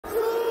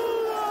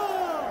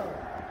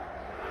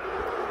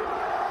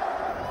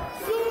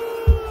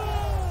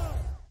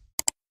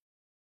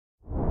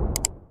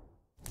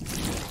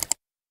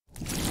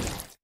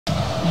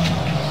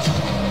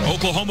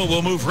Oklahoma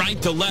will move right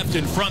to left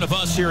in front of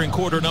us here in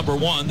quarter number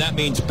one. That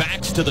means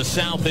backs to the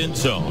south end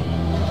zone.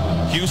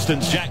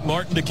 Houston's Jack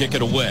Martin to kick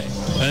it away.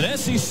 An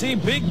SEC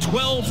Big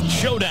 12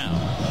 showdown.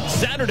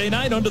 Saturday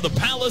night under the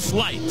Palace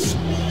lights.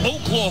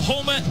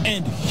 Oklahoma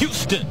and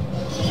Houston.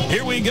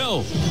 Here we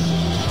go.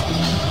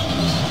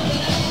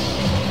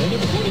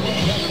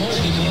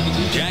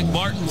 Jack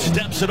Martin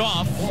steps it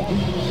off.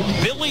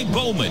 Billy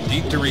Bowman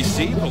deep to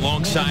receive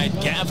alongside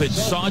Gavin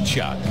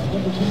Sawchuk.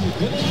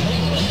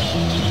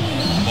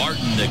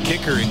 Martin, the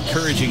kicker,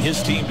 encouraging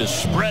his team to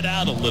spread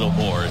out a little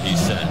more, he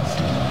says.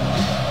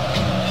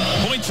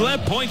 Points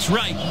left, points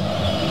right.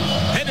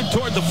 Headed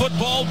toward the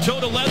football, toe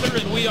to leather,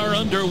 and we are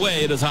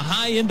underway. It is a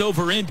high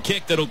end-over-end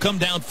kick that'll come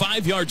down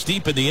 5 yards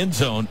deep in the end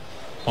zone.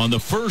 On the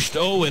first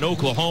O in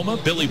Oklahoma,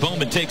 Billy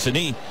Bowman takes a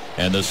knee,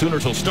 and the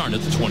Sooners will start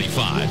at the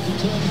 25.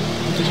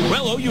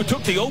 Well, OU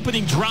took the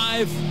opening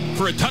drive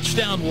for a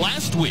touchdown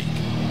last week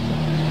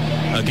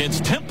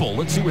against Temple.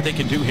 Let's see what they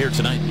can do here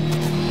tonight.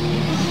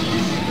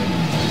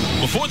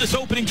 Before this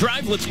opening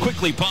drive, let's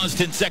quickly pause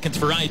 10 seconds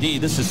for ID.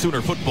 This is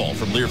Sooner football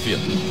from Learfield.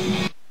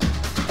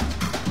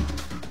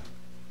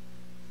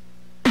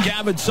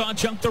 Gavin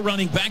Sawchuk, the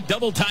running back,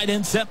 double tight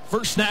end set.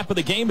 First snap of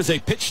the game is a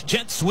pitch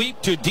jet sweep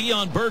to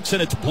Deion Burks,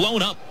 and it's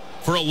blown up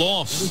for a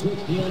loss.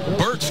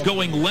 Burks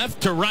going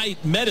left to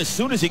right, met as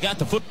soon as he got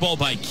the football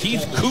by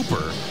Keith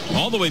Cooper,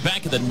 all the way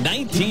back at the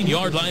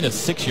 19-yard line, a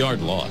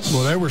 6-yard loss.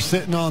 Well, they were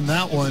sitting on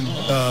that one.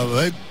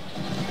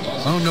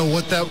 I don't know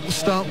what that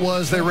stunt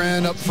was they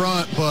ran up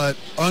front, but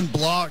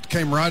unblocked,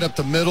 came right up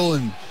the middle,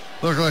 and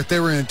looked like they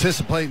were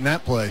anticipating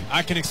that play.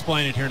 I can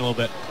explain it here in a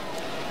little bit.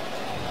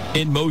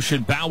 In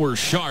motion, Bauer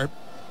Sharp.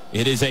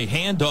 It is a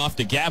handoff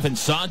to Gavin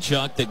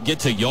Sawchuk that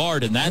gets a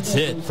yard, and that's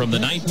it from the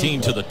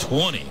 19 to the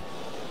 20.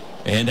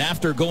 And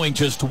after going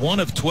just 1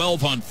 of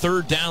 12 on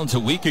third downs a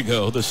week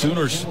ago, the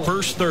Sooners'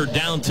 first third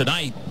down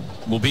tonight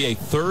will be a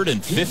 3rd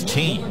and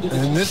 15.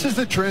 And this is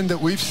the trend that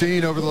we've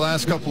seen over the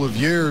last couple of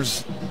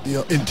years.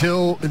 You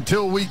know,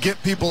 until we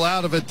get people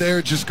out of it,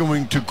 they're just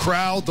going to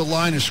crowd the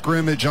line of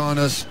scrimmage on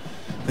us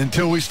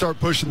until we start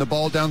pushing the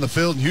ball down the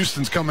field. And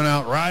Houston's coming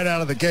out right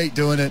out of the gate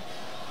doing it.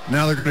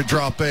 Now they're going to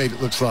drop 8,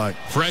 it looks like.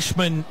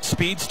 Freshman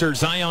speedster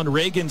Zion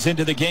Reagan's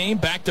into the game.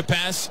 Back to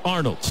pass.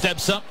 Arnold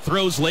steps up,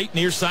 throws late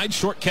near side.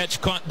 Short catch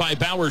caught by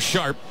Bauer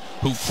Sharp,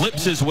 who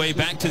flips his way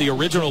back to the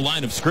original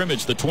line of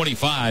scrimmage, the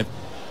 25.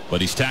 But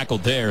he's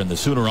tackled there, and the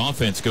Sooner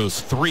offense goes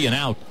 3 and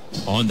out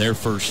on their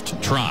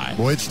first try.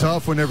 Boy, it's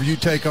tough whenever you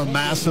take a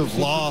massive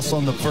loss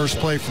on the first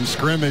play from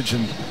scrimmage.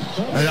 And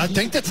I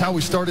think that's how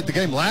we started the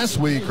game last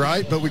week,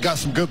 right? But we got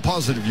some good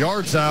positive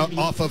yards out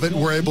off of it,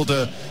 and we're able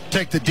to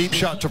take the deep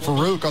shot to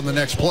Farouk on the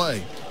next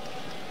play.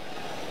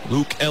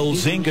 Luke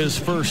Elzinga's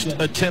first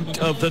attempt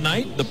of the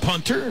night. The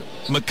punter,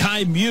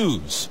 Mekhi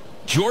Muse,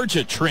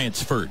 Georgia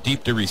transfer,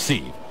 deep to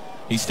receive.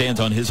 He stands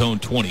on his own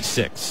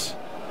 26.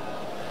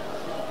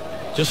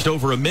 Just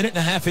over a minute and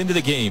a half into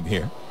the game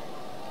here.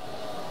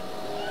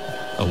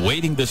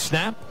 Awaiting the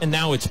snap, and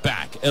now it's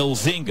back.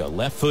 Elzinga,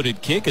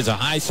 left-footed kick, is a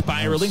high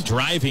spiraling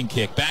driving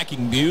kick.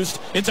 Backing Muse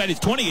inside his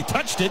 20. He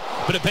touched it,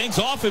 but it bangs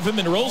off of him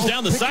and rolls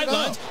down the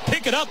sidelines.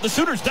 Pick it up. The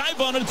Sooners dive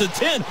on it at the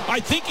 10. I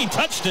think he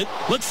touched it.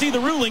 Let's see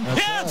the ruling.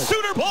 Yeah, it's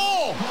Sooner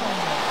ball!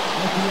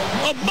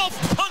 A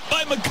muffed punt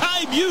by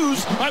Mekhi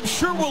Muse. I'm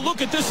sure we'll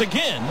look at this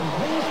again.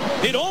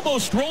 It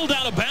almost rolled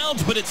out of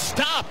bounds, but it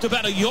stopped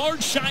about a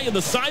yard shy of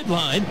the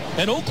sideline,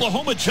 and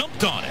Oklahoma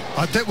jumped on it.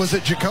 I think, was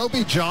it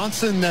Jacoby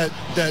Johnson that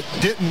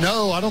didn't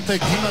know? I don't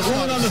think he must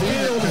have on the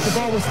field. The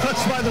ball was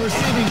touched by the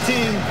receiving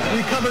team,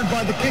 recovered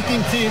by the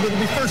kicking team. It'll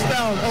be first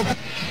down.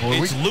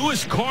 It's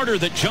Lewis Carter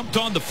that jumped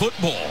on the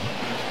football.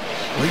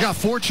 We got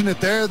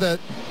fortunate there that,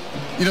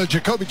 you know,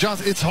 Jacoby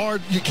Johnson, it's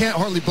hard. You can't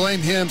hardly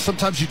blame him.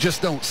 Sometimes you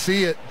just don't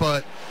see it,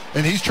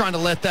 and he's trying to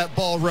let that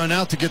ball run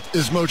out to get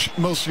as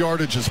most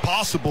yardage as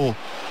possible.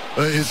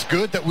 It's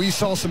good that we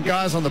saw some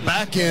guys on the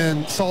back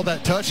end, saw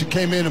that touch and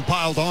came in and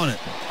piled on it.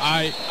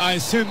 I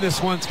assume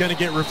this one's going to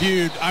get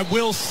reviewed. I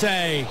will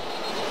say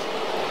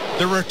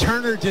the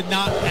returner did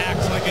not act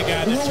like a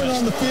guy that rolling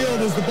on the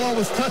field as the ball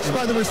was touched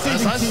by the receiving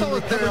team. I saw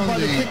it there on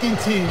the kicking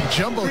team.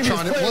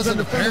 Jumbotron, it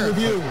wasn't apparent.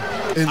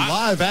 In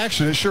live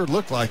action, it sure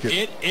looked like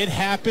it. It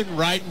happened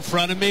right in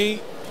front of me,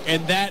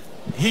 and that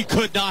he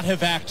could not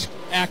have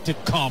acted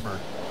calmer,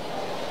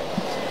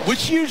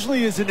 which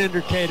usually is an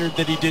indicator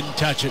that he didn't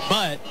touch it,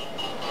 but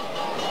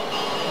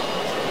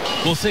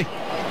we'll see.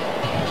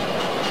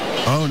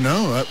 Oh,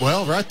 no.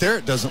 Well, right there,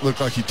 it doesn't look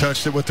like he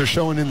touched it, what they're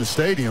showing in the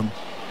stadium.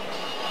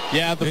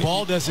 Yeah, the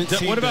ball doesn't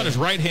seem What about his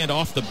right hand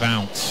off the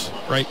bounce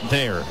right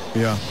there?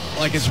 Yeah.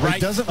 Like his right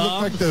It doesn't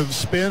look like the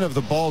spin of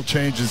the ball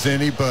changes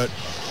any, but...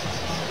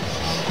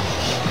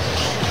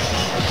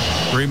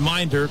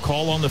 Reminder,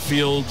 call on the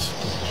field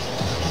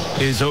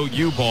is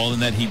OU ball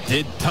and that he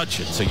did touch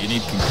it, so you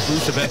need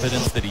conclusive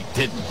evidence that he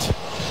didn't.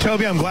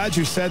 Toby, I'm glad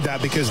you said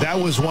that, because that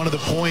was one of the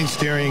points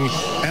during,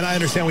 and I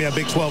understand we have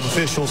Big 12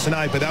 officials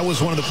tonight, but that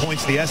was one of the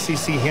points the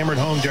SEC hammered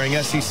home during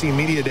SEC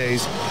Media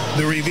Days.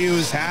 The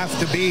reviews have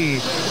to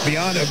be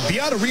beyond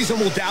a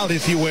reasonable doubt,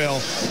 if you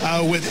will,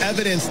 with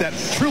evidence that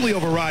truly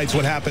overrides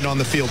what happened on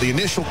the field. The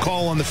initial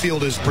call on the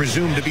field is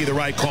presumed to be the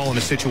right call in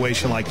a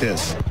situation like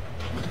this.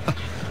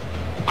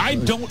 I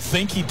don't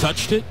think he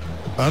touched it.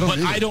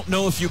 I don't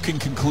know if you can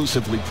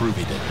conclusively prove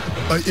he did.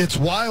 It's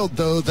wild,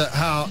 though, that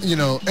how,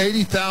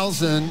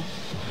 80,000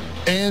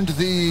 and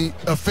the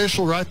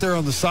official right there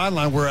on the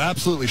sideline were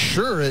absolutely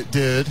sure it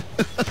did.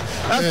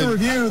 After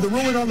review, the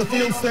ruling on the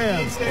field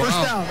stands.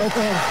 First down,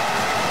 Oklahoma.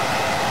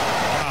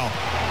 Wow.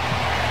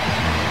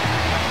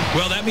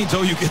 Well, that means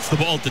OU gets the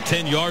ball at the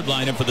 10-yard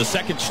line, and for the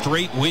second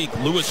straight week,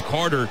 Lewis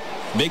Carter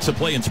makes a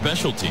play in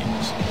special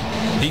teams.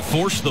 He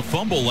forced the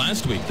fumble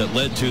last week that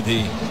led to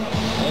the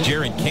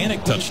Jared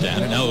Kanik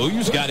touchdown, and now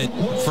OU's got it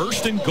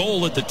first and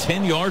goal at the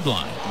 10-yard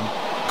line.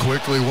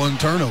 Quickly one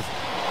turnover.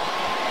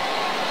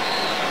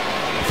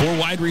 4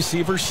 wide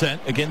receivers set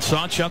against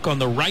Sawchuk on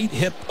the right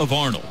hip of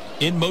Arnold.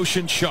 In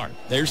motion, Sharp.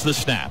 There's the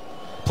snap.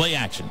 Play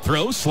action.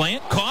 Throw,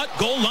 slant, caught,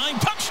 goal line,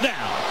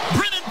 touchdown.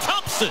 Brennan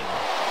Thompson.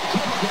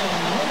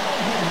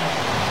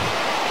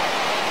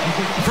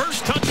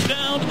 First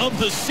touchdown of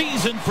the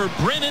season for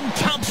Brennan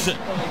Thompson.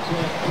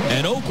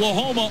 And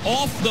Oklahoma,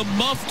 off the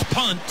muffed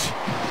punt,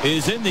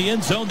 is in the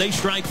end zone. They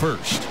strike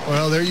first.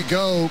 Well, there you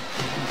go.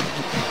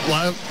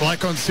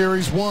 Like on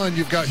Series 1,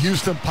 you've got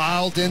Houston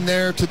piled in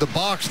there to the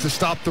box to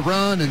stop the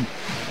run, and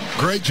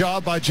great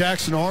job by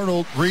Jackson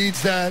Arnold.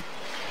 Reads that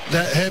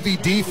heavy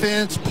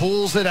defense,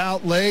 pulls it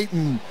out late,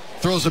 and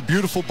throws a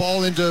beautiful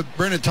ball into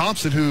Brennan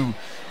Thompson, who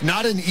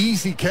not an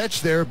easy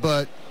catch there,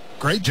 but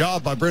great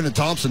job by Brennan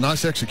Thompson.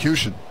 Nice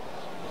execution.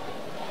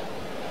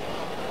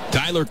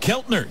 Tyler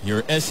Keltner,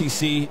 your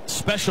SEC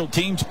Special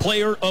Teams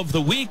Player of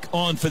the Week,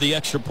 on for the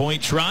extra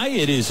point try.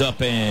 It is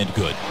up and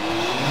good.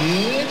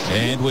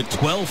 And with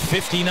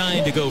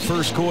 12:59 to go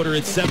first quarter,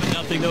 it's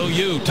 7-0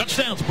 OU.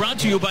 Touchdowns brought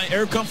to you by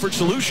Air Comfort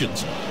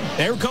Solutions.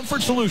 Air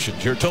Comfort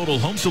Solutions, your total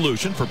home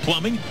solution for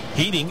plumbing,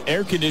 heating,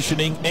 air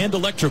conditioning, and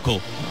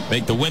electrical.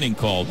 Make the winning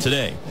call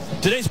today.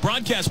 Today's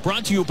broadcast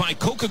brought to you by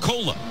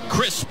Coca-Cola.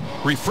 Crisp,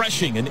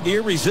 refreshing, and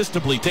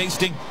irresistibly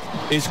tasting.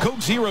 Is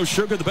Coke Zero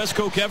Sugar the best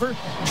Coke ever?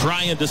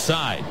 Try and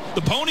decide.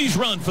 The Ponies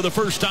run for the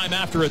first time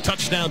after a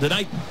touchdown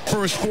tonight.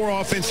 First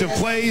 4 offensive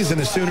plays, and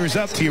the Sooners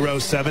up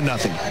T-Rose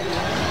 7-0.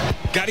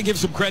 Got to give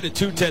some credit,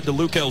 too, Ted, to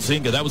Luke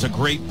Elzinga. That was a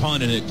great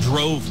punt, and it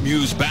drove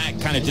Muse back,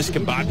 kind of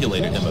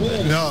discombobulated him a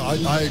bit. No,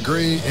 I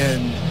agree,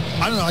 and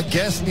I don't know, I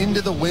guess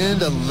into the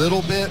wind a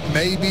little bit,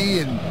 maybe,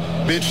 and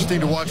be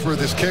interesting to watch where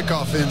this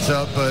kickoff ends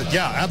up. But,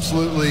 yeah,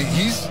 absolutely.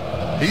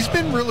 He's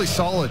been really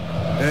solid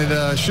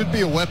and should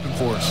be a weapon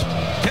for us.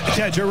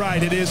 Ted, you're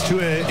right. It is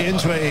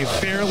into a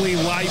fairly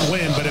light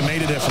wind, but it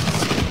made a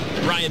difference.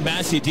 Ryan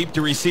Massey deep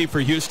to receive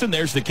for Houston.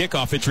 There's the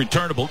kickoff. It's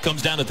returnable.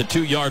 Comes down at the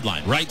 2-yard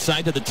line. Right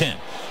side to the 10.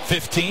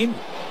 15.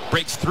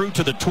 Breaks through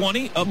to the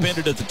 20.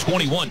 Upended at the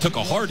 21. Took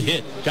a hard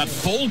hit. Got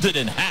folded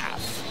in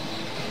half.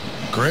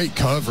 Great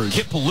coverage.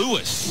 Kip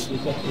Lewis,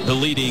 the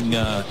leading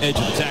edge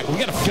of the tackle. We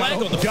got a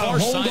flag on the far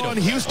side. Hold on,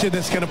 Houston.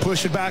 That's going to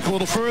push it back a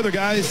little further,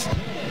 guys.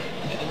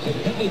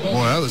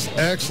 Boy, that was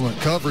excellent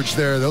coverage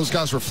there. Those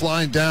guys were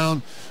flying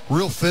down,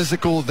 real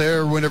physical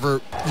there whenever,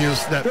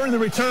 that. During the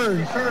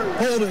return,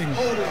 holding,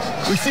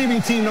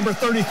 receiving team number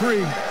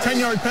 33,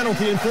 10-yard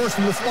penalty enforced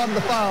from the spot of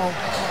the foul.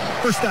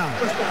 First down.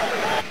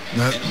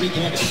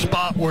 That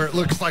spot where it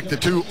looks like the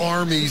two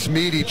armies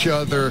meet each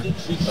other,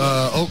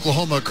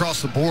 Oklahoma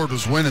across the board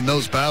was winning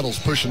those battles,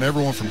 pushing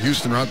everyone from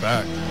Houston right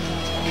back.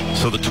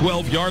 So the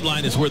 12-yard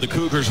line is where the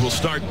Cougars will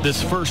start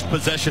this first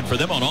possession for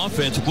them on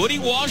offense. Woody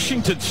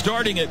Washington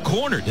starting at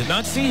corner. Did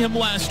not see him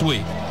last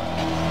week.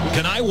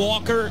 Kenai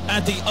Walker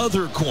at the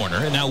other corner.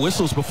 And now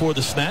whistles before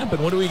the snap.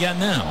 And what do we got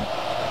now?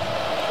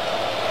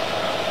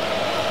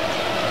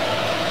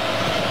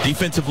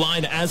 Defensive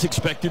line as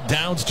expected.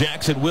 Downs,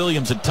 Jackson,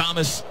 Williams, and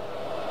Thomas.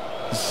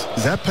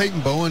 Is that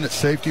Peyton Bowen at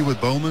safety with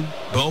Bowman?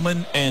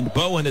 Bowman and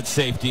Bowen at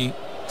safety.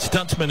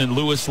 Stutzman and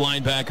Lewis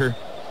linebacker.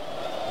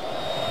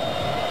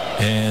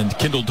 And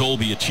Kendall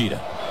Dolby, a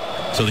cheetah.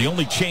 So the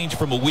only change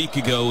from a week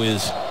ago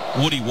is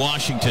Woody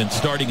Washington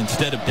starting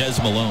instead of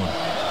Des Malone.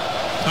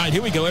 All right,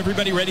 here we go.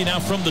 Everybody ready now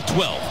from the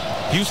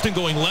 12. Houston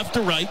going left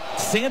to right.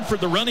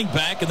 Sanford the running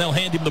back, and they'll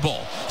hand him the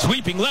ball.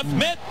 Sweeping left,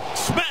 met,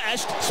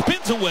 smashed,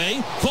 spins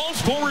away, falls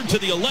forward to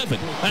the 11.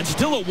 That's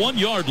still a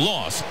 1-yard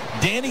loss.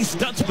 Danny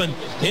Stutzman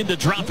in to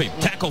drop him.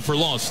 Tackle for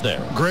loss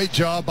there. Great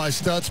job by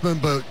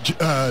Stutzman, but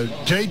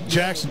Jake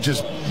Jackson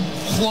just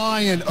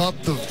flying up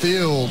the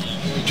field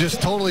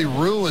just totally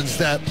ruins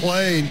that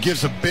play and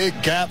gives a big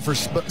gap for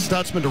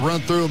Stutzman to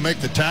run through and make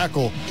the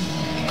tackle.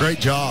 Great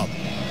job.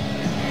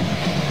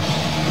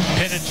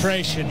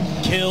 Penetration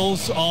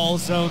kills all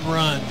zone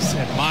runs,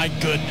 and my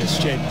goodness,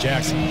 Jaden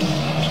Jackson.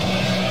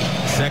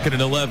 2nd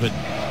and 11.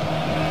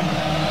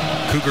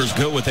 Cougars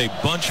go with a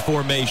bunch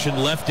formation,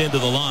 left into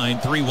the line,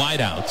 3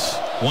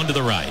 wideouts, 1 to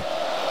the right.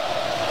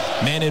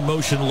 Man in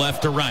motion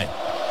left to right.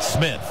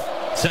 Smith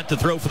Set to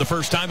throw for the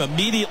first time,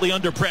 immediately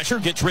under pressure,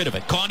 gets rid of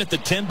it. Caught at the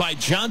 10 by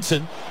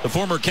Johnson, the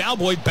former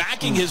Cowboy,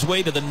 backing his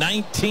way to the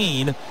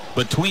 19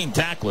 between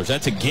tacklers.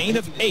 That's a gain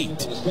of 8.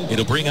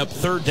 It'll bring up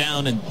 3rd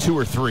down and 2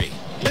 or 3.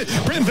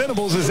 Brent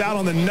Venables is out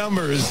on the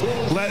numbers,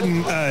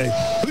 letting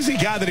who's the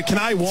guy that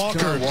Kenai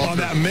Walker on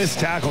that missed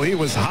tackle? He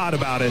was hot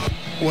about it.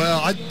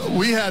 Well,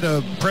 we had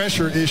a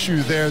pressure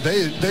issue there.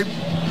 They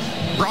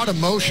brought a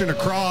motion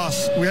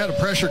across. We had a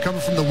pressure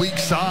coming from the weak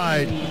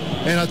side,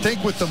 and I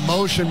think with the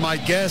motion, my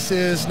guess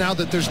is now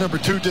that there's number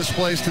 2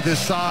 displaced to this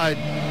side,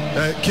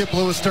 Kip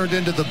Lewis turned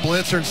into the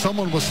blitzer, and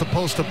someone was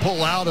supposed to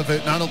pull out of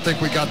it, and I don't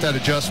think we got that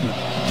adjustment.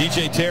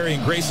 DJ Terry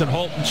and Grayson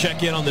Holton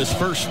check in on this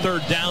first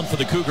 3rd down for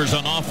the Cougars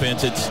on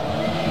offense. It's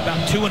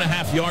about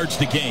 2.5 yards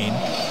to gain.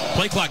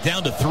 Play clock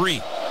down to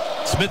 3.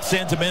 Smith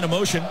sends a man in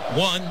motion.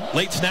 1,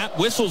 late snap,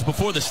 whistles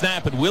before the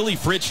snap, and Willie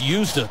Fritz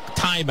used a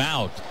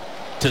timeout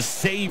to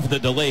save the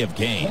delay of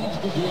game.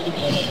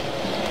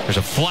 There's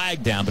a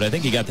flag down, but I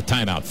think he got the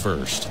timeout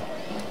first.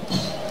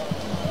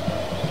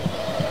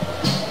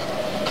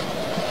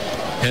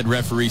 Head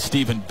referee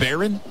Stephen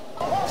Barron.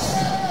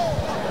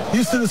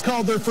 Houston has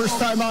called their first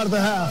timeout of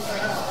the half.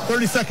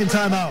 30-second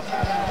timeout.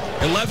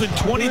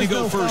 11:20 to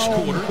go first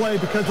quarter. Play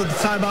because of the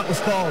timeout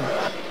was called.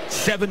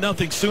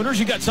 7-0 Sooners.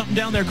 You got something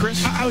down there,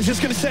 Chris? I was just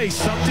going to say,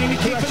 something to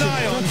keep an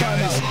eye on,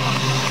 guys.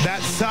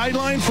 That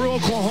sideline for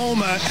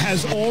Oklahoma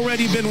has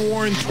already been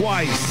worn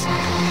twice.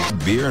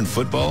 Beer and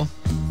football,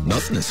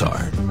 nothing is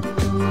hard.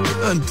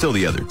 Until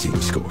the other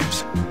team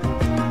scores.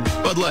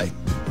 Bud Light.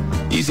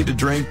 Easy to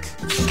drink,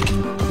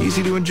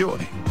 easy to enjoy.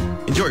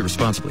 Enjoy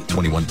responsibly.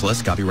 21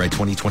 plus, copyright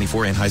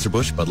 2024,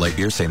 Anheuser-Busch, Bud Light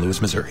Beer, St. Louis,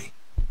 Missouri.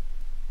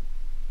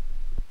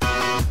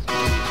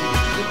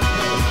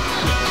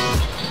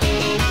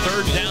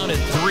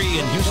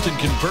 Houston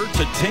converts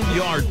a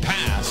 10-yard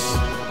pass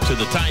to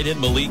the tight end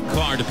Malik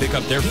Carr to pick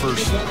up their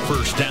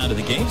first down of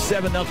the game.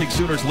 7-0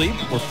 Sooners lead.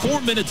 We're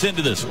 4 minutes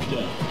into this one.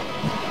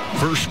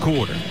 First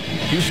quarter.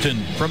 Houston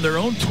from their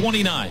own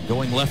 29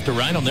 going left to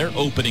right on their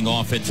opening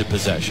offensive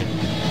possession.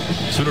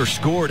 Sooners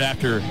scored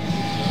after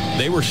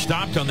they were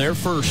stopped on their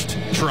first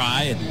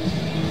try, and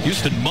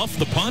Houston muffed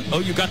the punt.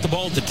 OU got the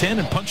ball at the 10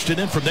 and punched it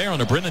in from there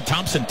on a Brennan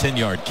Thompson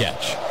 10-yard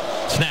catch.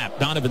 Snap.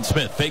 Donovan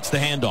Smith fakes the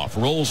handoff,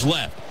 rolls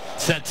left.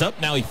 Sets up.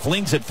 Now he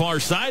flings it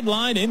far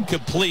sideline.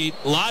 Incomplete.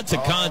 Lots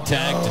of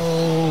contact.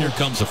 Here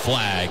comes a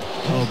flag.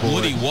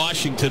 Woody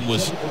Washington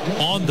was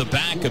on the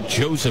back of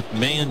Joseph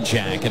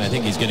Manjack, and I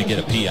think he's going to get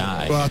a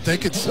PI. Well, I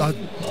think it's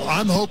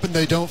I'm hoping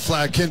they don't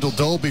flag Kendall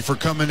Dolby for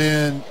coming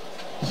in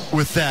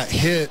with that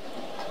hit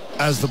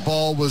as the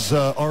ball was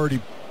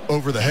already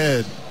over the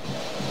head.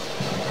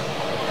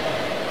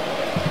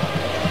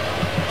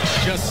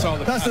 Just saw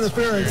the pass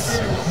interference.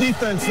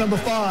 Defense, number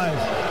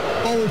 5.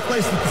 Ball was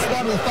placed at the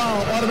spot of the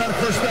foul. Automatic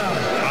first down.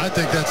 I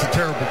think that's a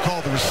terrible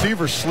call. The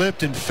receiver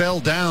slipped and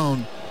fell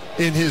down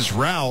in his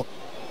route,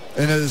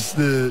 and as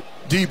the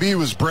DB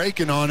was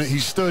breaking on it, he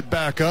stood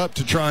back up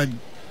to try and.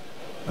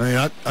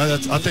 I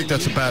think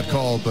that's a bad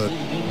call, but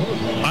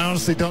I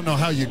honestly don't know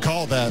how you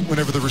call that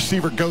whenever the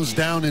receiver goes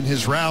down in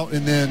his route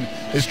and then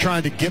is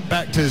trying to get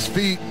back to his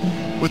feet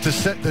with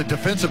the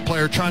defensive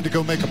player trying to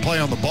go make a play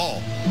on the ball.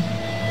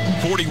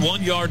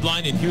 41-yard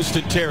line in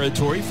Houston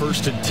territory,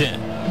 1st and 10.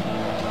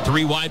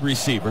 3 wide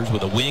receivers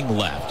with a wing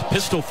left.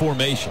 Pistol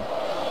formation.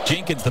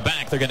 Jenkins the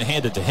back. They're going to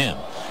hand it to him.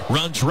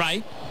 Runs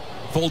right.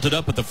 Folded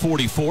up at the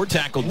 44.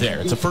 Tackled there.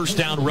 It's a first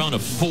down run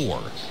of 4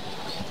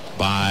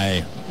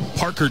 by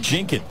Parker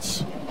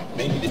Jenkins.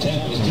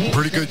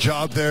 Pretty good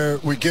job there.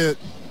 We get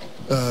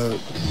the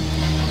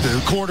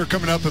corner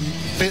coming up and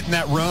fitting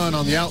that run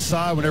on the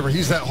outside. Whenever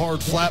he's that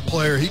hard flat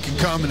player, he can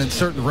come and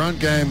insert the run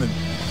game. And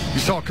you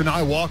saw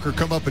Kenai Walker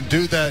come up and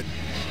do that,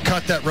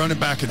 cut that running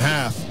back in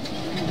half.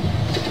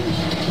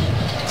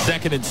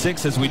 2nd and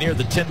 6 as we near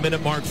the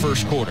 10-minute mark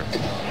first quarter.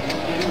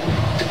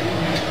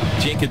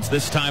 Jenkins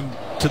this time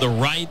to the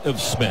right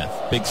of Smith.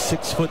 Big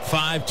 6'5",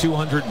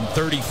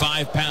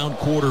 235-pound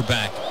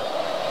quarterback.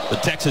 The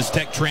Texas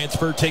Tech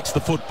transfer takes the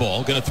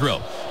football. Going to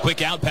throw.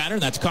 Quick out pattern.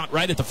 That's caught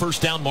right at the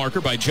first down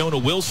marker by Jonah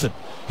Wilson.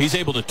 He's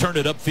able to turn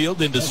it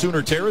upfield into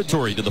Sooner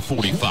territory to the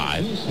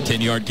 45.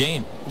 10-yard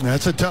gain.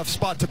 That's a tough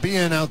spot to be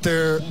in out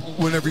there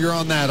whenever you're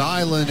on that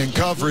island in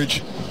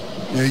coverage.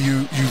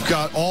 You've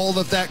got all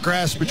of that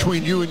grass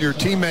between you and your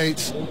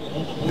teammates,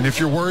 and if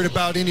you're worried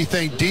about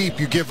anything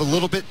deep, you give a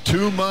little bit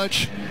too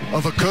much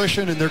of a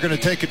cushion, and they're going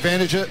to take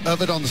advantage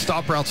of it on the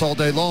stop routes all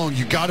day long.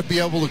 You got to be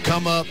able to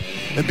come up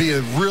and be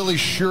a really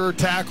sure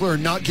tackler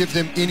and not give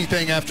them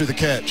anything after the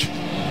catch.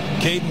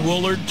 Caden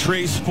Woolard,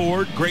 Trace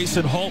Ford,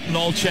 Grayson Holton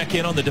all check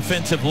in on the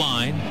defensive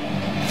line.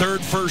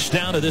 3rd first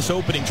down of this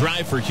opening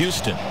drive for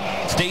Houston.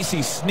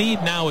 Stacy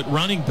Snead now at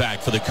running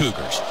back for the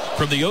Cougars.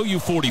 From the OU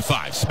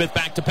 45, Smith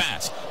back to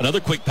pass. Another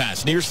quick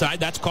pass near side.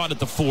 That's caught at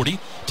the 40.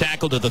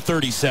 Tackled at the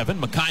 37.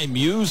 Makai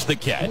Muse the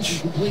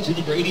catch.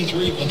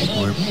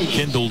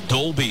 Kendall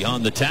Dolby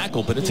on the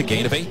tackle, but it's a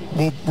gain of 8.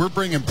 Well, we're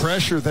bringing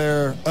pressure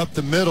there up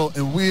the middle,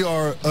 and we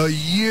are a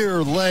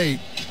year late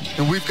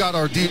and we've got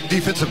our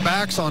defensive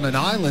backs on an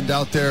island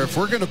out there, if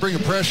we're going to bring a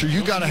pressure,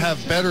 you got to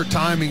have better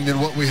timing than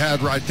what we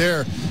had right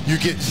there. You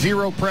get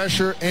zero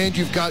pressure, and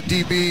you've got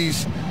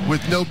DBs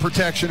with no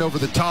protection over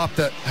the top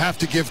that have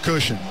to give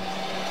cushion.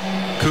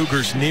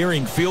 Cougars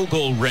nearing field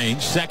goal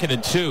range, 2nd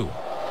and 2.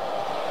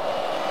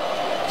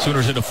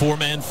 Sooners in a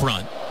 4-man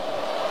front.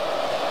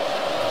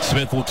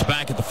 Smith looks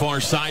back at the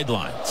far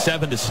sideline.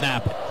 7 to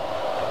snap it.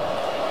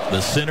 The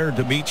center,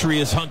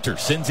 Demetrius Hunter,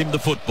 sends him the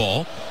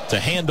football. It's a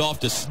handoff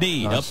to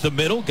Snead. Nice. Up the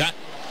middle. Got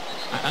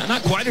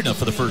not quite enough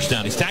for the first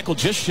down. He's tackled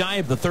just shy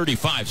of the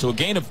 35, so a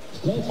gain of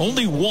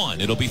only 1.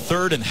 It'll be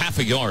 3rd and half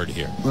a yard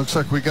here. Looks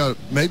like we got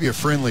maybe a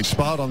friendly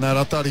spot on that.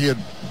 I thought he had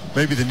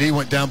maybe the knee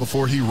went down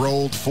before he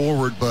rolled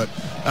forward, but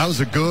that was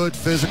a good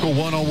physical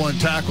one-on-one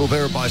tackle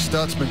there by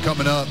Stutzman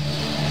coming up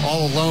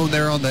all alone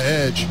there on the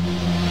edge.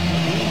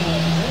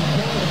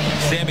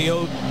 Sammy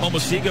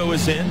Omosigo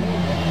is in.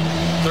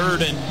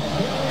 3rd and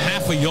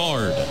half a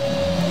yard.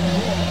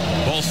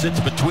 Ball sits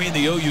between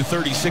the OU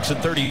 36 and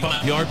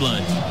 35-yard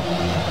lines.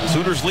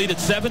 Sooners lead at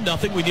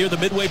 7-0. We near the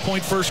midway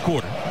point first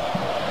quarter.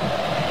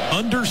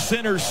 Under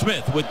center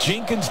Smith with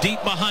Jenkins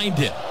deep behind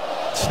him.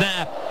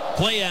 Snap.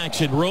 Play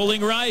action.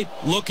 Rolling right.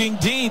 Looking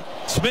deep.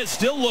 Smith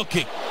still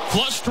looking.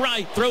 Flushed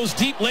right. Throws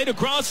deep. Laid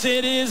across.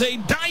 It is a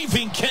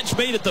diving catch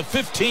made at the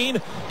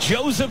 15.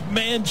 Joseph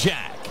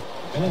Manjack.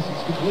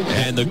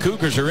 And the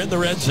Cougars are in the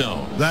red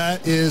zone.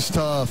 That is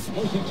tough.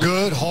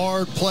 Good,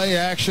 hard play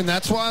action.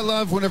 That's why I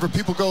love whenever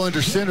people go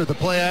under center. The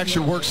play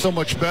action works so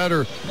much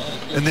better.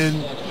 And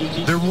then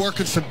they're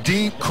working some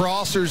deep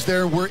crossers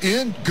there. We're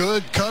in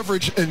good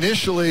coverage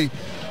initially.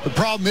 The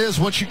problem is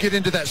once you get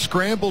into that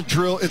scramble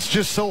drill, it's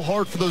just so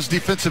hard for those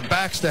defensive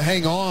backs to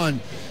hang on,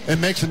 and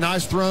makes a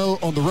nice throw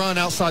on the run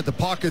outside the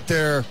pocket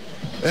there.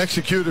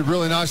 Executed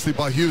really nicely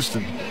by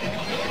Houston.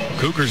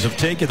 Cougars have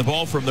taken the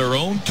ball from their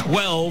own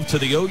 12 to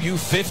the OU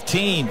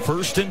 15.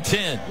 1st and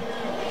 10.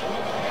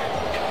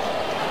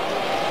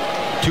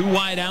 2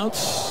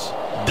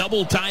 wideouts,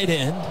 double tight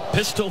end,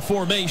 pistol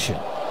formation.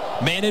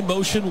 Man in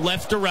motion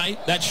left to right.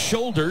 That's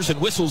shoulders and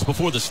whistles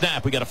before the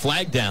snap. We got a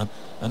flag down.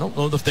 I don't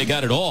know if they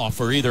got it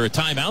off or either a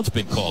timeout's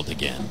been called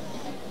again.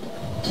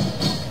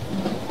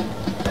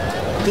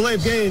 Delay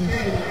of game,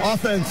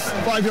 offense,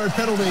 5-yard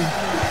penalty,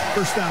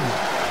 1st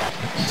down.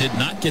 Did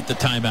not get the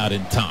timeout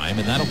in time,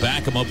 and that'll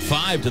back him up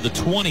 5 to the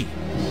 20.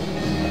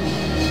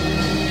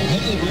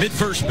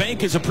 MidFirst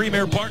Bank is a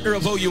premier partner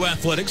of OU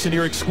Athletics and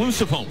your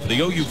exclusive home for the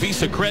OU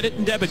Visa credit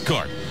and debit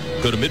card.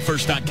 Go to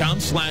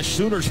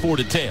midfirst.com/Sooners for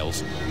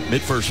details.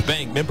 MidFirst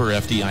Bank, member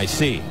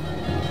FDIC.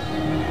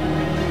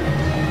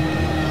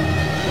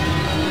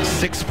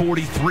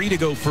 6:43 to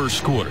go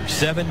first quarter.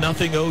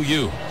 7-0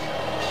 OU.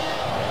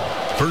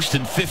 1st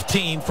and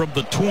 15 from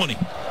the 20.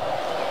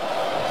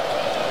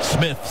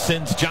 Smith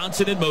sends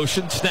Johnson in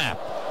motion. Snap.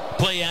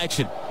 Play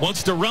action.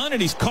 Wants to run,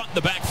 and he's caught in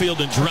the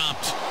backfield and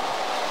dropped.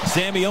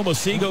 Sammy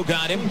Omosigo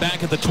got him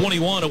back at the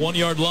 21, a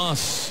 1-yard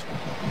loss.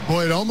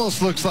 Boy, it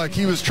almost looks like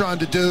he was trying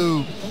to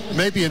do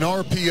maybe an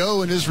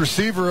RPO, and his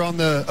receiver on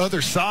the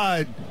other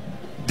side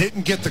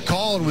didn't get the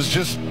call and was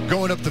just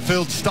going up the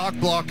field, stock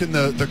blocking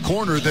the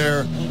corner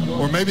there.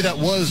 Or maybe that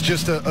was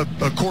just a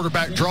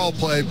quarterback draw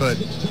play, but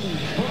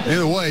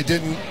either way,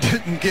 didn't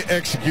get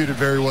executed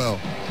very well.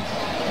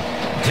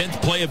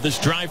 10th play of this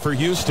drive for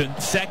Houston.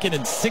 2nd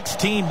and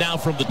 16 now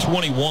from the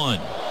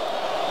 21.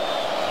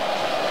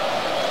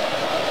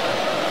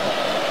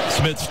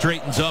 Smith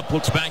straightens up,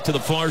 looks back to the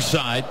far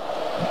side.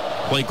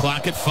 Play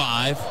clock at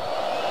 5.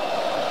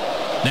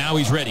 Now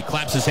he's ready.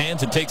 Claps his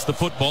hands and takes the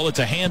football. It's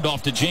a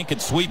handoff to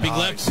Jenkins. Sweeping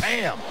left.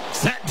 Bam!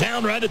 Sat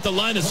down right at the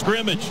line of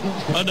scrimmage.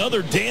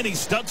 Another Danny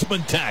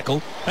Stutzman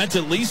tackle. That's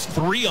at least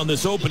 3 on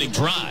this opening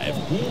drive.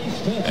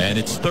 And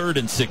it's 3rd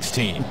and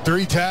 16.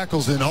 3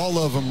 tackles, and all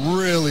of them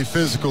really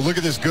physical. Look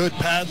at this good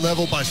pad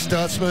level by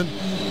Stutzman.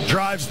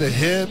 Drives the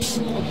hips.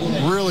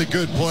 Really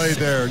good play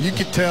there. You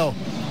could tell,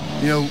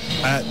 you know,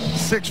 at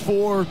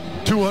 6'4",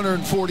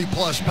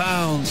 240-plus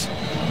pounds,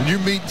 when you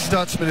meet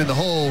Stutzman in the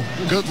hole,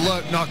 good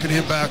luck knocking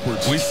him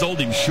backwards. We sold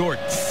him short.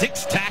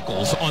 6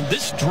 tackles on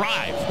this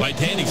drive by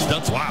Danny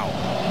Stutzman. Wow.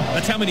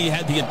 That's how many he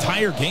had the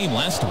entire game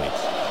last week.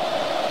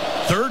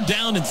 3rd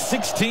down and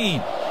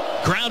 16.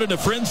 Crowd in a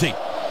frenzy.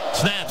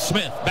 Snap.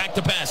 Smith back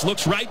to pass.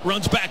 Looks right.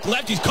 Runs back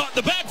left. He's caught in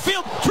the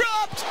backfield.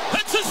 Dropped.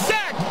 That's a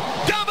sack.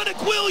 Dominic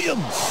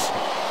Williams.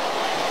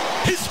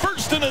 His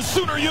first in a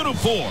Sooner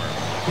uniform.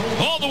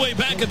 All the way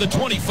back at the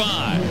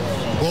 25.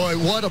 Boy,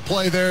 what a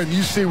play there. And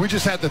you see, we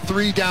just had the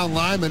 3 down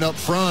linemen up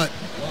front.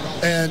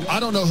 And I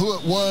don't know who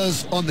it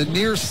was on the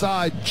near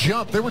side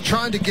jump. They were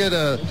trying to get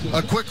a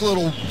quick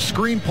little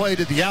screen play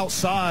to the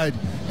outside,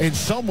 and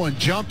someone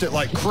jumped it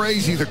like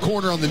crazy, the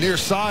corner on the near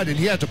side, and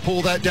he had to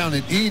pull that down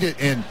and eat it.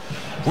 And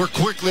we're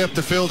quickly up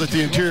the field at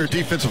the interior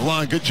defensive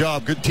line. Good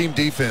job. Good team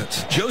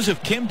defense.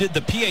 Joseph Kim did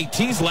the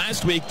PATs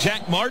last week.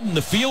 Jack Martin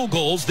the field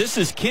goals. This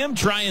is Kim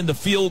trying the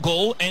field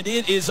goal, and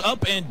it is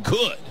up and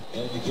good.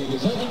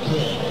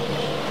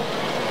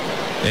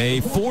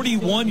 A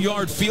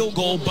 41-yard field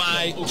goal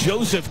by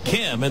Joseph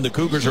Kim, and the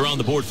Cougars are on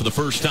the board for the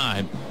first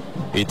time.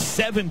 It's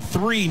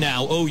 7-3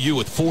 now, OU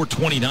with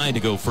 4:29 to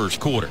go first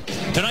quarter.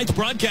 Tonight's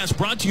broadcast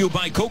brought to you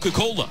by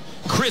Coca-Cola.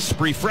 Crisp,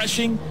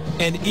 refreshing,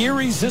 and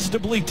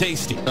irresistibly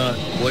tasty.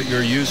 What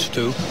you're used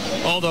to.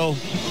 Although,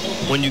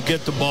 when you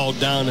get the ball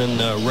down in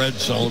the red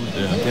zone,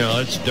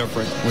 it's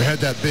different. We had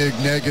that big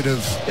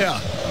negative,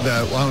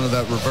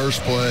 that reverse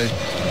play.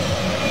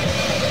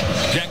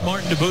 Jack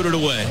Martin to boot it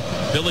away.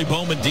 Billy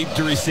Bowman deep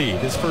to receive.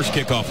 His first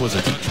kickoff was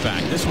a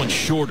touchback. This one's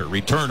shorter,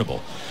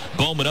 returnable.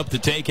 Bowman up to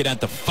take it at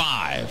the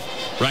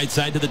 5. Right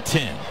side to the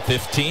 10.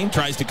 15,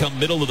 tries to come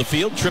middle of the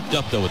field. Tripped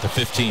up, though, at the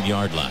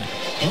 15-yard line.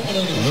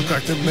 Looked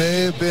like there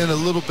may have been a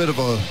little bit of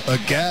a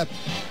gap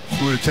if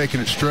we would have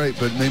taken it straight,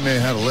 but they may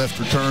have had a left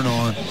return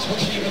on.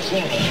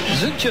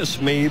 Is it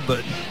just me,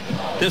 but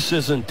this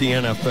isn't the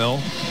NFL?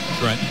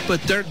 Right.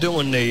 But they're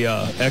doing the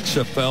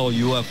XFL,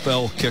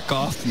 UFL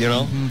kickoff,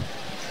 Mm-hmm.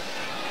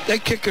 They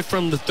kick it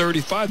from the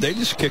 35. They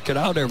just kick it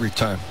out every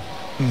time.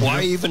 Mm-hmm.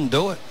 Why even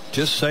do it?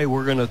 Just say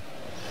we're going to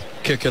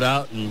kick it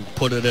out and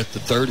put it at the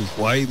 30.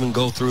 Why even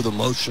go through the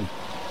motion?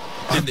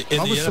 I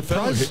was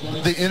surprised.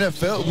 The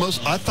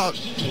NFL,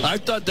 I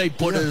thought they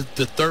put it at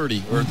the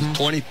 30 or the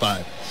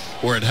 25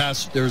 where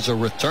there's a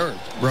return.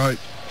 Right.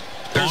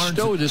 They're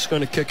still just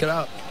going to kick it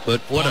out.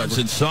 But whatever. Barnes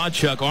and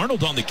Sawchuk.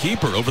 Arnold on the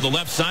keeper over the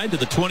left side to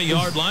the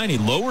 20-yard line. He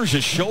lowers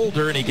his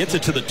shoulder, and he gets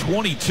it to the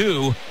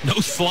 22. No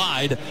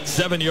slide.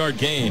 7-yard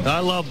gain. I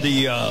love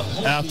the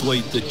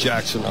athlete that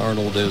Jackson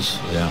Arnold is.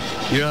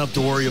 Yeah. You don't have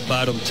to worry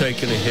about him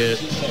taking a hit.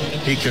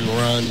 He can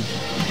run.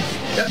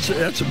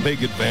 That's a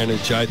big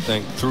advantage, I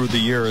think. Through the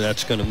year,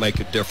 that's going to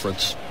make a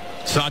difference.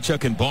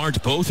 Sawchuk and Barnes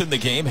both in the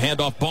game.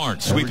 Handoff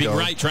Barnes. Sweeping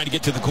right, trying to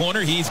get to the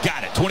corner. He's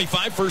got it.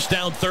 25, first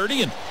down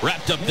 30, and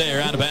wrapped up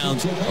there out of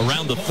bounds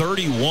around the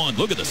 31.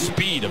 Look at the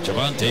speed of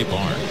Javante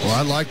Barnes. Well,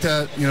 I like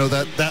that,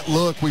 that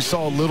look. We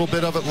saw a little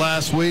bit of it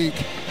last week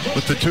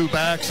with the two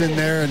backs in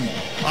there, and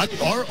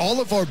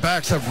all of our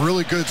backs have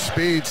really good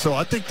speed, so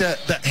I think that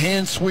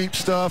hand sweep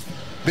stuff,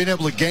 being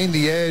able to gain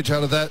the edge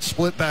out of that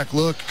split back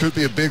look could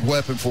be a big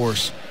weapon for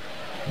us.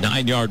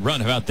 9-yard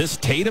run. How about this?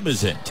 Tatum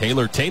is in.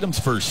 Taylor Tatum's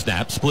first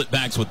snap. Split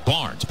backs with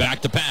Barnes.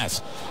 Back to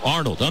pass.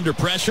 Arnold under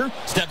pressure.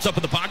 Steps up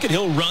in the pocket.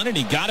 He'll run, and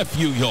he got a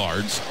few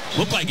yards.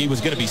 Looked like he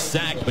was going to be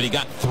sacked, but he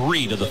got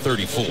 3 to the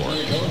 34.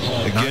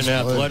 Again, nice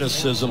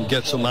athleticism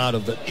gets him out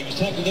of it.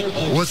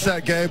 What's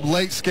that, Gabe?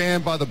 Late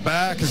scan by the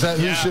back? Is that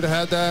who should have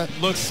had that?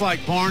 Looks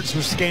like Barnes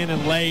was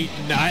scanning late,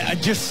 and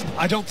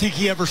I don't think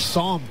he ever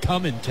saw him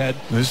coming, Ted.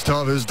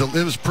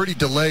 It was pretty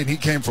delayed. He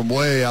came from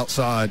way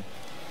outside.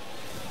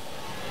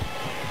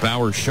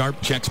 Bauer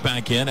Sharp checks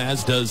back in,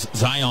 as does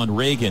Zion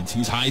Reagans.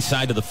 He's high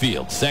side of the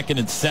field. 2nd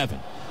and 7.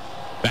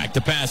 Back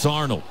to pass,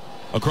 Arnold.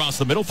 Across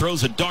the middle,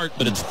 throws a dart,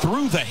 but it's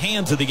through the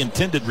hands of the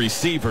intended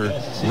receiver,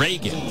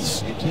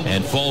 Reagans,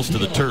 and falls to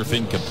the turf,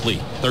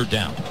 incomplete. 3rd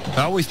down.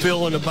 How are we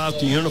feeling about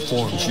the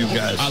uniforms, you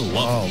guys? I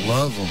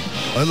love them.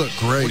 They look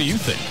great. What do you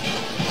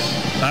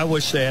think? I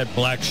wish they had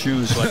black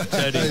shoes like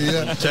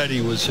Teddy. Teddy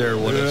was there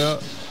with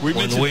us. We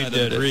mentioned that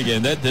in the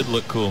pregame. That did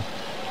look cool.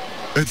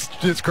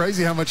 It's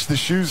crazy how much the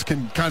shoes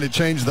can kind of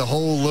change the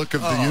whole look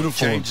of the uniform.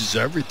 It changes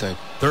everything.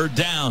 3rd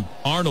down.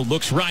 Arnold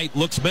looks right,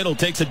 looks middle,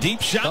 takes a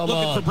deep shot,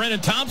 looking for Brennan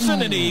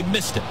Thompson, and he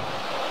missed it.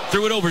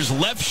 Threw it over his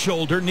left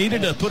shoulder,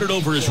 needed to put it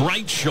over his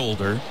right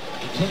shoulder,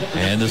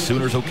 and the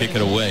Sooners will kick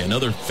it away.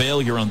 Another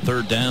failure on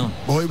 3rd down.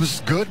 Boy, it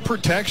was good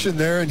protection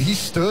there, and he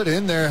stood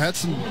in there, had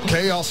some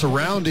chaos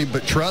around him,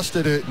 but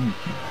trusted it. And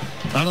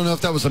I don't know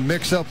if that was a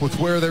mix-up with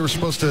where they were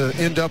supposed to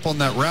end up on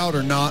that route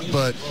or not,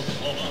 but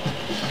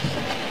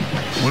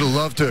would have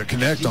loved to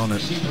connect on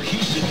it.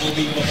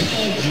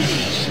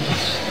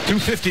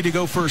 2:50 to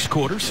go first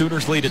quarter.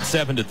 Sooners lead at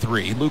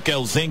 7-3. Luke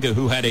Elzinga,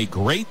 who had a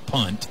great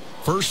punt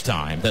first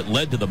time that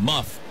led to the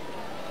muff,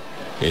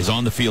 is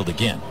on the field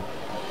again.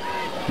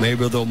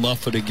 Maybe they'll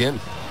muff it again.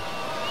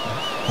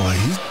 Well,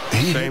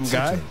 he same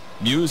guy.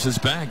 Muse is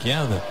back.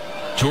 Yeah, the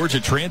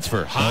Georgia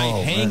transfer.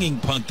 High-hanging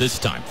punt this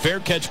time. Fair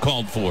catch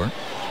called for,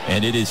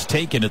 and it is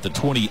taken at the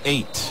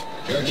 28.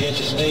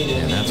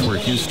 And that's where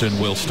Houston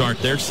will start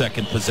their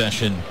second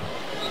possession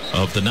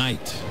of the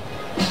night.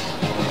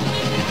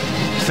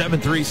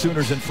 7-3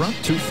 Sooners in front,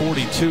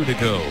 2:42 to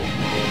go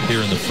here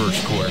in the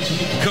first quarter.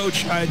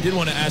 Coach, I did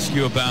want to ask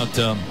you about,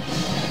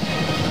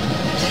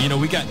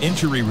 we got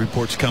injury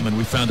reports coming.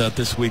 We found out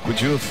this week.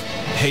 Would you have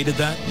hated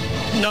that?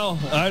 No,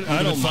 I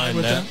don't mind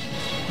that.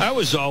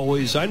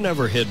 I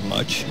never hid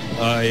much.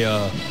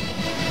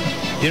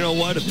 You know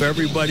what? If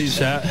everybody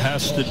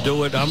has to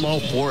do it, I'm all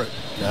for it.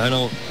 I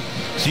don't.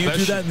 Do you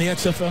do that in the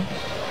XFL?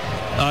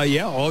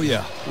 Yeah. Oh,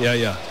 yeah.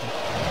 Yeah.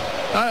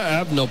 I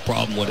have no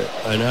problem with it,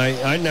 and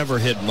I never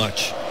hid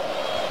much.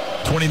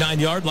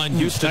 29-yard line,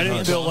 Houston. I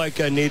didn't feel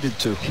like I needed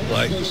to.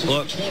 Like,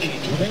 look,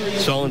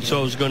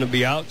 so-and-so is going to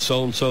be out,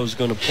 so-and-so is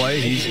going to play.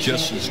 He's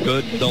just as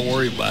good. Don't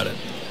worry about it,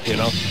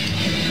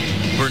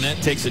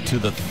 Burnett takes it to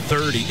the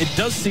 30. It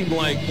does seem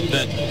like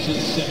that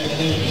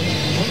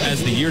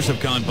as the years have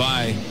gone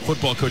by,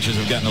 football coaches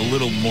have gotten a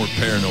little more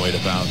paranoid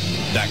about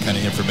that kind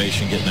of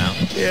information getting out.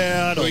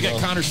 Yeah, I don't know. We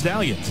got Connor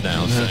Stallions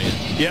now saying,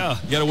 yeah,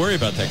 you got to worry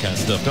about that kind of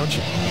stuff, don't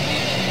you?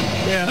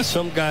 Yeah,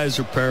 some guys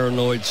are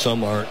paranoid,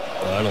 some aren't.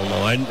 I don't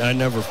know. I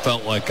never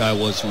felt like I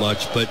was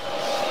much, but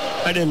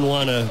I didn't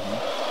want to,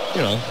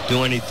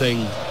 do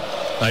anything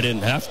I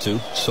didn't have to.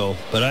 So,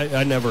 but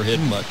I never hid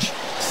much.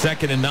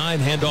 2nd and 9,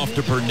 handoff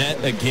to Burnett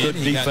again.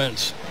 Good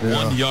defense.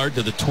 1 yard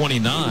to the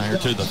 29 or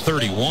to the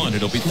 31.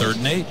 It'll be 3rd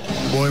and 8.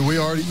 Boy, we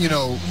already,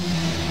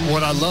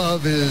 what I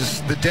love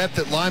is the depth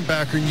at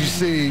linebacker, and you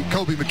see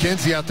Kobe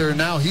McKenzie out there, and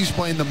now he's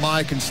playing the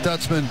Mike, and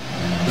Stutzman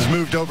has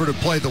moved over to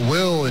play the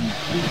Will, and,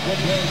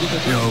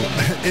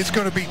 it's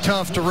going to be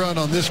tough to run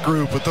on this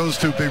group with those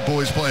two big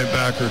boys playing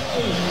backer.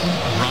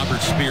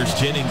 Robert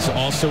Spears-Jennings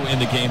also in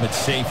the game at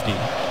safety.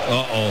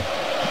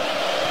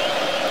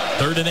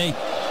 3rd and 8.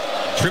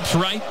 Trips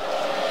right.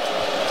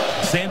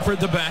 Sanford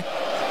the back.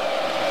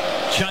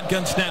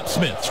 Shotgun snap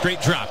Smith. Straight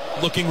drop.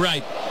 Looking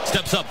right.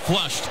 Steps up.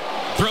 Flushed.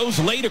 Throws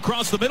late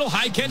across the middle.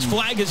 High catch.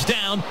 Flag is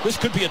down. This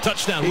could be a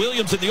touchdown.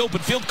 Williams in the open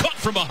field. Caught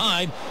from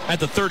behind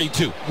at the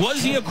 32.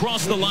 Was he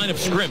across the line of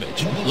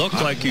scrimmage?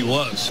 Looked like he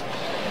was.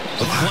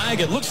 The flag,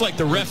 it looks like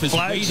the ref is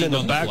waiting in the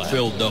on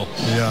backfield, though.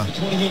 Yeah.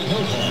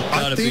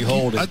 Gotta be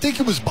holding. I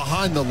think it was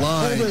behind the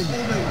line. Holding.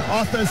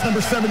 Offense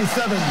number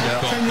 77.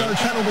 10-yard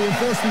penalty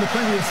enforced from the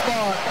previous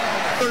spot.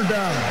 3rd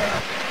down.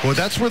 Well,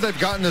 that's where they've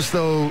gotten us,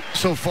 though,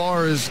 so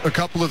far, is a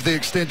couple of the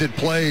extended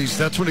plays.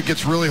 That's when it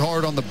gets really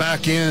hard on the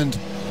back end.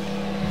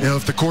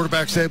 If the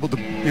quarterback's able to,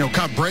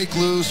 kind of break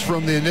loose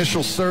from the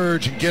initial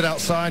surge and get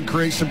outside and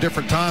create some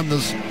different time,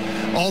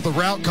 all the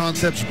route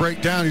concepts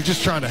break down. You're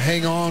just trying to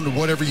hang on to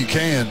whatever you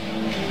can.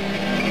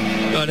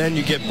 But then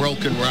you get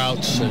broken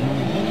routes, and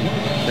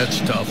that's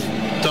tough.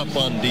 Tough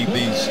on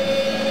DBs.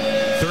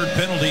 3rd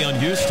penalty on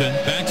Houston.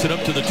 Backs it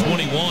up to the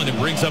 21 and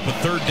brings up a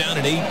 3rd down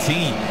at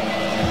 18.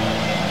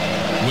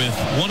 With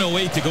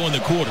 1:08 to go in the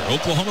quarter.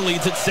 Oklahoma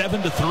leads at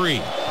 7-3.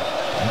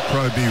 They'll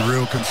probably be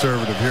real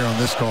conservative here on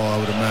this call, I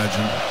would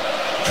imagine.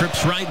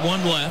 Trips right,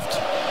 1 left.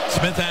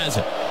 Smith has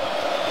it.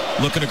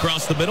 Looking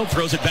across the middle,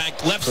 throws it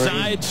back left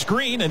side,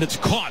 screen, and it's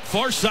caught.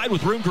 Far side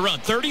with room to run.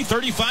 30,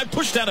 35,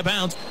 pushed out of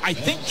bounds. I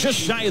think just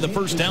shy of the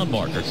 1st down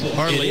marker.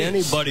 Hardly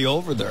anybody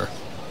over there.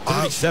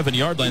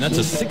 37-yard line. That's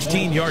a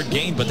 16-yard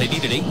gain, but they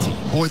needed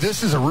 18. Boy,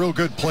 this is a real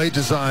good play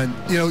design.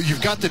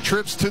 You've got the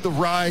trips to the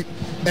right,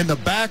 and the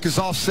back is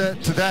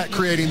offset to that,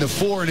 creating the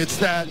 4, and it's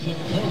that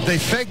they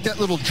fake that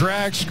little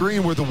drag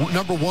screen where the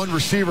number 1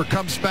 receiver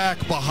comes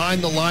back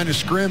behind the line of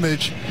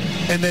scrimmage,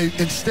 and they,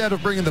 instead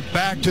of bringing the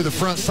back to the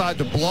front side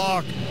to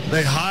block,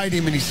 they hide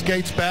him, and he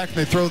skates back, and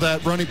they throw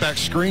that running back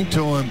screen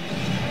to him.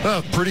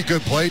 Pretty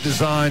good play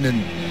design,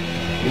 and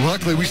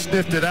luckily we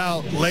sniffed it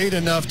out late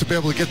enough to be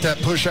able to get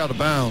that push out of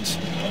bounds.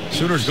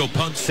 Sooners go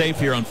punt safe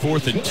here on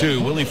 4th and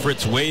 2. Willie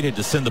Fritz waited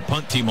to send the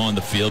punt team on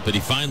the field, but he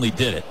finally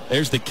did it.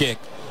 There's the kick.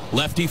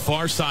 Lefty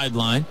far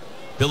sideline.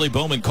 Billy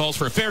Bowman calls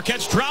for a fair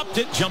catch, dropped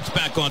it, jumps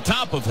back on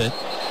top of it.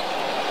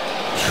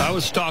 I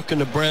was talking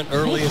to Brent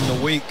early in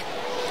the week,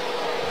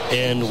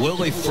 and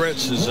Willie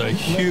Fritz is a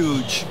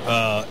huge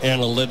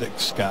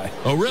analytics guy.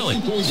 Oh, really?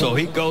 So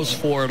he goes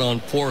for it on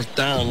 4th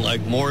down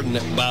like more than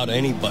about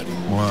anybody.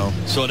 Wow.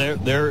 So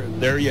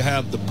there you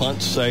have the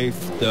punt safe.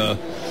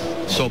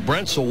 So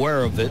Brent's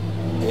aware of it,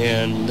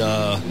 and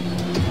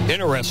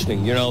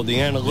interesting, the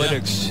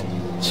analytics. Yeah.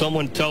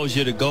 Someone tells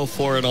you to go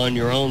for it on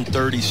your own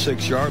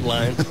 36-yard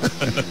line,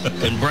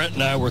 and Brent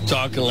and I were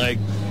talking like,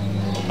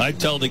 I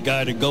tell the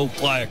guy to go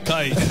fly a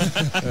kite,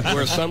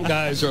 where some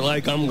guys are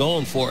like, I'm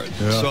going for it.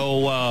 Yeah.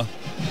 So,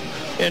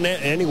 and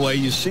anyway,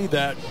 you see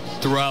that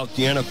throughout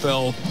the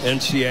NFL,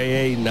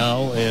 NCAA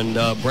now, and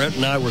Brent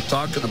and I were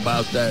talking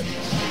about that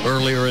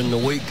earlier in the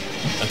week.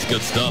 That's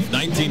good stuff.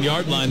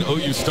 19-yard line,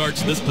 OU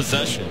starts this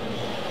possession.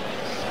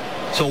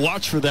 So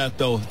watch for that,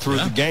 though, through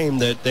the game,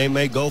 that they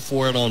may go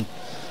for it on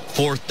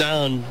 4th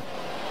down,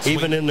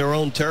 even in their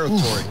own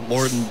territory,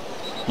 more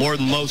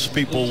than most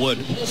people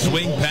would.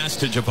 Swing pass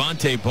to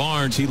Javonte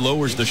Barnes. He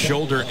lowers the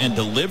shoulder and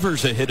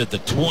delivers a hit at the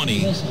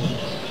 20.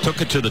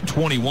 Took it to the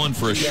 21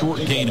 for a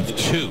short gain of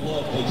 2.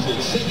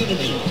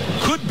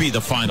 Could be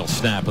the final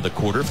snap of the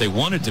quarter if they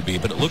wanted to be,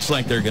 but it looks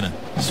like they're going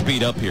to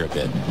speed up here a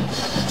bit.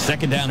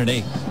 2nd down and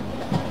 8.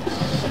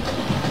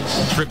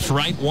 Trips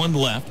right, 1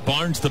 left.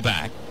 Barnes the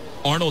back.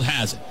 Arnold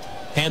has it.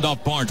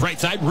 Handoff Barnes, right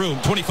side, room,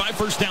 25,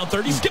 1st down,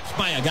 30, skips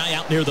by a guy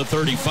out near the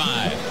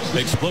 35.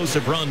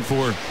 Explosive run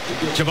for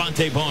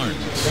Javonte Barnes.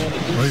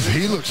 Well,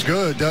 he looks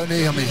good, doesn't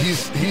he? I mean,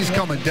 he's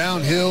coming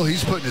downhill.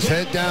 He's putting his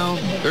head down.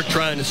 They're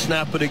trying to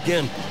snap it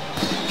again.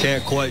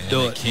 Can't quite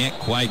do it. Can't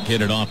quite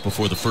get it off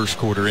before the 1st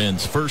quarter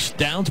ends. 1st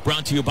downs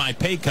brought to you by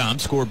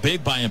Paycom. Score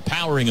big by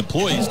empowering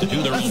employees to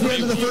do their own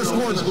thing. The 1st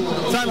quarter.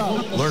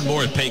 Timeout. Learn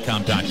more at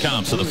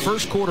Paycom.com. So the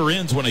 1st quarter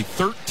ends when a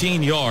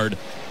 13-yard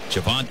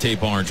Javonte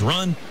Barnes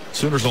run.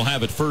 Sooners will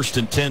have it 1st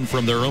and 10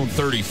 from their own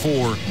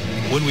 34.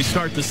 When we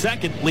start the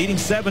 2nd, leading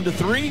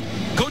 7-3.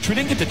 Coach, we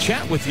didn't get to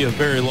chat with you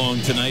very long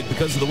tonight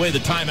because of the way the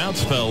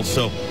timeouts fell.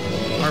 So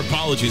Our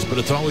apologies, but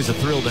it's always a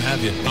thrill to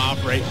have you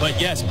operate.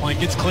 But yes, point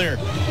gets clear.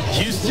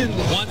 Houston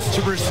wants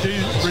to reduce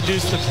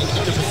the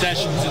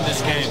possessions in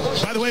this game.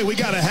 By the way, we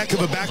got a heck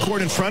of a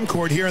backcourt and front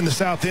court here in the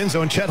south end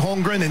zone. Chet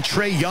Holmgren and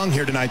Trae Young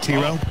here tonight,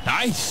 T-Row. Oh,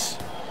 nice.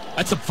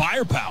 That's some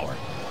firepower.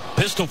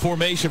 Pistol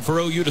formation for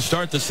OU to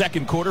start the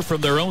second quarter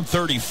from their own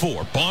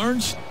 34.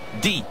 Barnes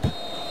deep.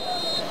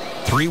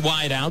 3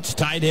 wide outs,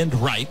 tight end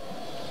right.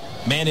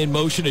 Man in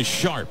motion is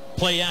Sharp.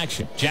 Play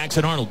action.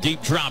 Jackson Arnold,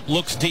 deep drop,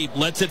 looks deep,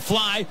 lets it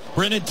fly.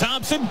 Brennan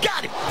Thompson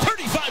got it.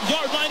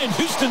 35-yard line in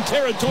Houston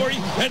territory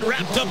and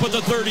wrapped up with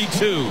a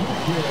 32.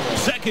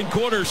 Second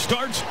quarter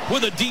starts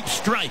with a deep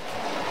strike.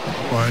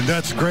 Well, and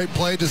that's great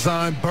play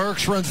design.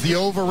 Burks runs the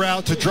over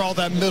route to draw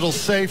that middle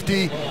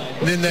safety.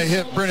 And then they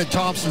hit Brennan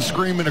Thompson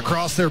screaming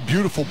across there.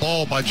 Beautiful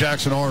ball by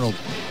Jackson Arnold.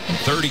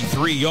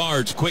 33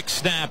 yards, quick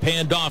snap,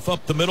 handoff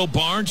up the middle.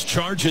 Barnes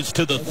charges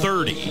to the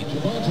 30.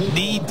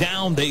 Knee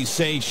down, they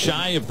say,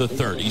 shy of the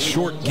 30.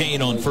 Short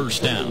gain on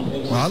first down.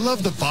 Well, I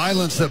love the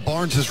violence that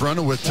Barnes is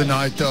running with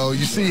tonight, though.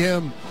 You see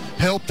him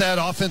help that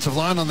offensive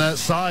line on that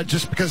side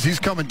just because he's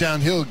coming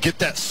downhill, get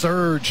that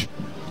surge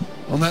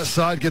on that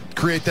side,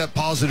 create that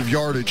positive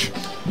yardage.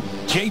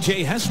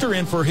 J.J. Hester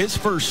in for his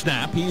first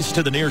snap. He's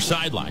to the near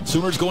sideline.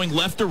 Sooners going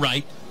left to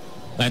right.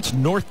 That's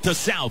north to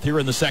south here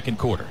in the second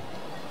quarter.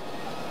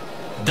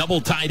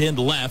 Double tight end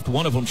left.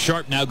 One of them,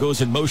 Sharp, now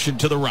goes in motion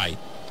to the right.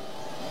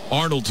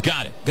 Arnold's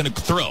got it. Going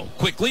to throw.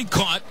 Quickly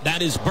caught.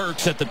 That is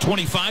Burks at the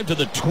 25 to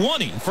the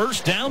 20.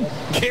 First down,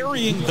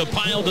 carrying the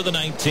pile to the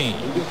 19.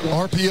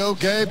 RPO,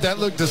 Gabe, that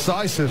looked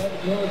decisive.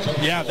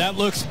 Yeah, that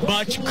looks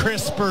much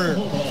crisper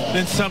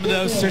than some of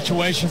those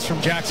situations from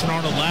Jackson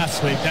Arnold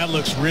last week. That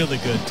looks really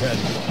good, Ted.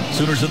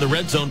 Sooners in the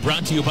red zone,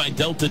 brought to you by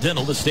Delta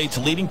Dental, the state's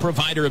leading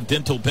provider of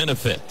dental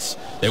benefits.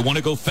 They want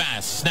to go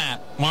fast.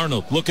 Snap.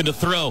 Arnold looking to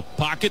throw.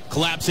 Pocket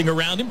collapsing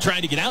around him,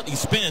 trying to get out. He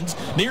spins.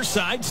 Near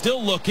side,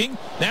 still looking.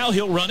 Now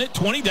he'll run it.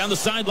 20 down the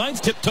sidelines,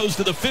 tiptoes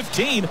to the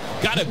 15.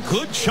 Got a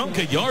good chunk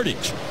of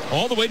yardage.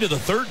 All the way to the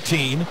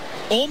 13.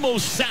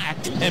 Almost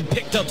sacked and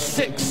picked up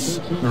 6.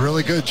 A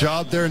really good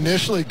job there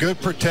initially.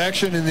 Good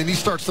protection, and then he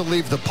starts to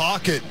leave the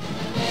pocket.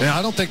 And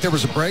I don't think there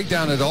was a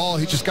breakdown at all.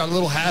 He just got a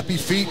little happy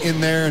feet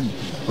in there and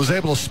was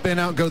able to spin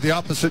out, go the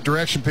opposite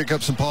direction, pick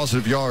up some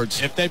positive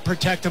yards. If they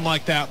protect him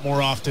like that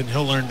more often,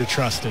 he'll learn to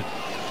trust it.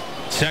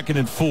 2nd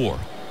and 4.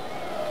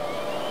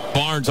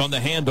 Barnes on the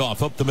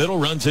handoff up the middle,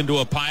 runs into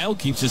a pile,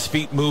 keeps his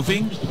feet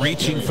moving,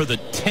 reaching for the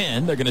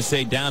 10. They're going to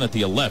say down at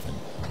the 11.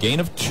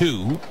 Gain of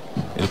 2.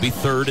 It'll be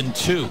 3rd and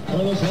 2.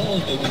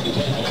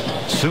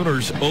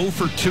 Sooners 0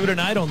 for 2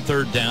 tonight on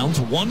third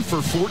downs, 1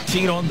 for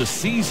 14 on the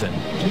season.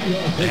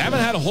 They haven't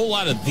had a whole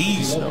lot of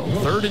these, though.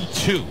 3rd and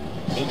 2.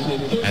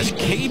 As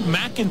Cade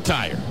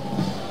McIntyre,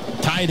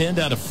 tight end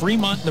out of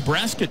Fremont,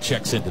 Nebraska,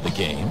 checks into the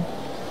game.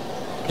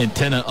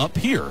 Antenna up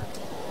here.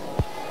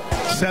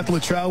 Seth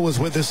Luttrell was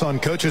with us on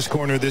Coach's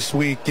Corner this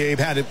week. Gabe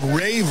had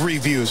rave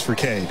reviews for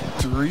Cade.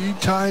 3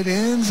 tight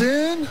ends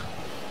in.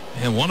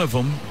 And one of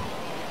them,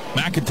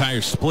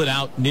 McIntyre, split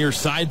out near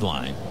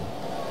sideline.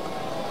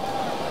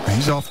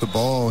 He's off the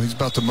ball. He's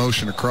about to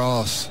motion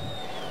across.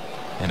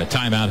 And a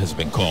timeout has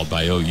been called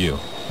by OU.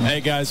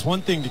 Hey, guys,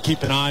 one thing to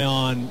keep an eye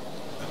on,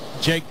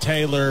 Jake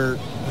Taylor,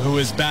 who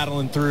is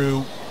battling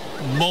through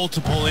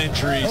multiple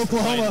injuries.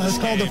 Oklahoma has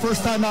called the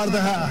first time out of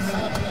the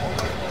half.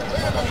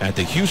 At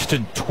the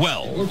Houston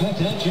 12.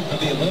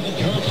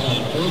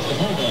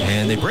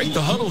 And they break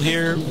the huddle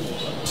here.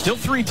 Still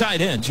 3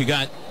 tight ends. You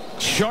got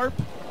Sharp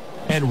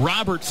and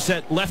Roberts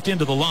set left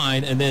into the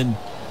line, and then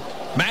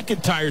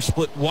McIntyre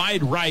split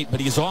wide right, but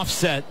he's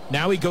offset.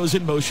 Now he goes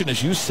in motion,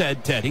 as you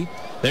said, Teddy.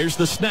 There's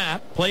the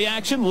snap. Play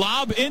action.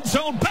 Lob. End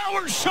zone.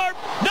 Bowers. Sharp.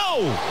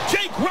 No.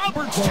 Jake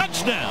Roberts.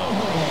 Touchdown.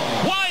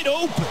 Wide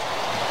open.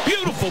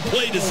 Beautiful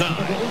play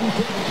design.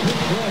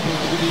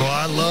 Well,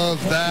 I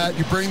love that.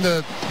 You bring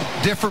the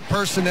different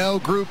personnel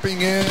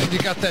grouping in. You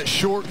got that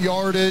short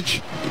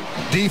yardage.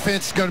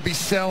 Defense is going to be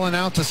selling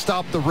out to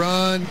stop the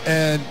run,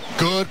 and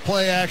good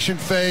play action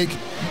fake.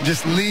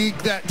 Just lead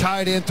that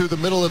tight end through the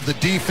middle of the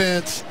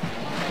defense.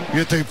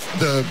 You get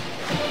the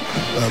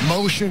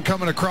motion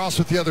coming across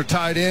with the other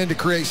tight end to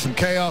create some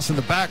chaos in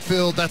the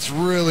backfield. That's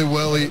really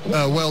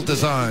well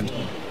designed.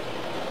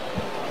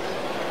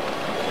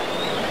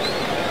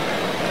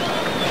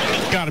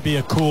 Got to be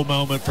a cool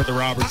moment for the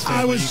Roberts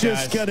family. I was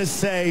just going to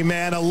say,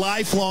 man, a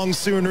lifelong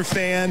Sooner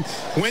fan.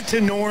 Went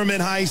to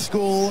Norman High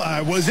School.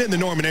 Was in the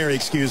Norman area,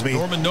 excuse me.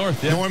 Norman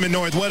North, yeah. Norman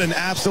North. What an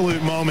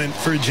absolute moment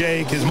for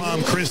Jake, his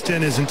mom,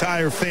 Kristen, his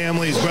entire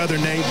family, his brother,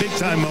 Nate.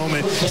 Big-time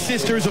moment.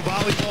 Sister's a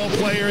volleyball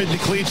player at the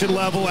collegiate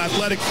level,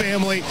 athletic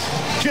family.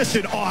 Just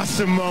an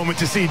awesome moment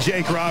to see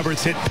Jake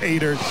Roberts hit pay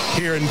dirt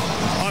here. And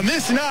on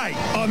this night,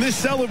 on this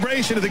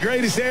celebration of the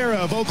greatest era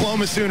of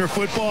Oklahoma Sooner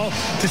football,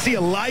 to see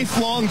a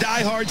lifelong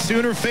diehard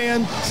Sooner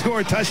fan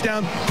score a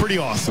touchdown, pretty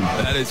awesome.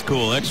 That is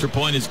cool. Extra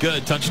point is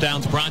good.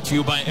 Touchdowns brought to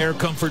you by Air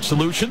Comfort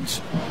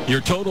Solutions,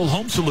 your total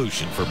home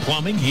solution for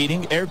plumbing,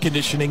 heating, air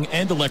conditioning,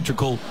 and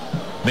electrical.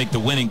 Make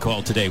the winning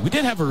call today. We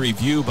did have a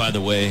review, by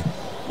the way,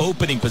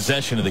 opening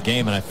possession of the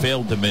game, and I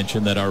failed to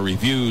mention that our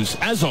reviews,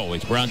 as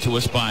always, brought to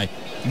us by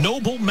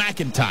Noble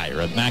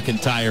McIntyre at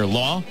McIntyre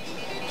Law,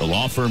 the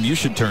law firm you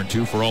should turn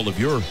to for all of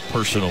your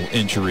personal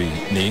injury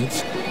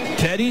needs.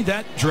 Teddy,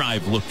 that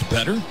drive looked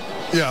better.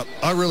 Yeah,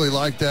 I really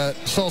like that.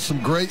 Saw some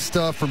great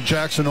stuff from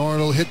Jackson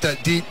Arnold. Hit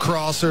that deep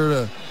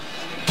crosser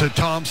to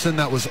Thompson.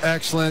 That was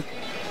excellent.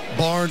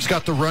 Barnes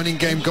got the running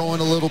game going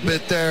a little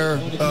bit there.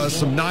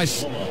 Some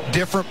nice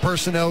different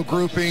personnel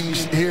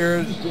groupings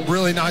here.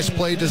 Really nice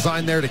play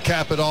design there to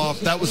cap it off.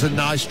 That was a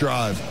nice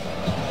drive.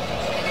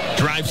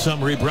 Drive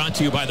summary brought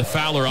to you by the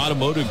Fowler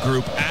Automotive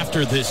Group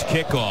after this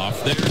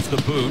kickoff. There's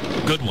the boot.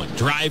 Good one.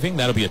 Driving.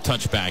 That'll be a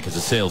touchback as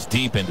it sails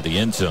deep into the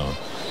end zone.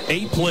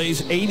 8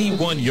 plays,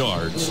 81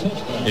 yards.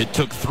 It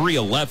took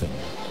 3:11.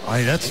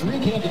 That's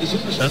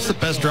the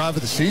best drive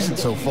of the season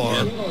so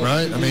far,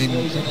 right? I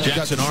mean,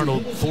 Jackson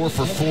Arnold 4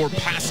 for 4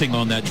 passing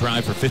on that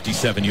drive for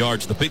 57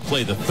 yards. The big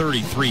play, the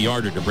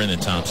 33-yarder to Brennan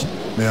Thompson.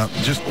 Yeah,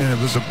 and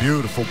it was a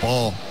beautiful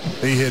ball.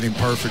 He hit him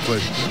perfectly.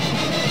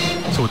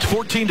 So it's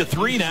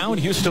 14-3 now, and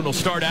Houston will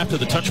start after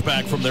the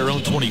touchback from their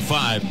own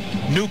 25.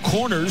 New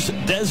corners,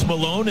 Des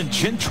Malone and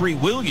Gentry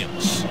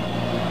Williams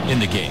in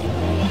the game.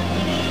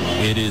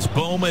 It is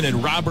Bowman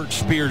and Robert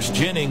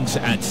Spears-Jennings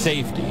at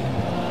safety.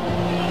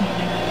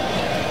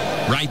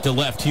 Right to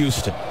left,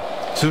 Houston.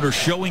 Sooners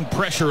showing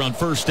pressure on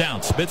first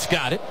down. Smith's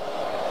got it.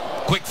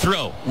 Quick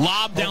throw.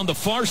 Lob down the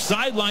far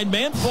sideline.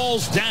 Man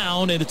falls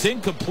down, and it's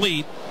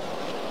incomplete.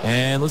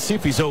 And let's see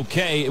if he's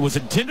okay. It was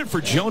intended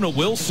for Jonah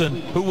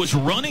Wilson, who was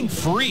running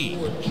free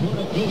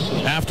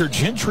after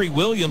Gentry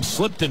Williams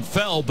slipped and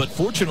fell, but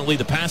fortunately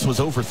the pass was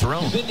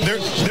overthrown.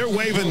 They're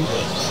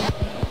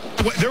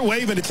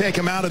waving to take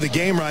him out of the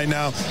game right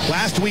now.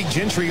 Last week,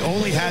 Gentry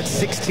only had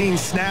 16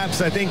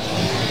 snaps. I think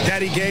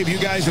Daddy Gabe, you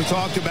guys have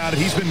talked about it.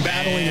 He's been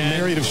battling a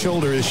myriad of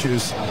shoulder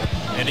issues.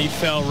 And he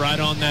fell right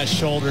on that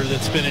shoulder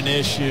that's been an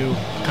issue.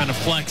 Kind of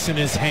flexing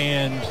his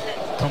hand,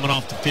 coming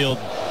off the field.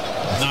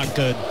 Not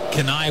good.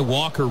 Kenai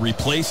Walker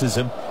replaces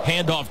him.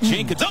 Handoff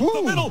Jenkins up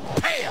the middle.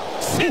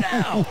 Bam! Sit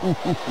down.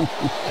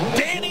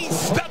 Danny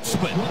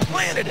Stutzman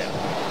planted him.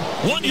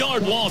 1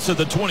 yard loss at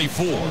the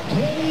 24.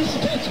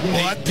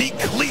 Well,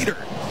 Deke Leader.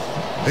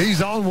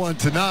 He's on one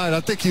tonight. I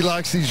think he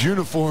likes these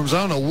uniforms.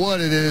 I don't know what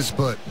it is,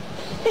 but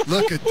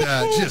look at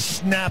that. Just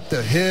snap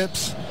the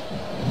hips.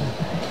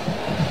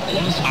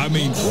 I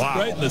mean,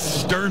 right in the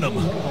sternum.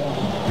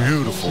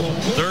 Beautiful.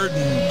 Third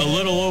and a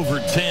little over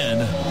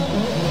 10.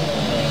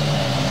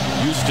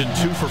 Houston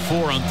 2 for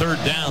 4 on third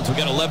downs. We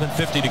got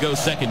 11:50 to go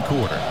second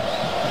quarter.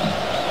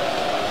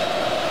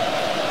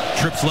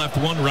 Trips left,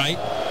 one right.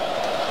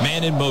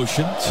 Man in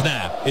motion.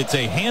 Snap. It's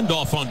a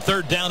handoff on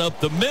third down up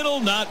the middle.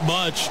 Not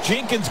much.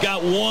 Jenkins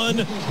got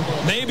 1,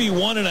 maybe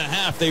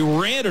 1.5. They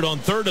ran it on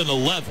 3rd and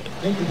 11.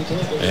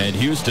 And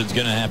Houston's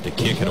going to have to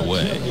kick it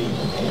away.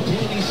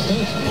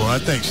 Well, I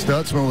think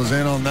Stutzman was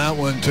in on that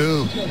one,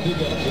 too.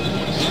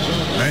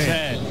 Man,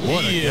 Ted,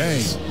 what a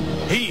game.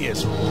 He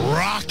is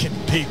rocking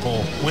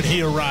people when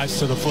he arrives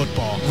to the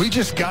football. We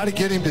just got to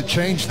get him to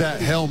change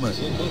that helmet.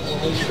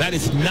 That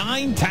is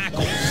 9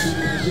 tackles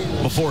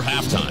before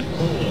halftime.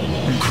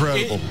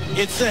 Incredible.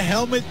 It's a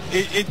helmet.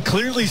 It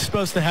clearly is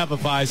supposed to have a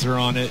visor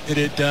on it.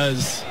 It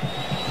does.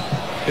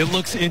 It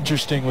looks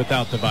interesting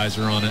without the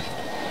visor on it.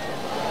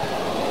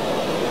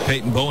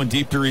 Peyton Bowen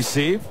deep to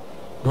receive.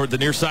 Toward the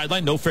near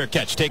sideline, no fair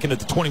catch. Taken at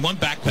the 21,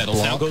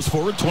 backpedals. Now goes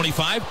forward,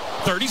 25,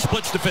 30,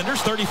 splits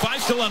defenders, 35,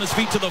 still on his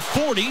feet to the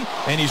 40,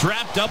 and he's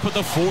wrapped up at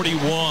the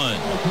 41.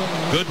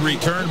 Good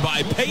return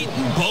by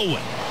Peyton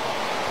Bowen.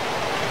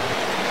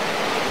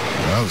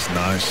 That was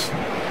nice.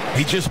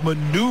 He just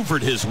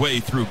maneuvered his way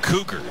through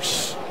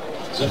Cougars.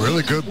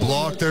 Really good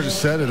block there to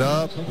set it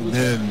up, and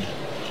then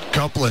a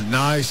couple of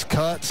nice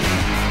cuts.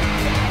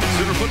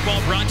 Sooner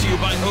football brought to you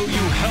by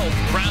OU Health,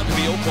 proud to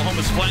be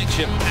Oklahoma's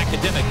flagship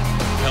academic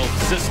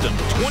health system.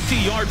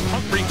 20-yard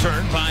punt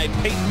return by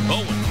Peyton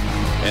Bowen.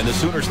 And the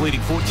Sooners leading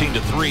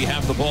 14-3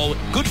 have the ball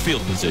good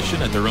field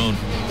position at their own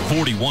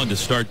 41 to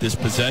start this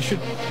possession.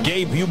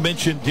 Gabe, you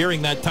mentioned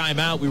during that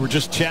timeout, we were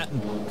just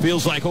chatting,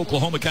 feels like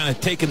Oklahoma kind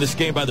of taking this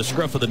game by the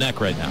scruff of the neck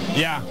right now.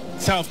 Yeah,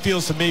 that's how it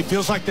feels to me.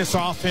 Feels like this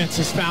offense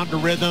has found a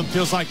rhythm.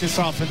 Feels like this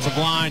offensive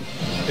line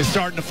is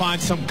starting to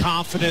find some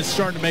confidence,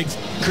 starting to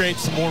create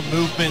some more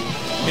movement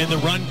in the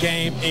run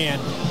game.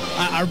 And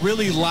I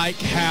really like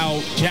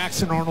how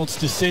Jackson Arnold's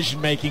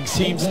decision-making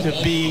seems to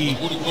be,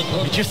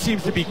 it just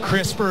seems to be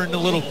crisper and a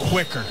little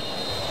quicker.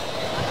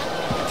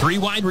 3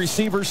 wide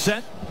receivers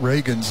set.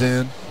 Reagan's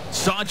in.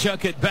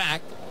 Sawchuk it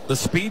back. The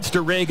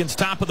speedster Reagan's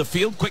top of the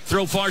field. Quick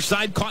throw far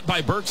side. Caught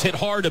by Burks. Hit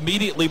hard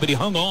immediately, but he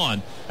hung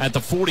on at the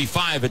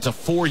 45. It's a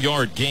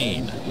 4-yard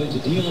gain.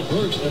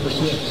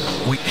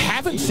 We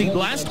haven't seen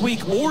last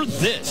week or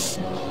this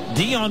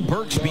Deion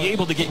Burks be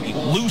able to get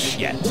loose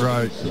yet.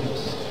 Right.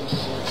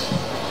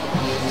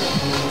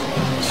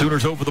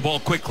 Sooners over the ball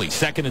quickly.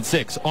 2nd and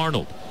 6.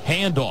 Arnold.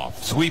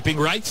 Handoff. Sweeping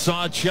right.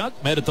 Sawchuk.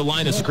 Met at the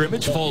line of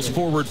scrimmage. Falls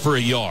forward for a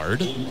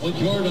yard.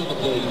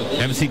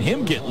 Haven't seen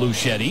him get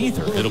loose yet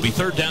either. It'll be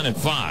 3rd down and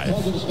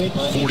 5.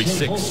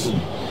 46.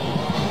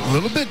 A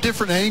little bit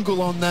different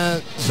angle on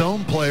that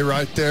zone play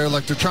right there.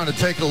 Like they're trying to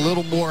take it a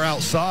little more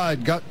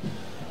outside. Got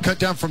cut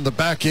down from the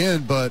back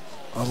end, but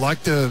I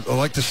like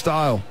the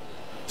style.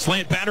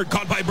 Slant pattern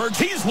caught by Burks.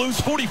 He's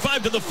loose,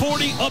 45 to the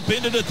 40,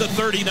 upended at the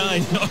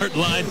 39-yard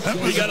line.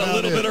 We got a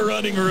little bit of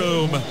running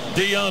room.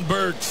 Deion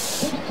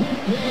Burks.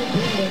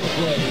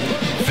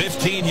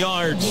 15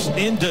 yards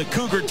into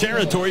Cougar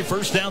territory.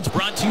 First down's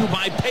brought to you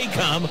by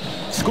Paycom.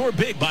 Score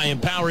big by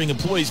empowering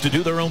employees to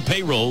do their own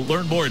payroll.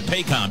 Learn more at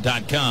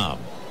paycom.com.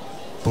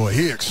 Boy,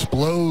 he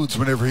explodes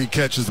whenever he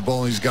catches the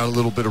ball and he's got a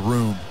little bit of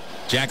room.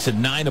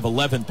 Jackson 9 of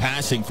 11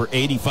 passing for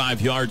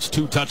 85 yards,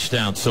 2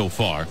 touchdowns so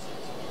far.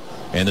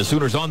 And the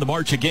Sooners on the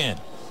march again.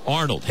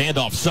 Arnold,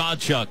 handoff,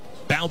 Sawchuk,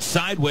 bounced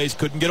sideways,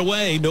 couldn't get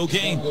away, no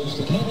gain.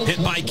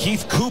 Hit by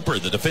Keith Cooper,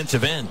 the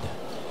defensive end.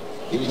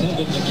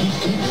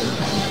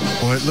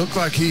 Well, it looked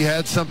like he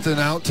had something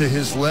out to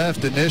his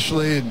left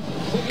initially and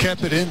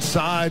kept it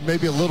inside,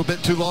 maybe a little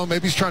bit too long.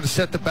 Maybe he's trying to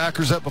set the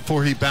backers up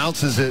before he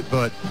bounces it,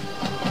 but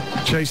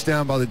chased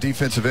down by the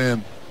defensive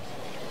end.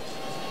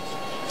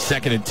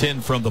 2nd and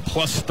 10 from the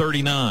plus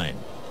 39.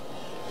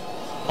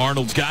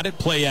 Arnold's got it,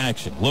 play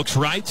action. Looks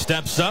right,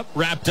 steps up,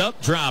 wrapped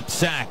up, drop,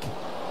 sack.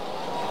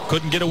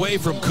 Couldn't get away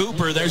from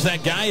Cooper. There's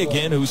that guy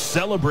again who's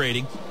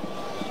celebrating.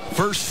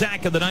 First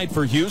sack of the night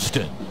for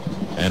Houston.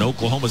 And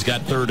Oklahoma's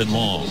got 3rd and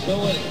long.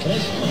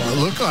 It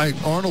looked like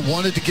Arnold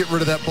wanted to get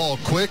rid of that ball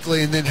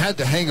quickly and then had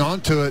to hang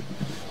on to it.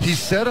 He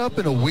set up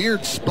in a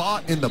weird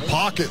spot in the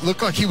pocket.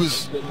 Looked like he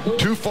was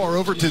too far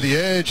over to the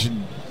edge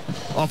and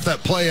off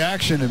that play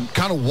action and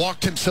kind of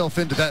walked himself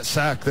into that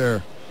sack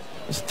there.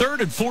 It's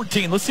 3rd and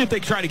 14. Let's see if they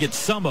try to get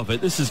some of it.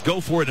 This is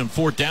go for it in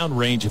 4th down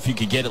range if you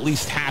could get at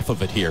least half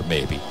of it here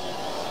maybe.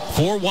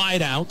 4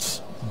 wide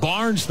outs.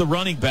 Barnes, the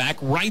running back,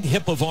 right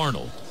hip of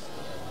Arnold.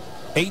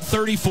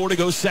 8:34 to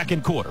go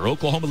second quarter.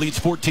 Oklahoma leads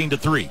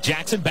 14-3.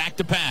 Jackson back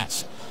to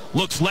pass.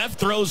 Looks left,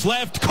 throws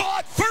left,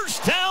 caught,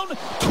 first down,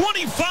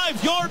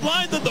 25-yard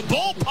line, then the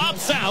ball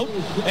pops out,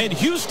 and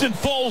Houston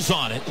falls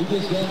on it.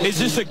 Is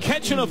this a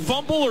catch and a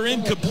fumble or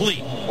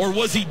incomplete? Or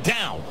was he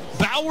down?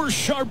 Bowers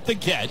sharp the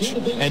catch,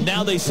 and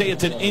now they say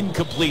it's an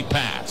incomplete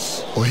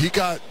pass. Well,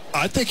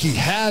 I think he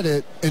had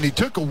it, and he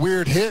took a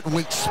weird hit and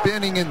went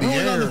spinning in the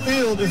air. On the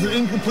field is an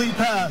incomplete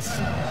pass.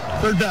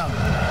 3rd down.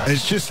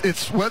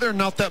 It's whether or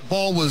not that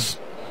ball was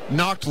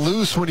knocked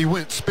loose when he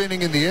went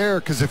spinning in the air,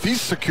 because if he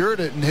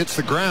secured it and hits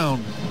the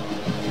ground.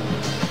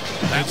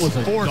 That was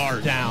a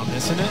 4th down,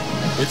 isn't it?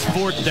 It's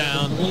 4th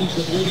down.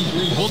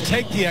 We'll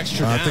take the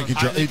extra down. I think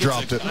he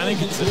dropped it. I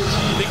think it's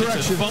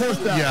a fumble.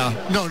 Yeah.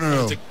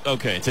 No.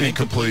 It's an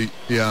incomplete.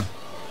 Yeah.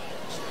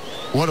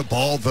 What a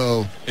ball,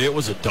 though. It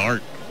was a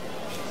dart.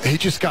 He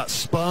just got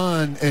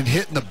spun and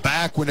hit in the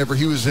back whenever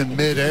he was in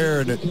midair,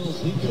 and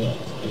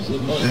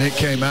it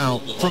came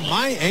out. From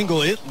my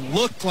angle, it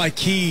looked like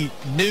he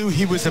knew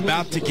he was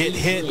about to get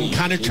hit and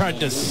kind of tried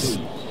to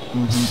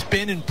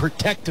spin and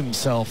protect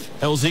himself.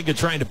 Elzinga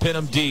trying to pin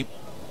him deep.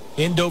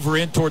 End over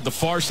end toward the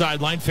far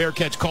sideline. Fair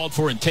catch called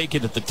for and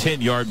taken at the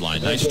 10-yard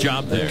line. Nice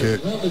job there.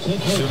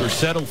 Sooners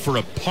settled for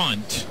a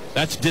punt.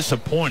 That's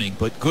disappointing,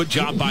 but good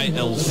job by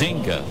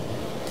Elzinga.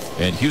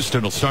 And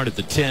Houston will start at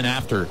the 10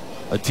 after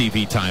a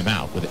TV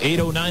timeout. With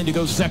 8:09 to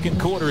go second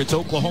quarter, it's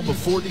Oklahoma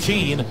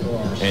 14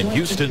 and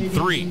Houston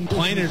 3.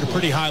 Playing at a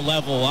pretty high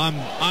level.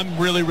 I'm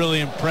really, really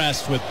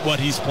impressed with what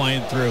he's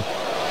playing through.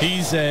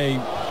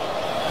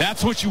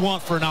 That's what you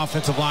want for an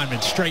offensive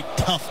lineman, straight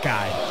tough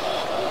guy.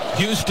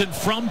 Houston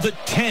from the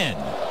 10.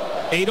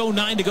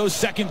 8:09 to go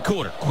second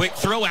quarter. Quick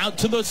throw out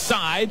to the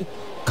side.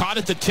 Caught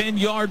at the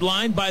 10-yard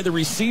line by the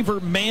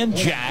receiver,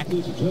 Manjack,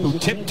 who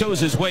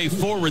tiptoes his way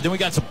forward. Then we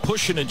got some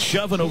pushing and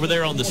shoving over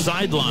there on the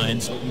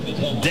sidelines.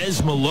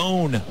 Des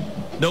Malone,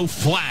 no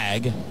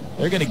flag.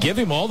 They're going to give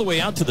him all the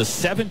way out to the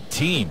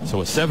 17.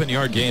 So a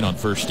 7-yard gain on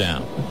first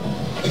down.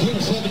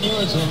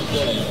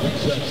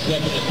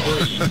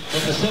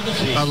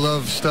 I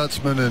love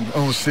Stutzman and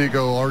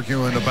Omosigho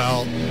arguing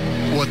about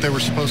what they were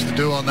supposed to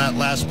do on that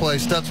last play.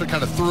 Stutzman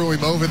kind of threw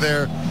him over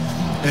there,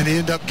 and he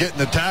ended up getting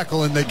the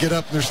tackle, and they get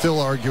up and they're still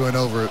arguing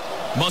over it.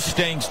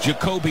 Mustangs,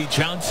 Jacoby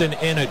Johnson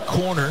in at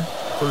corner.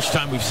 First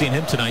time we've seen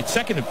him tonight.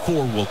 2nd and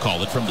 4, we'll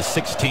call it, from the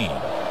 16.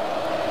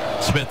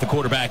 Smith, the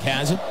quarterback,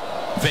 has it.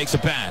 Fakes a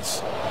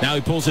pass. Now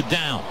he pulls it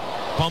down.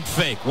 Pump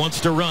fake, wants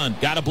to run,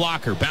 got a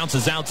blocker,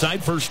 bounces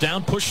outside, first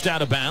down, pushed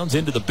out of bounds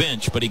into the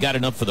bench, but he got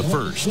enough for the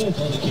first.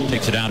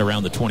 Takes it out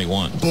around the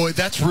 21. Boy,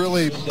 that's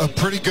really a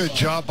pretty good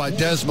job by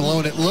Des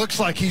Malone. It looks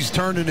like he's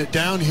turning it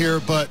down here,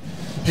 but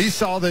he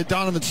saw that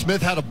Donovan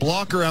Smith had a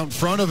blocker out in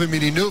front of him,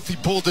 and he knew if he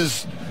pulled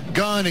his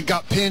gun and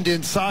got pinned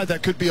inside,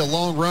 that could be a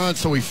long run,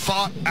 so he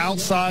fought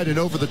outside and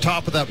over the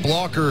top of that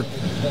blocker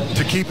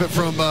to keep it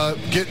from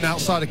getting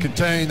outside of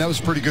contain. That was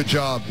a pretty good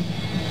job.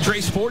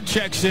 Trace Ford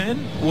checks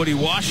in. Woody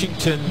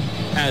Washington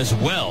as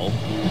well.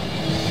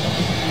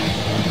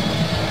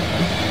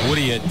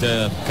 Woody at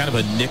kind of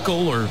a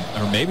nickel or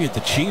maybe at the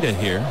cheetah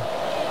here.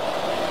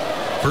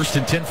 1st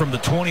and 10 from the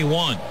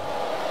 21.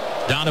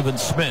 Donovan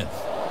Smith.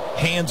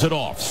 hands it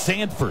off.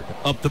 Sanford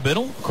up the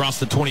middle, across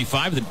the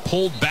 25, then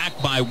pulled back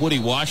by Woody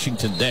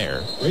Washington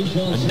there.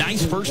 A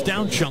nice first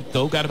down chunk,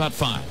 though, got about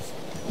 5.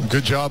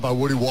 Good job by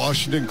Woody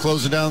Washington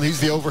closing down. He's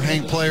the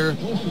overhang player.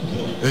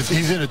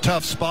 He's in a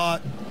tough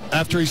spot.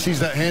 After he sees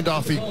that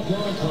handoff, he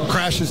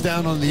crashes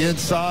down on the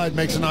inside,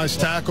 makes a nice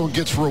tackle, and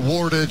gets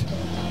rewarded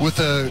with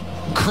a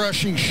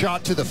crushing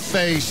shot to the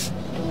face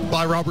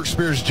by Robert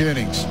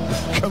Spears-Jennings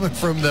coming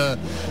from the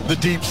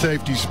deep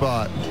safety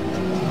spot.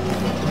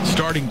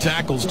 Starting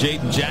tackles,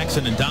 Jaden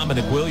Jackson and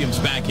Dominic Williams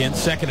back in.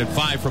 2nd and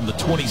 5 from the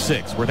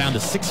 26. We're down to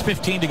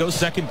 6:15 to go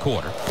second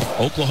quarter.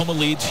 Oklahoma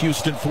leads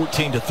Houston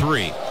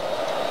 14-3.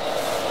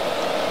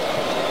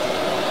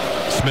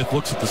 Smith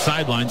looks at the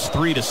sidelines,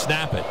 3 to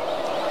snap it.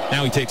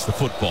 Now he takes the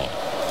football.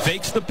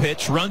 Fakes the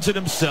pitch, runs it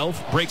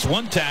himself, breaks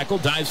one tackle,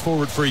 dives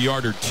forward for a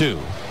yard or 2.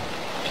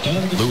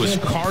 Lewis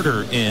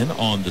Carter in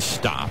on the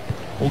stop.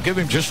 We'll give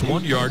him just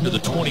 1 yard to the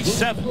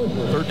 27.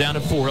 3rd down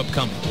and 4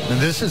 upcoming. And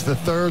this is the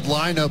third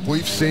lineup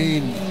we've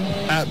seen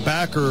at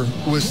backer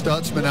with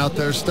Stutzman out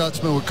there.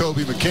 Stutzman with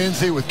Kobe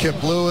McKenzie, with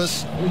Kip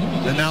Lewis,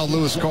 and now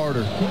Lewis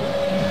Carter.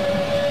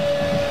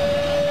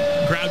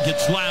 Crowd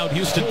gets loud.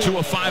 Houston 2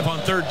 of 5 on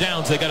 3rd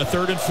downs. They got a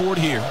 3rd and 4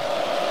 here.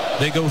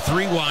 They go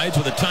 3 wides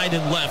with a tight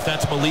end left.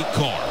 That's Malik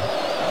Carr.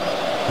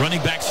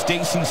 Running back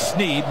Stacy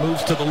Snead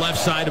moves to the left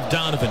side of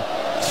Donovan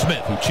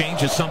Smith, who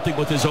changes something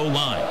with his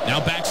O-line. Now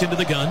backs into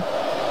the gun.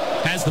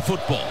 Has the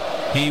football.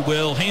 He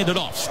will hand it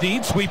off.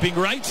 Snead sweeping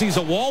right. Sees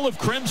a wall of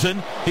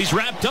crimson. He's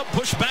wrapped up.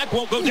 Pushed back.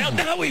 Won't go down.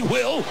 Now he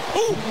will.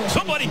 Ooh,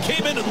 somebody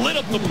came in and lit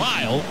up the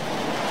pile.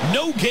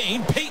 No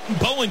gain. Peyton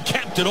Bowen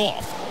capped it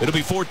off. It'll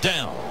be 4th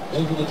down.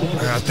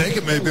 I think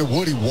it may have been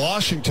Woody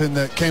Washington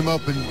that came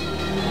up and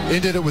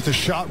ended it with a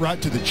shot right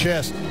to the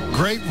chest.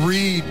 Great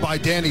read by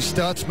Danny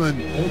Stutzman.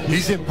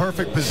 He's in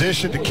perfect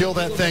position to kill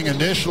that thing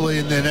initially,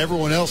 and then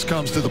everyone else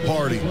comes to the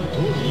party.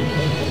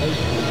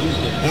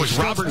 Boy,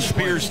 Robert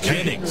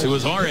Spears-Jennings, who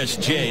was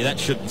RSJ. That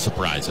shouldn't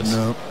surprise us.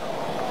 No.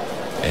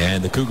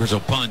 And the Cougars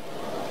will punt.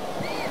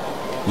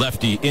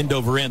 Lefty end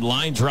over end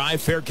line drive.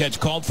 Fair catch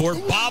called for.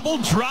 Bobble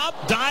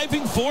drop.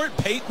 Diving for it.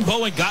 Peyton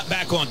Bowen got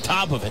back on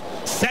top of it.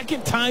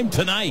 2nd time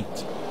tonight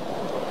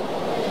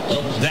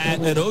that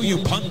an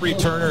OU punt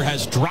returner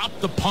has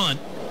dropped the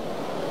punt.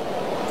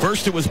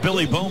 First it was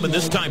Billy Bowman.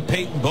 This time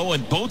Peyton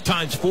Bowen. Both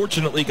times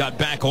fortunately got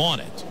back on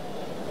it.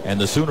 And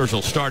the Sooners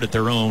will start at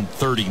their own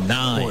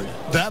 39. Boy,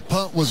 that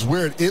punt was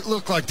weird. It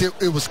looked like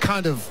it was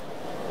kind of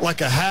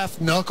like a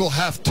half knuckle,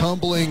 half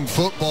tumbling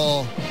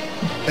football,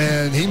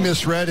 and he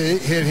misread it.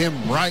 It hit him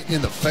right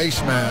in the face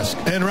mask.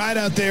 And right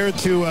out there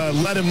to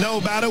let him know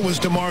about it was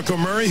DeMarco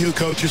Murray, who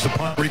coaches the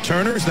punt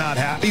returners. Not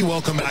happy.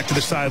 Welcome back to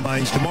the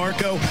sidelines,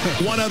 DeMarco.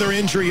 One other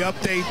injury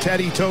update,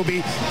 Teddy,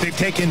 Toby. They've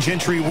taken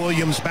Gentry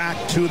Williams back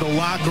to the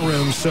locker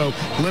room, so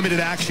limited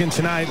action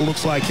tonight.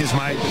 Looks like his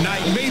might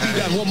maybe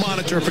that we'll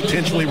monitor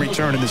potentially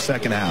return in the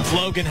second half.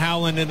 Logan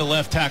Howland in the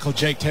left tackle,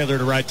 Jake Taylor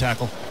to right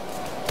tackle.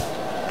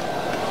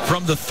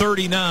 From the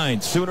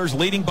 39, Sooners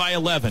leading by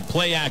 11.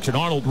 Play action.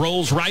 Arnold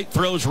rolls right,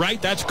 throws right.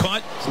 That's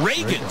caught.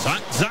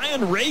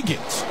 Zion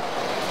Reagans.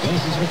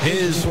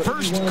 His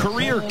first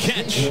career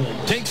catch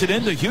takes it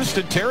into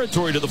Houston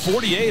territory to the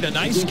 48. A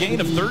nice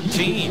gain of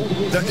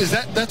 13.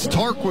 That's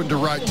Tarquin to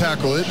right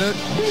tackle, isn't it?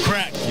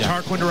 Correct. Yeah.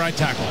 Tarquin to right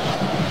tackle.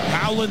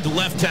 Howland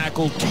left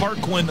tackle.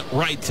 Tarquin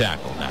right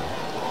tackle now.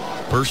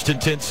 1st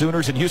and 10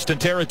 Sooners in Houston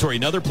territory.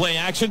 Another play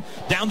action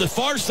down the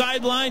far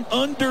sideline,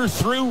 under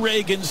through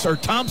Reagans, or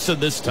Thompson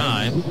this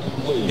time.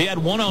 He had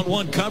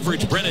one-on-one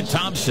coverage, Brennan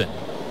Thompson.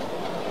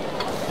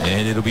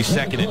 And it'll be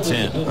 2nd and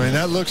 10. I mean,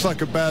 that looks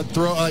like a bad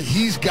throw.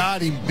 He's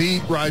got him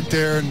beat right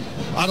there, and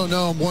I don't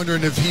know. I'm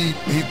wondering if he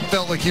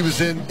felt like he was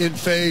in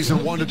phase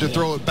and wanted to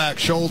throw it back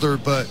shoulder,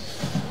 but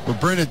with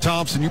Brennan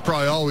Thompson, you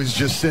probably always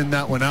just send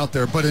that one out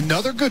there. But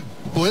another good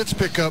blitz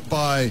pickup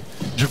by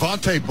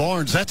Javonte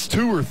Barnes. That's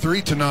 2 or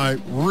 3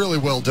 tonight. Really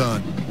well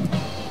done.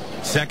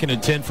 2nd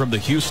and 10 from the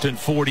Houston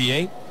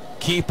 48.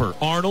 Keeper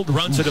Arnold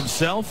runs it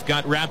himself.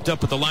 Got wrapped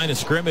up at the line of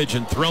scrimmage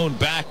and thrown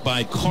back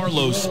by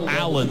Carlos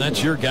Allen.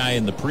 That's your guy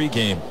in the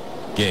pregame,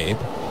 Gabe.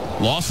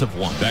 Loss of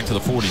 1. Back to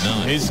the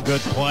 49. He's a good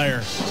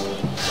player.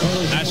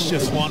 That's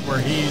just one where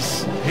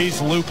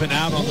he's looping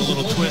out on the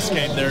little twist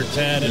game there,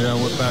 Ted. Yeah,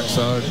 went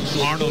backside.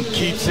 Arnold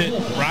keeps it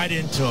right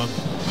into him.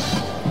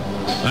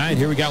 All right,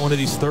 here we got one of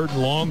these 3rd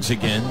and longs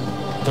again.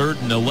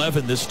 3rd and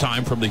 11 this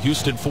time from the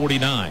Houston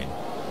 49.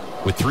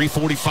 With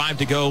 3:45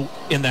 to go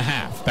in the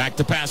half. Back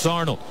to pass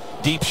Arnold.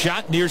 Deep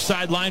shot near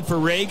sideline for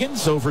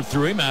Reagans.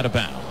 Overthrew him out of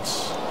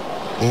bounds.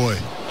 Boy.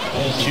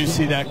 Did you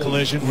see that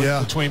collision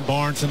between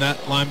Barnes and that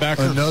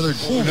linebacker?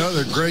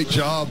 Another great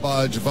job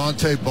by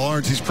Javonte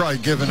Barnes. He's probably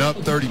given up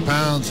 30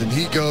 pounds, and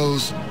he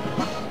goes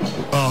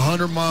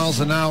 100 miles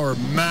an hour.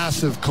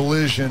 Massive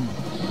collision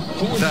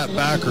with that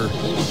backer.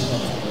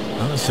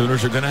 Well, the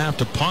Sooners are going to have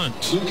to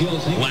punt.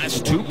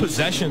 Last 2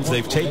 possessions,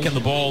 they've taken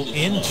the ball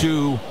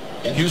into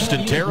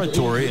Houston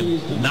territory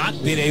and not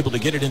been able to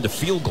get it into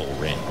field goal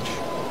range.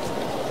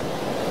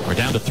 We're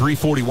down to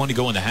 3:41 to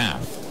go in the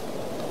half.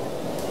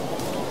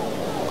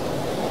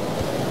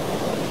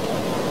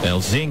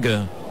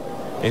 Elzinga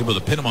Able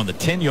to pin him on the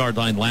 10-yard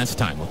line last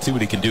time. Let's see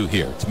what he can do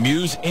here. It's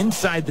Muse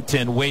inside the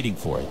 10 waiting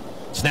for it.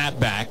 Snap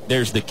back.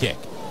 There's the kick.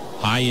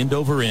 High end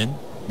over end.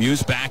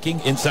 Muse backing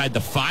inside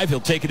the 5. He'll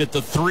take it at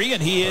the 3,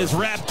 and he is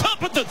wrapped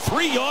up at the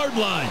 3-yard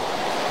line.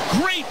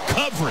 Great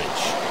coverage.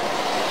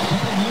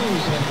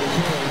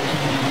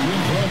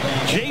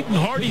 Jaden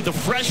Hardy, the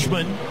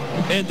freshman,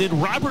 and then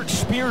Robert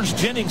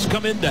Spears-Jennings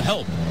come in to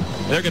help.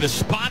 They're going to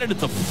spot it at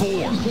the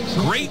 4.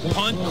 Great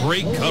punt,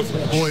 great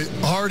coverage. Boy,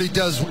 Hardy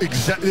does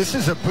exactly. This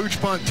is a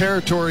pooch punt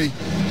territory.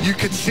 You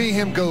could see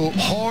him go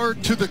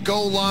hard to the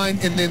goal line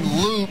and then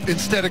loop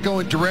instead of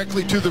going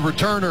directly to the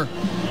returner.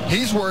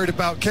 He's worried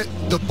about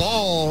the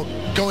ball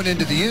going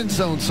into the end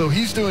zone, so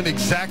he's doing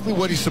exactly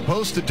what he's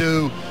supposed to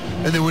do.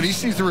 And then when he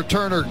sees the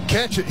returner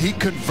catch it, he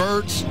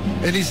converts,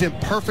 and he's in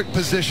perfect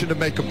position to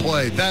make a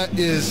play. That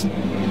is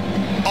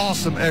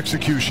awesome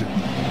execution.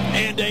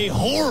 And a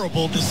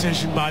horrible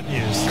decision by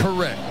Muse.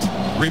 Correct.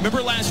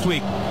 Remember last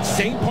week,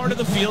 same part of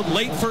the field,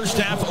 late first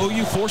half,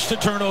 OU forced a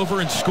turnover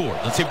and scored.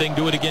 Let's see if they can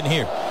do it again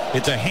here.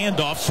 It's a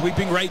handoff,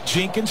 sweeping right.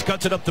 Jenkins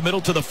cuts it up the middle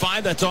to the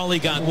 5. That's all he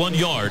got, 1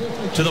 yard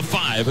to the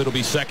 5. It'll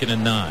be 2nd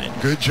and 9.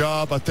 Good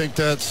job. I think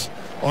that's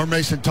R.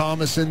 Mason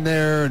Thomas in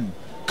there and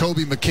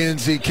Kobe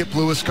McKenzie, Kip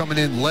Lewis coming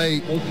in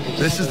late.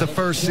 This is the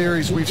first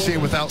series we've seen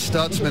without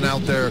Stutzman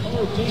out there.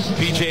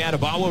 P.J.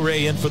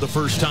 Adebayo in for the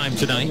first time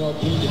tonight.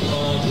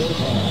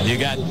 You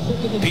got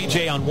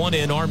P.J. on one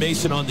end, R.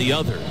 Mason on the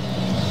other.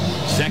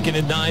 2nd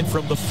and 9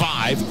 from the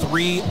 5,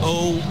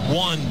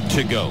 3:01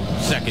 to go,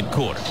 second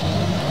quarter.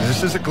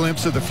 This is a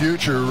glimpse of the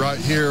future right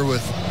here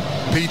with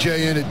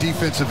P.J. in at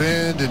defensive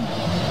end and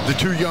the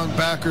 2 young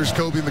backers,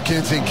 Kobe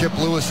McKenzie and Kip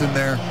Lewis in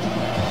there.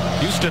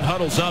 Houston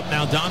huddles up.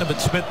 Now Donovan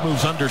Smith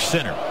moves under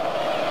center.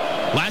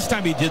 Last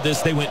time he did this,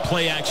 they went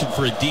play action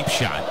for a deep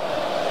shot.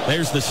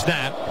 There's the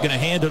snap. Going to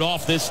hand it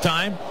off this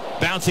time.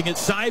 Bouncing it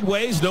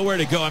sideways. Nowhere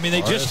to go. I mean,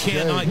 they just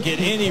cannot get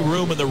any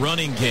room in the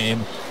running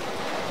game.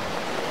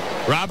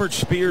 Robert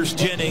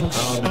Spears-Jennings.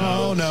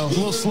 Oh, no. A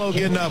little slow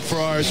getting up for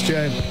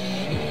RSJ.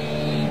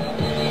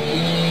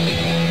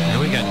 And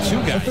we got 2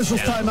 guys.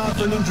 Officials timeout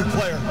for an injured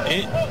player.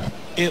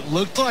 It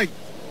looked like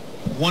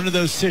one of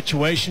those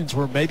situations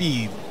where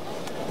maybe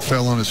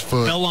Fell on his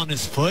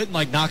foot and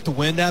like knocked the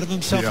wind out of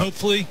himself,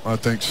 hopefully. I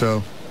think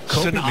so.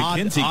 Kobe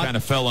McKenzie kind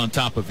of fell on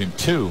top of him,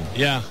 too.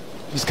 Yeah,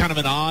 it was kind of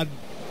an odd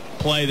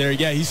play there.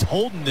 Yeah, he's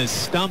holding his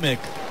stomach.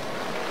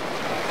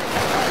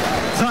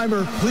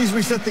 Timer, please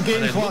reset the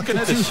game clock to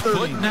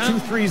 2:30.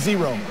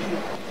 2:30.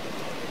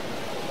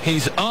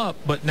 He's up,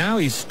 but now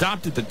he's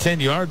stopped at the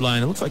 10-yard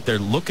line. It looks like they're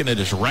looking at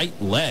his right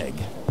leg.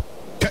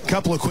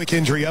 Couple of quick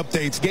injury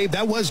updates. Gabe,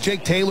 that was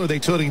Jake Taylor they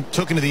took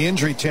into the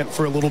injury tent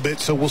for a little bit,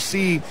 so we'll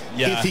see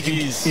if he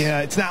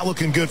can. It's not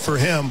looking good for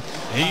him.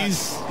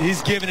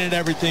 He's giving it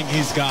everything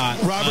he's got.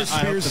 I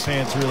hope the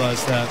fans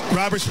realize that.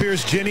 Robert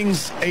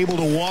Spears-Jennings able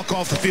to walk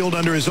off the field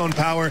under his own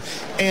power,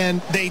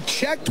 and they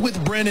checked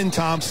with Brennan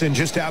Thompson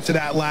just after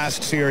that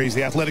last series.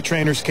 The athletic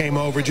trainers came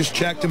over, just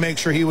checked to make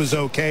sure he was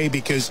okay,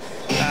 because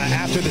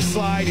after the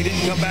slide, he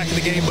didn't come back in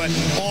the game, but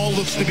all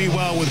looks to be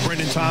well with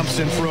Brennan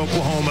Thompson for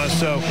Oklahoma.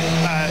 So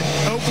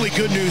hopefully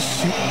good news,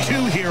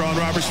 too, here on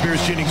Robert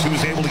Spears-Jennings, who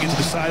was able to get to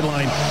the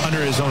sideline under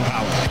his own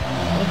power.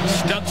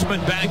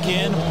 Stutzman back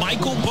in.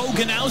 Michael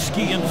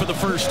Boganowski in for the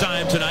first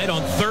time tonight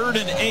on 3rd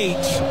and 8.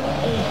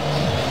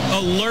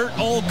 Alert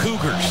all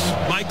Cougars.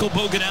 Michael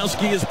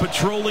Boganowski is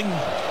patrolling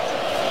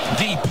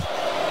deep.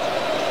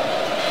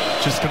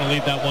 Just going to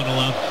leave that one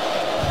alone.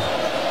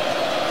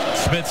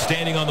 Smith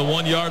standing on the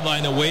 1-yard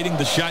line awaiting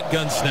the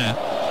shotgun snap.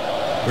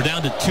 We're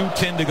down to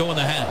 2:10 to go in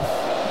the half.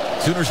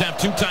 Sooners have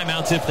 2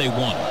 timeouts if they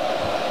want.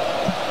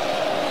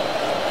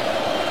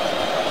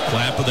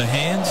 Clap of the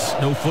hands.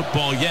 No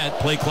football yet.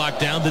 Play clock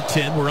down to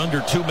 10. We're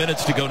under 2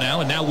 minutes to go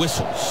now, and now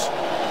whistles.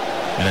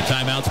 And a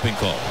timeout's been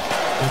called.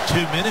 A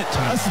 2-minute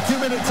timeout. That's a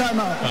 2-minute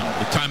timeout.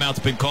 The timeout's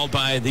been called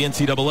by the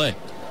NCAA.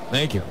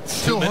 Thank you.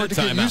 Still hard to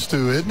get used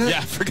to, isn't it? Yeah,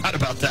 I forgot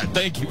about that.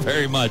 Thank you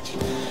very much.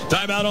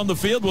 Timeout on the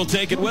field. We'll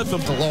take it with them.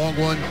 The long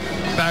one.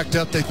 Backed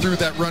up. They threw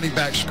that running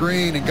back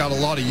screen and got a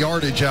lot of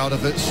yardage out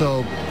of it.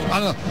 So, I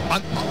don't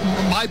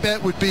know. My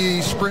bet would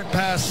be sprint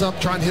pass,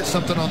 try and hit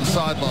something on the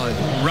sideline.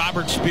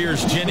 Robert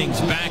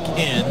Spears-Jennings back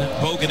in.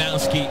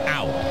 Boganowski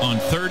out on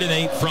 3rd and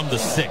 8 from the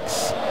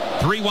 6.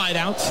 3 wide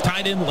outs.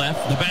 Tight end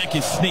left. The back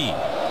is Snead.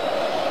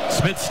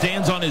 Smith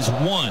stands on his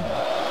 1.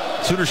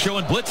 Sooners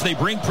showing blitz. They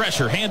bring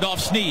pressure. Handoff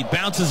Snead.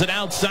 Bounces it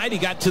outside. He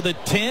got to the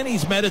 10.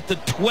 He's met at the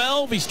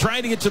 12. He's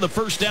trying to get to the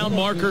first down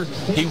marker.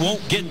 He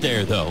won't get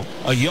there, though.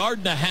 1.5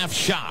 yards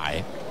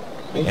shy.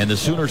 And the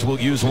Sooners will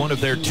use one of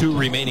their 2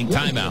 remaining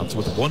timeouts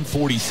with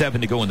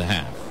 1:47 to go in the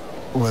half.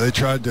 Well, they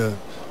tried to.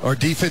 Our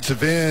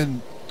defensive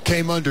end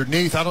came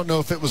underneath. I don't know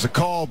if it was a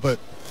call, but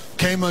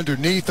came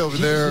underneath over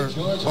there.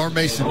 R.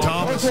 Mason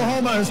Thomas.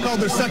 Oklahoma has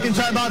called their second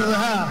timeout of the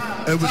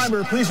half.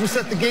 Timer, please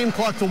reset the game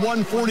clock to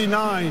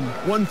 1:49.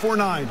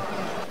 1:49.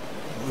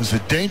 It was a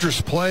dangerous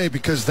play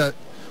because that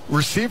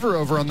receiver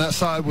over on that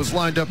side was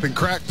lined up in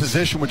crack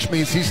position, which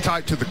means he's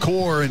tight to the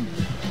core, and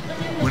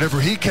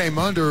whenever he came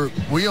under,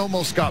 we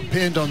almost got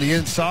pinned on the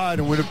inside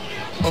and would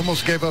have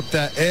almost gave up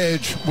that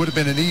edge. Would have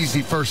been an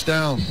easy first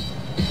down.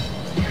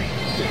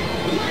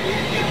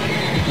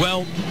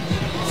 Well,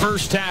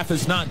 first half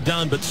is not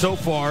done, but so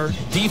far,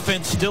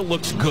 defense still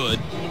looks good.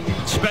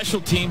 Special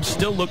teams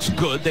still looks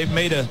good. They've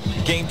made a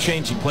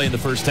game-changing play in the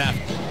first half.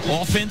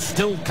 Offense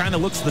still kind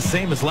of looks the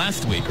same as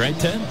last week, right,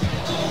 Ted?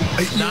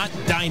 Not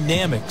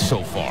dynamic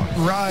so far.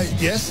 Right.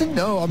 Yes and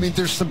no. I mean,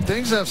 there's some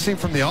things that I've seen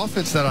from the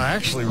offense that I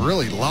actually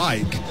really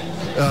like.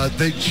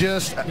 They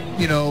just,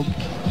 you know,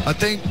 I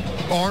think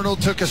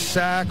Arnold took a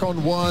sack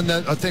on one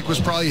that I think was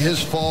probably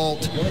his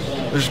fault.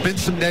 There's been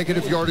some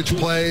negative yardage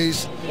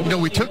plays. You know,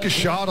 we took a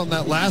shot on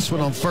that last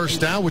one on first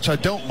down, which I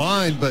don't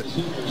mind, but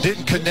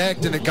didn't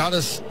connect, and it got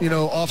us, you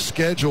know, off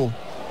schedule.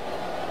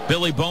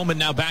 Billy Bowman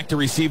now back to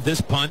receive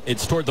this punt.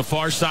 It's toward the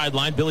far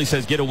sideline. Billy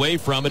says get away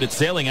from it. It's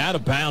sailing out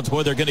of bounds.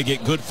 Boy, they're going to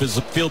get good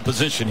field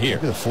position here.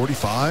 Maybe the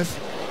 45.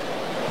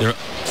 Their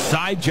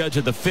side judge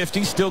at the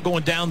 50, still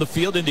going down the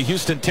field into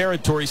Houston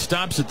territory,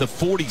 stops at the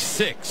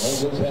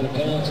 46.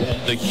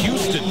 The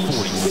Houston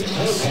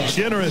 46.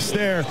 Generous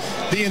there.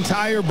 The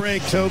entire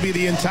break, Toby,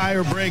 the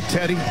entire break,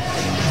 Teddy,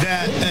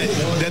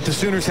 that the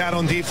Sooners had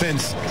on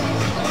defense.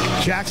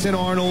 Jackson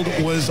Arnold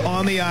was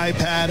on the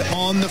iPad,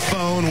 on the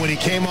phone. When he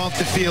came off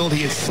the field,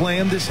 he had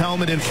slammed his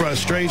helmet in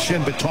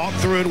frustration, but talked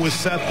through it with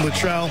Seth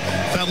Luttrell.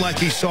 Felt like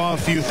he saw a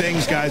few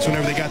things, guys,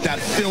 whenever they got that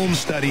film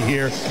study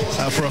here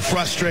for a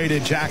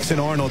frustrated Jackson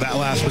Arnold that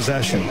last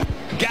possession.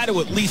 Got to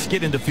at least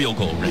get into field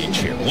goal range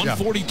here.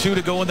 1:42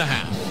 to go in the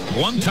half.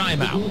 One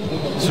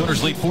timeout.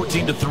 Sooners lead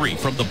 14-3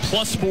 from the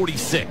plus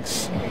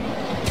 46.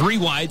 Three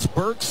wides.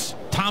 Burks,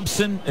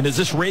 Thompson, and is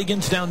this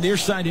Reagan's down near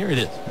side here? It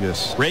is.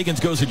 Yes. Reagan's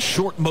goes in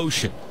short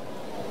motion.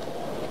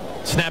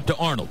 Snap to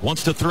Arnold.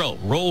 Wants to throw.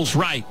 Rolls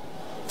right.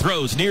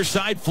 Throws near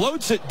side.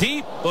 Floats it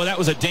deep. Oh, that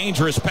was a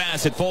dangerous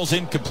pass. It falls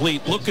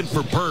incomplete. Looking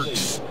for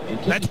Burks.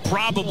 That's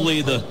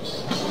probably the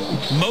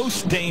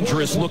most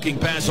dangerous looking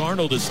pass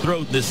Arnold has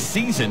thrown this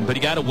season, but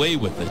he got away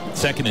with it.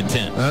 2nd and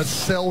 10. That's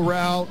cell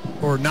route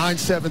or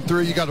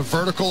 9-7-3. You got a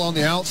vertical on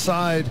the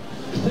outside.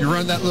 You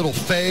run that little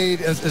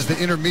fade as the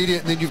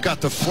intermediate, and then you've got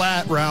the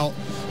flat route.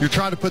 You're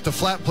trying to put the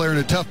flat player in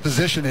a tough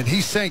position, and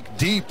he sank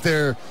deep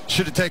there.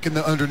 Should have taken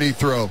the underneath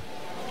throw.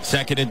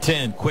 2nd and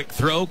 10. Quick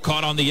throw,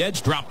 caught on the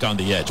edge, dropped on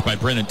the edge by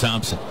Brennan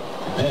Thompson.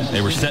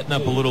 They were setting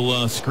up a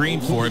little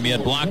screen for him. He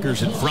had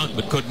blockers in front,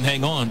 but couldn't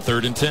hang on.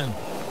 3rd and 10.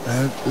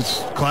 And it's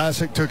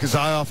classic. Took his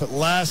eye off at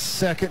last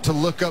second to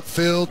look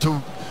upfield to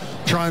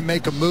try and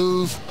make a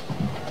move.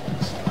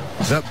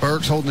 Is that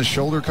Burks holding his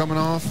shoulder coming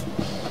off?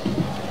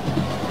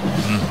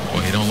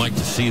 Well, you don't like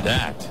to see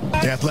that.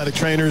 The athletic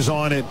trainer's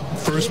on it.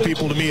 First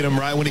people to meet him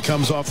right when he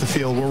comes off the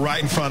field. We're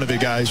right in front of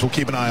it, guys. We'll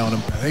keep an eye on him.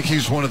 I think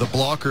he's one of the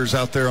blockers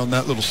out there on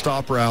that little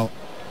stop route.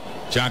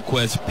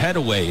 Jaquez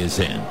Petaway is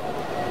in.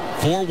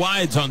 4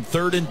 wides on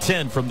 3rd and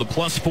 10 from the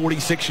plus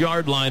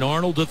 46-yard line.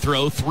 Arnold to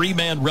throw.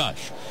 3-man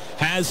rush.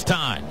 Has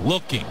time.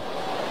 Looking.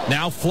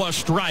 Now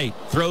flushed right.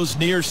 Throws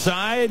near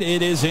side.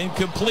 It is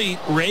incomplete.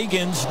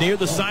 Reagan's near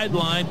the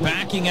sideline,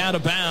 backing out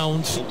of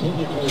bounds,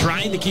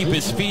 trying to keep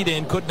his feet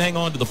in. Couldn't hang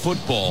on to the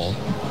football.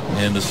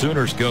 And the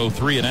Sooners go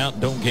 3 and out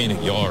and don't gain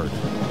a yard.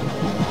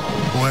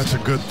 Boy, that's a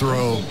good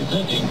throw.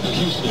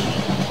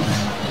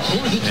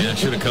 Yeah,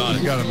 should have caught it.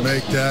 You got to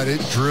make that. It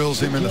drills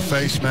him in the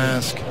face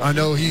mask. I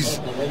know he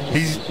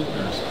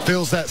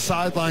feels that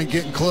sideline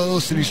getting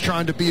close, and he's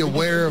trying to be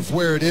aware of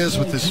where it is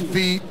with his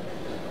feet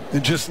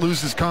and just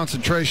loses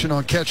concentration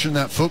on catching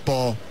that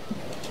football.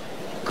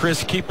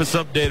 Chris, keep us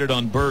updated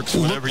on Burks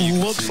whenever you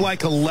can Looks see.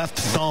 like a left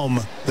thumb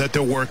that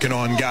they're working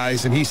on,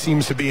 guys, and he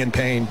seems to be in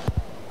pain.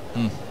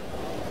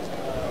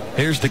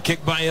 Here's the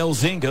kick by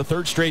Elzinga.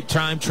 3rd straight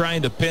time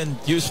trying to pin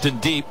Houston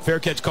deep. Fair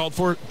catch called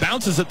for.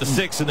 Bounces at the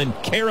 6 and then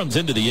caroms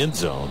into the end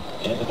zone.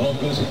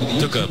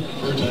 Took a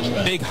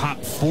big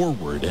hop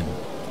forward, and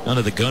none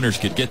of the Gunners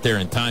could get there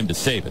in time to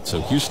save it.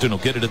 So Houston will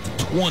get it at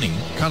the 20.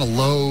 Kind of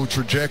low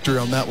trajectory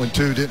on that one,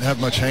 too. Didn't have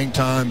much hang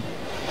time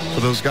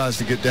for those guys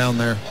to get down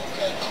there.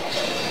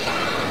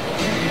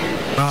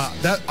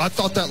 I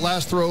thought that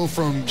last throw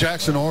from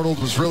Jackson Arnold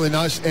was really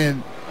nice,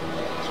 and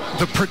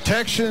the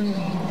protection,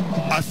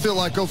 I feel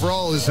like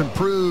overall is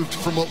improved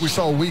from what we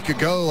saw a week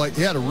ago. Like,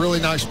 he had a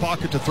really nice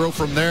pocket to throw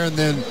from there, and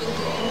then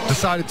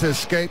decided to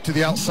escape to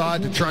the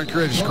outside to try and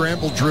create a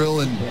scramble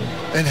drill and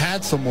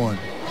had someone.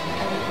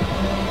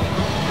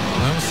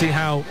 Well, we'll see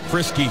how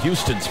frisky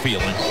Houston's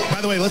feeling.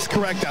 By the way, let's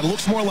correct that. It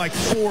looks more like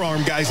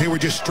forearm, guys. They were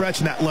just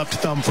stretching that left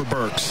thumb for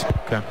Burks.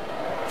 Okay.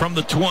 From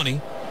the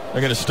 20,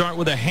 they're going to start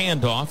with a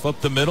handoff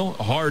up the middle,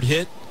 a hard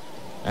hit.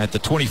 At the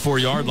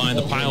 24-yard line,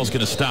 the pile's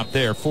going to stop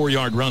there.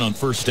 4-yard run on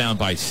first down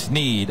by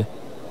Snead. I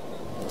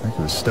think it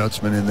was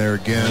Stutzman in there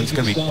again. It's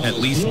going to be at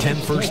least 10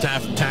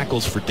 first-half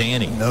tackles for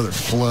Danny. Another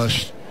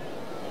flush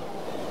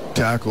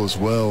tackle as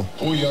well.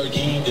 4-yard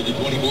gain to the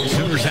 24-yard.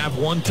 Sooners have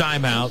 1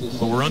 timeout,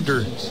 but we're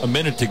under a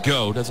minute to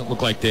go. Doesn't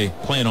look like they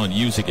plan on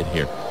using it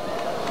here.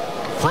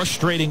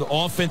 Frustrating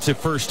offensive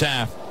first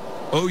half.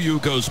 OU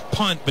goes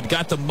punt, but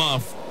got the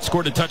muff.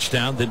 Scored a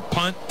touchdown. Then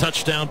punt,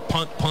 touchdown,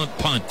 punt, punt,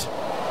 punt.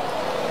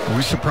 Are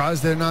we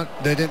surprised they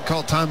didn't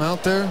call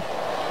timeout there?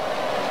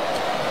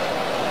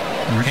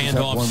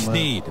 Handoff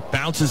Snead.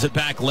 Bounces it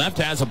back left,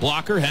 has a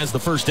blocker, has the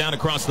first down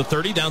across the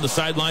 30, down the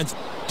sidelines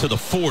to the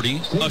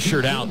 40.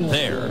 Ushered out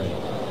there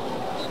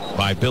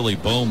by Billy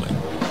Bowman.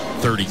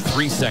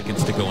 33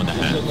 seconds to go in the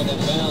half.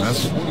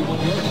 That's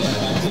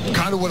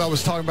kind of what I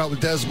was talking about with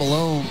Des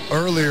Malone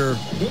earlier.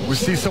 We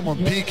see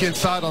someone peek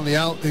inside on the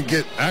out and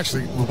get,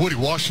 actually, Woody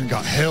Washington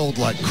got held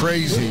like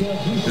crazy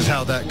is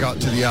how that got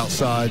to the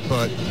outside.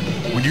 But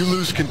when you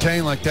lose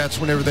contain like that's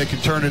whenever they can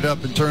turn it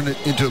up and turn it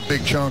into a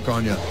big chunk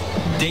on you.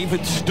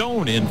 David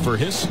Stone in for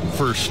his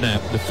first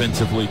snap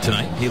defensively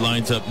tonight. He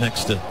lines up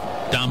next to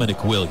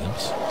Dominic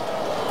Williams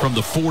from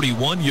the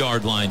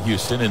 41-yard line,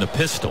 Houston, in a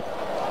pistol.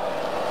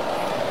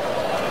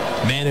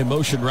 Man in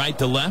motion right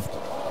to left.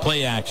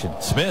 Play action.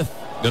 Smith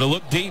going to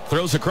look deep.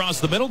 Throws across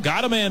the middle.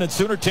 Got a man in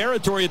Sooner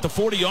territory at the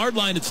 40-yard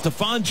line. It's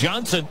Stephon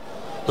Johnson.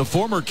 The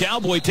former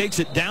Cowboy takes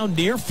it down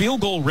near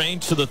field goal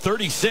range to the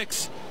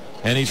 36.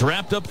 And he's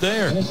wrapped up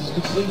there.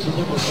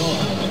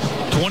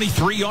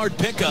 23-yard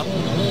pickup.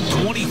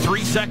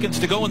 23 seconds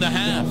to go in the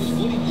half.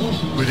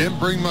 We didn't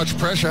bring much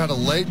pressure. Had a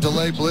late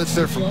delay blitz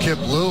there from Kip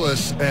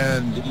Lewis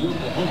and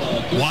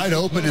wide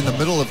open in the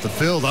middle of the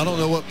field. I don't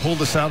know what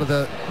pulled us out of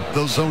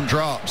those zone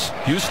drops.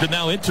 Houston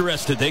now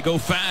interested. They go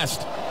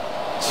fast.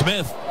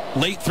 Smith,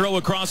 late throw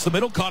across the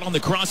middle, caught on the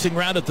crossing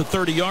route at the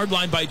 30-yard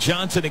line by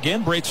Johnson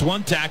again. Breaks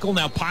one tackle,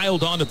 now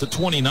piled on at the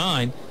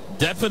 29.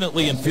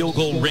 Definitely in field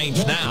goal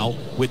range now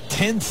with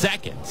 10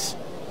 seconds.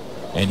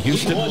 And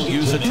Houston will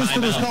use a timeout.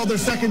 Houston has called their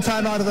second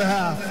timeout of the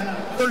half.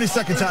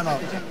 30-second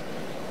timeout.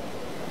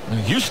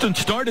 Houston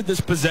started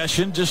this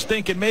possession just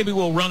thinking maybe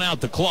we'll run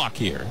out the clock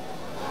here.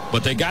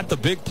 But they got the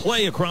big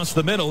play across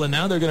the middle, and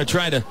now they're going to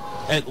try to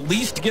at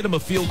least get them a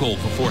field goal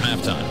before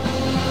halftime.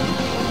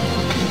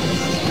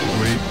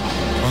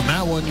 On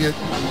that one, you're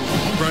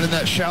running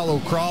that shallow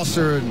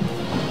crosser, and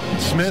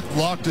Smith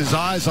locked his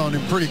eyes on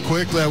him pretty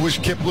quickly. I wish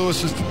Kip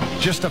Lewis was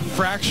just a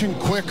fraction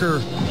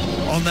quicker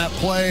on that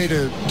play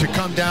to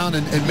come down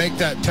and make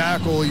that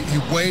tackle. He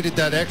waited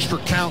that extra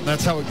count, and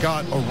that's how it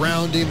got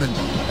around him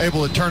and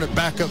able to turn it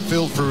back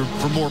upfield for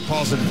more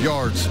positive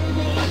yards.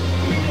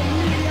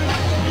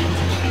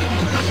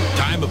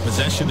 Time of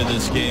possession in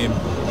this game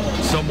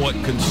somewhat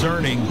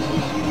concerning.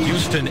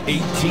 Houston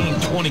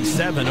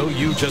 18-27,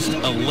 OU just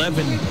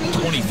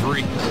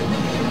 11-23.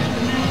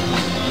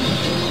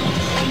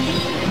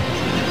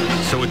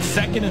 So it's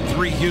 2nd and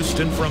 3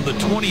 Houston from the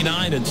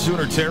 29 in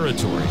Sooner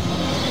territory.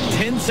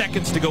 10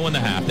 seconds to go in the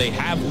half. They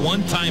have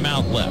one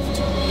timeout left.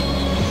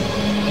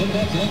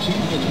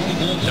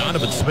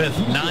 Donovan Smith,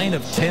 9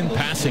 of 10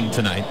 passing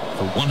tonight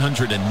for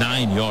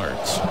 109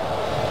 yards.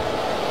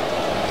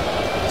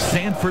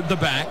 Sanford the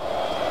back.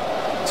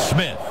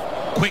 Smith,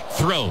 quick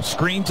throw,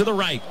 screen to the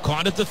right,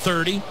 caught at the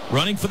 30,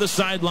 running for the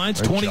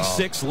sidelines,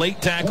 26,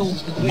 late tackle.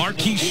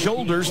 Marquise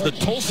Shoulders, the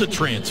Tulsa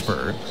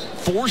transfer.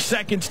 4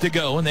 seconds to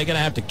go, and they're going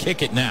to have to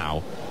kick it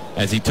now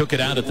as he took it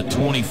out at the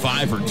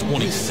 25 or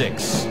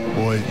 26.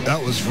 Boy,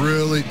 that was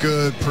really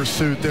good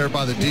pursuit there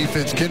by the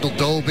defense. Kendall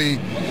Dolby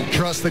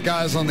trusts the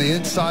guys on the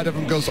inside of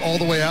him, goes all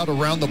the way out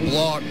around the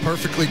block,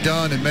 perfectly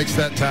done, and makes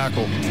that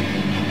tackle.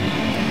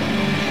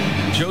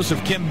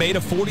 Joseph Kim made a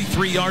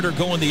 43-yarder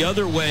going the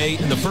other way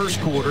in the first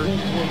quarter.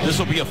 This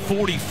will be a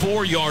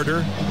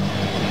 44-yarder.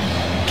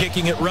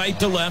 Kicking it right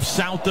to left,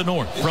 south to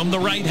north from the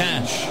right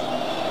hash.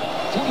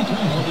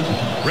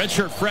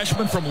 Redshirt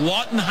freshman from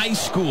Lawton High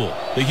School,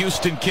 the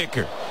Houston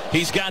kicker.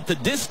 He's got the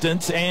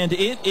distance, and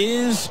it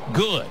is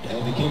good.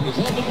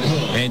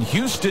 And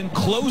Houston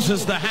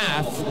closes the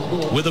half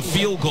with a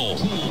field goal.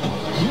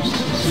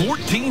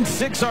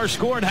 14-6 our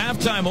score at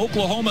halftime.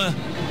 Oklahoma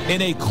in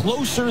a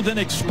closer than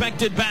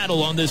expected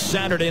battle on this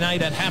Saturday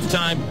night at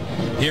halftime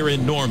here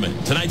in Norman.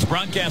 Tonight's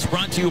broadcast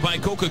brought to you by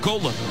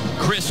Coca-Cola.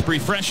 Crisp,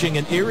 refreshing,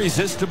 and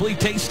irresistibly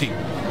tasty.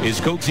 Is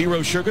Coke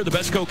Zero Sugar the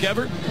best Coke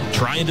ever?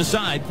 Try and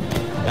decide.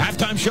 The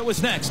halftime show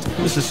is next.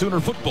 This is Sooner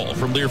football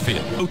from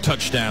Learfield. No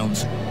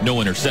touchdowns, no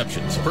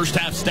interceptions. First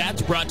half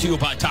stats brought to you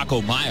by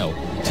Taco Mayo.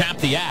 Tap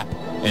the app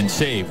and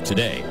save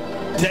today.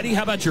 Teddy,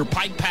 how about your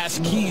Pike Pass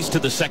keys to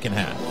the second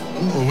half?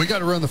 Well, we got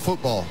to run the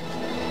football.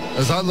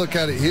 As I look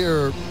at it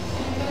here,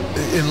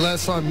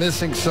 unless I'm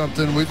missing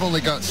something, we've only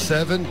got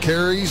 7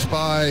 carries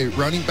by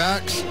running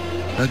backs.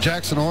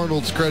 Jackson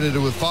Arnold's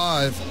credited with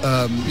 5.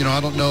 I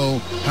don't know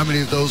how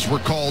many of those were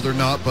called or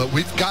not, but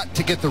we've got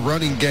to get the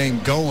running game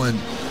going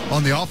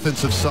on the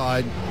offensive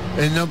side.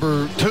 And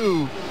number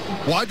 2,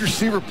 wide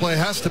receiver play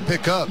has to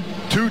pick up.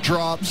 2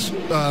 drops,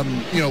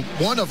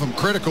 one of them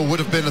critical would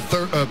have been a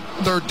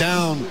third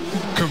down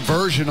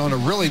conversion on a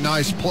really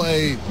nice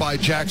play by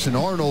Jackson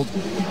Arnold.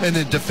 And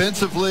then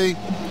defensively,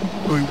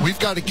 we've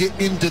got to get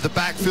into the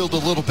backfield a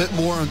little bit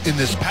more in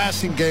this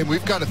passing game.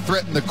 We've got to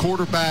threaten the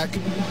quarterback,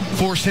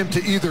 force him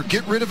to either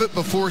get rid of it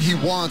before he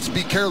wants,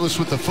 be careless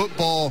with the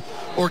football,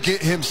 or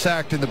get him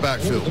sacked in the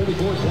backfield.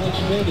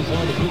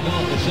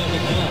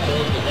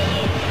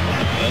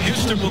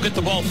 Houston will get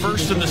the ball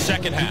first in the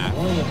second half.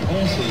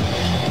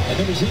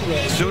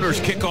 Sooners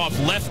kick off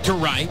left to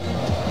right.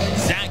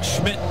 Zach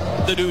Schmidt,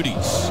 the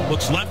duties.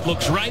 Looks left,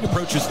 looks right,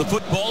 approaches the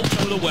football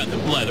to the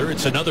leather.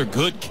 It's another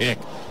good kick.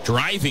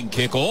 Driving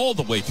kick all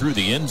the way through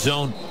the end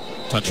zone.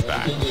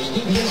 Touchback.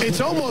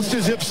 It's almost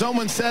as if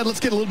someone said, let's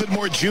get a little bit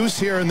more juice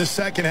here in the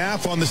second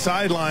half on the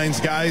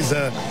sidelines, guys.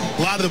 A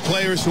lot of the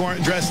players who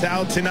aren't dressed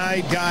out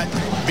tonight got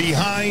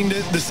behind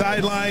the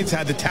sidelines,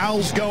 had the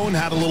towels going,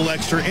 had a little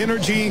extra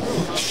energy.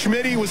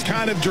 Schmitty was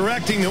kind of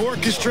directing the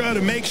orchestra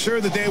to make sure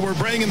that they were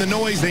bringing the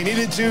noise they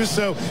needed to.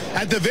 So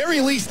at the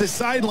very least, the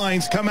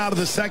sidelines come out of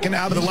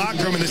the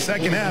locker room in the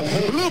second half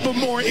a little bit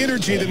more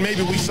energy than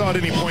maybe we saw at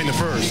any point in the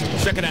first.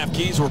 Second half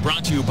keys were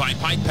brought to you by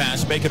Pike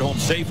Pass. Make it home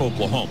safe,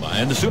 Oklahoma.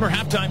 And the Sooner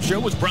halftime show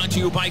was brought to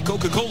you by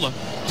Coca-Cola.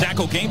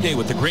 Tackle game day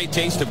with the great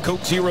taste of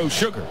Coke Zero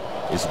Sugar.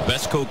 Is the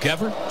best Coke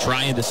ever?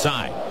 Try and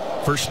decide.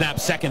 First snap,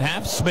 second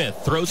half. Smith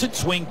throws it.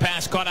 Swing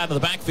pass caught out of the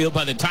backfield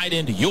by the tight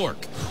end York.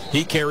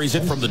 He carries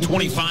it from the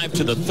 25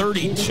 to the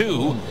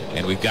 32,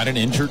 and we've got an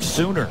injured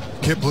Sooner.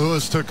 Kip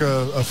Lewis took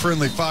a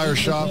friendly fire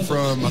shot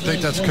from, I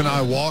think that's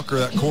Kenai Walker,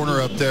 that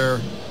corner up there.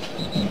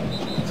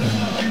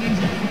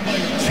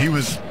 He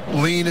was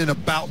leaning,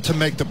 about to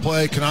make the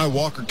play. Kenai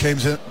Walker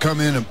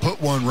come in and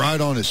put one right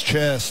on his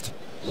chest.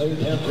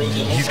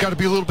 He's got to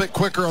be a little bit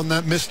quicker on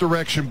that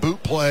misdirection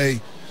boot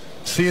play.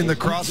 Seeing the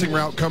crossing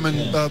route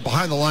coming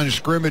behind the line of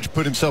scrimmage,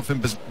 put himself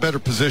in better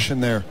position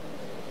there.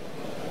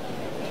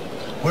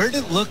 Where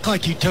did it look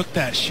like you took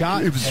that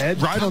shot? It was Ed?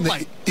 right on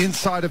the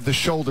inside of the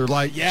shoulder,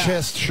 like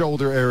chest,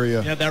 shoulder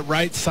area. Yeah, that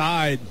right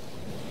side.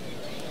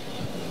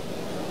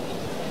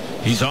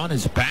 He's on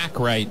his back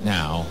right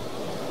now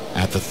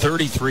at the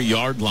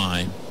 33-yard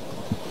line.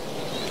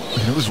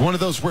 It was one of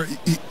those where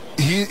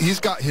he's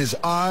got his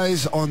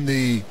eyes on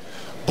the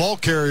ball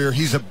carrier.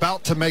 He's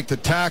about to make the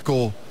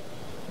tackle,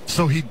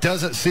 so he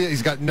doesn't see it.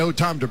 He's got no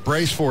time to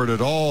brace for it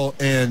at all.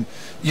 And,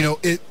 you know,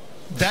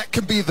 that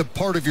could be the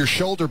part of your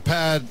shoulder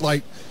pad,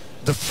 like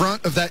the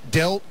front of that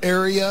delt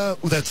area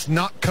that's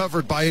not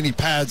covered by any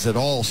pads at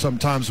all.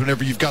 Sometimes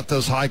whenever you've got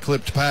those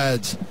high-clipped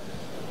pads,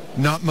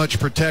 not much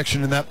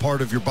protection in that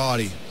part of your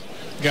body.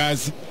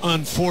 Guys,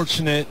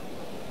 unfortunate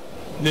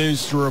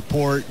news to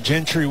report.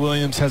 Gentry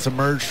Williams has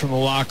emerged from the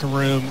locker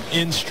room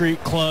in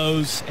street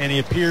clothes, and he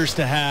appears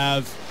to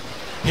have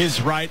his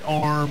right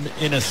arm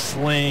in a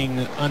sling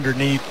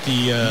underneath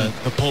the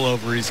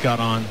pullover he's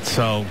got on.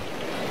 So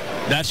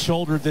that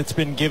shoulder that's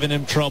been giving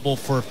him trouble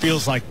for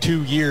feels like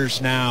 2 years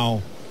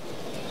now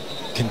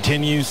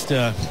continues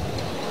to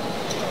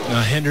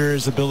hinder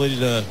his ability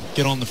to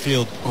get on the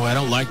field. Oh, I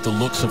don't like the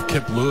looks of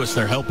Kip Lewis.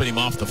 They're helping him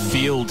off the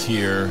field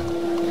here.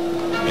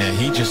 And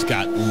he just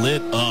got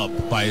lit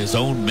up by his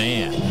own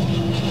man.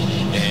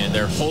 And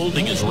they're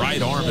holding his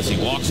right arm as he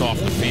walks off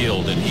the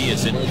field, and he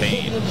is in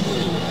pain.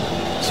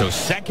 So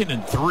 2nd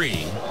and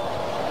 3.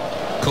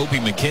 Kobe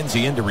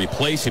McKenzie in to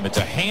replace him. It's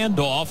a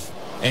handoff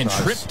and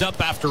tripped up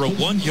after a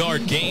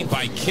 1-yard gain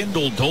by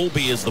Kendall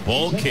Dolby as the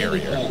ball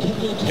carrier.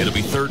 It'll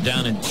be 3rd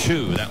down and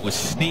 2. That was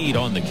Snead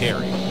on the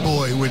carry.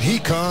 Boy, when he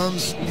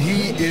comes,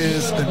 he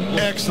is an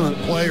excellent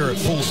player at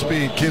full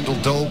speed,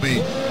 Kendall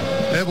Dolby.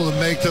 Able to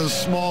make those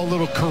small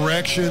little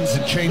corrections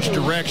and change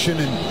direction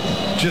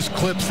and just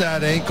clips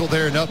that ankle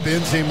there and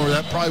upends him, where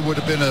that probably would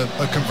have been a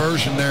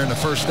conversion there in the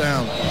first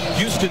down.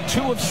 Houston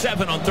 2 of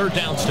 7 on 3rd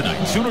downs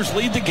tonight. Sooners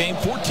lead the game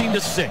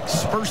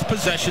 14-6. First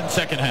possession,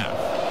 second half.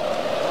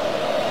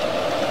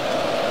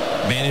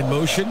 Man in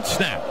motion,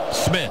 snap.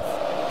 Smith.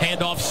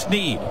 Handoff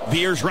Snead.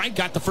 Veers right,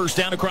 got the first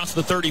down across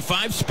the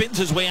 35, spins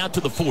his way out to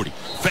the 40.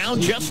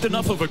 Found just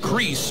enough of a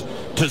crease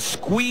to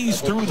squeeze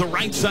through the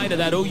right side of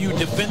that OU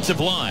defensive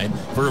line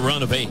for a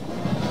run of 8.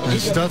 And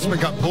Stutzman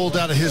got pulled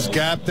out of his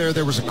gap there.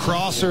 There was a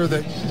crosser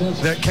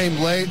that came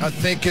late. I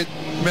think it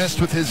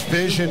messed with his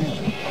vision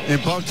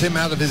and bumped him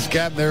out of his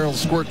gap there. He'll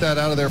squirt that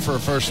out of there for a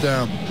first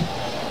down.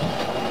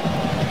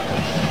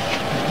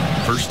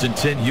 1st and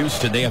 10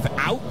 Houston. They have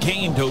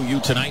outgained OU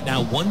tonight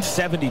now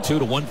 172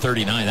 to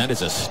 139. That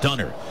is a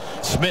stunner.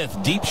 Smith,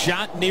 deep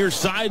shot near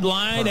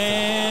sideline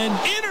and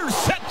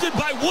intercepted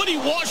by Woody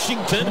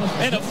Washington,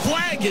 and a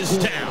flag is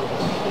down.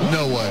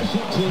 No way.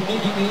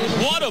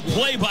 What a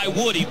play by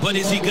Woody, but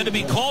is he going to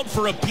be called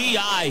for a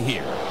PI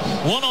here?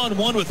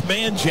 One-on-one with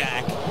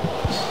Manjack.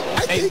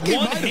 A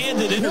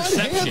one-handed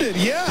interception. One-handed,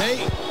 yeah.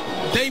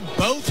 They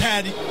both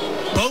had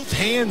both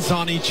hands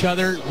on each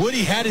other.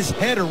 Woody had his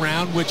head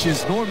around, which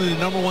is normally the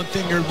number one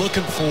thing you're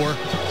looking for.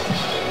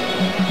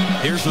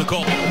 Here's the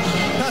call.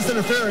 Pass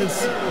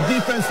interference,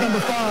 defense number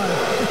 5,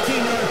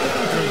 15-yard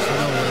penalty.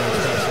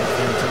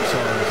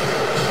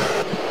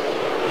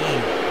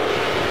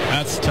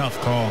 That's a tough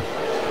call.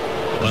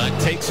 Well,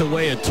 that takes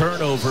away a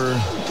turnover.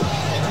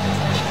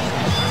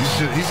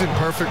 He's in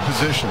perfect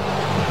position.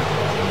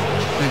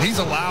 And he's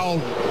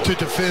allowed to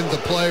defend the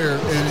player,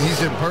 and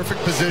he's in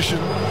perfect position,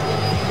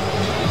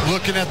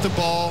 looking at the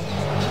ball.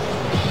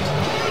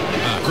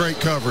 Great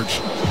coverage.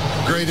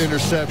 Great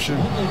interception.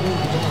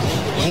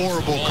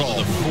 Horrible call.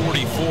 The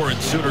 44 in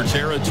Sooner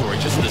territory.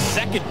 Just the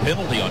second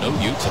penalty on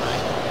OU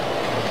tonight.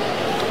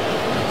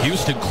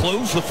 Houston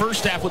closed the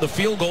first half with a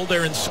field goal.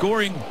 They're in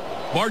scoring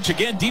march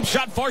again. Deep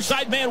shot, far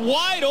side man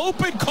wide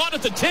open. Caught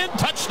at the 10.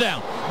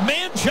 Touchdown.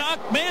 Man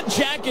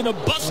jack in a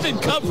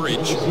busted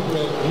coverage.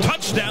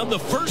 Touchdown. The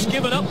first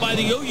given up by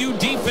the OU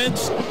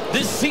defense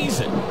this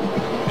season.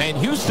 And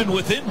Houston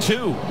within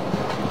 2.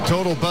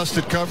 Total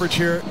busted coverage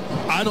here.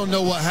 I don't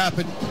know what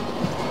happened.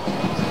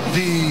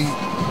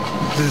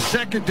 The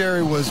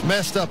secondary was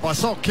messed up. I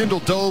saw Kendall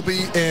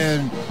Dobie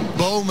and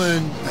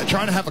Bowman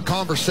trying to have a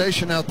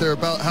conversation out there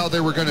about how they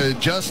were going to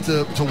adjust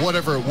to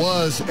whatever it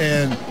was,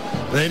 and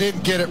they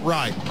didn't get it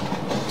right.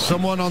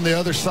 Someone on the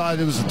other side,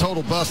 it was a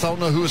total bust. I don't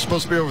know who was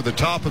supposed to be over the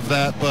top of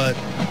that, but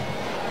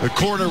the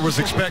corner was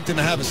expecting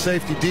to have a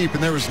safety deep,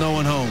 and there was no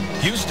one home.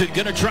 Houston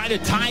going to try to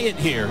tie it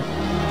here.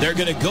 They're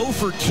going to go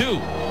for 2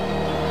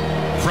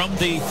 from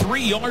the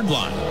 3-yard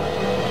line.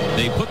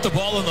 They put the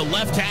ball in the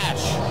left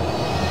hash.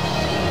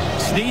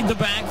 Snead the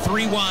back,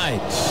 3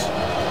 wides.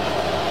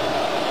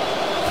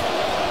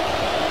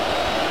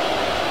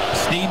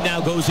 Snead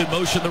now goes in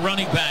motion, the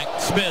running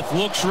back. Smith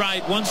looks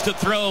right, wants to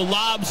throw,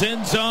 lobs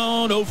end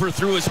zone,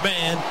 overthrew his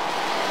man.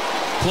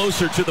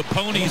 Closer to the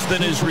ponies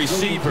than his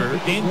receiver,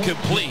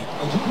 incomplete.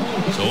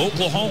 So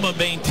Oklahoma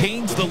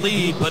maintains the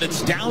lead, but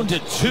it's down to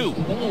 2.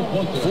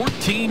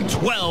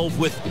 14-12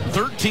 with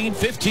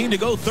 13-15 to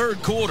go,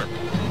 third quarter.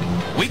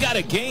 We got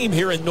a game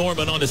here in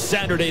Norman on a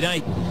Saturday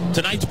night.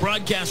 Tonight's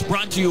broadcast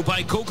brought to you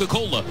by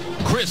Coca-Cola.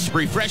 Crisp,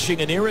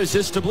 refreshing, and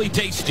irresistibly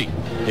tasty.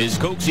 Is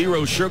Coke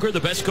Zero Sugar the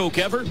best Coke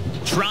ever?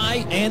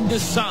 Try and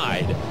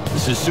decide.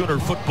 This is Sooner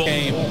football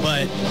game,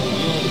 but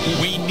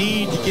we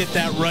need to get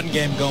that run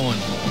game going.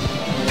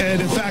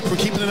 And, in fact, we're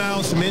keeping an eye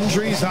on some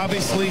injuries.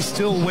 Obviously,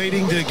 still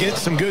waiting to get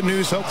some good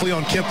news, hopefully,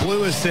 on Kip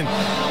Lewis. And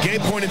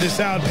Gabe pointed this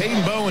out.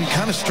 Peyton Bowen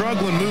kind of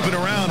struggling moving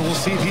around. We'll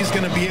see if he's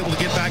going to be able to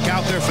get back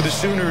out there for the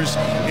Sooners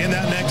in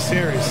that next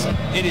series.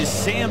 It is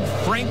Sam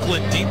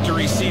Franklin deep to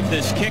receive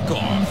this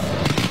kickoff.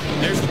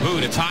 There's the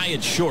boot. It's high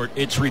and short.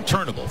 It's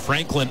returnable.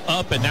 Franklin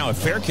up, and now a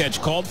fair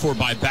catch called for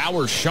by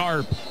Bauer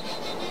Sharp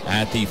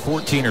at the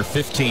 14 or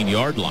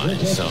 15-yard line.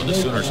 So the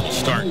Sooners will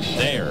start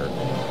there.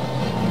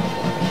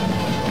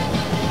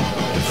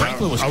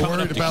 Franklin was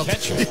worried about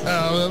catch it.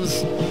 Yeah,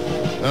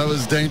 that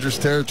was dangerous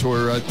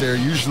territory right there.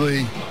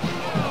 Usually,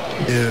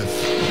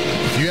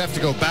 if you have to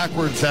go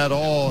backwards at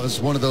all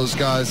as one of those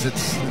guys,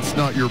 it's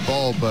not your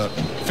ball. But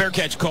fair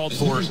catch called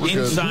for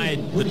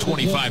inside the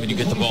 25, and you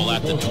get the ball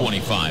at the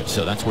 25.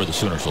 So that's where the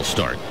Sooners will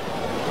start.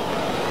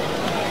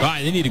 All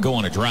right, they need to go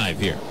on a drive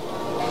here.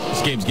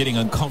 This game's getting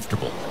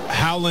uncomfortable.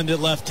 Howland at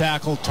left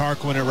tackle,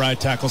 Tarquin at right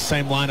tackle.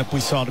 Same lineup we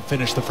saw to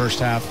finish the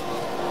first half.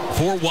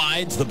 4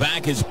 wides. The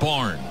back is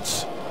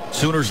Barnes.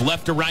 Sooners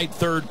left to right,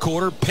 third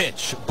quarter.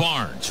 Pitch.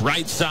 Barnes.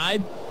 Right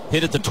side.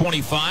 Hit at the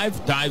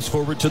 25. Dives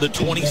forward to the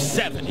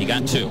 27. He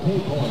got 2.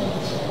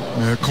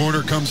 Yeah,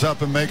 corner comes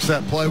up and makes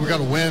that play. We got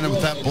to win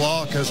with that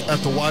block at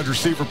the wide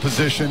receiver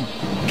position.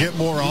 Get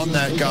more on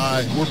that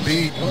guy. We're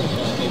beat.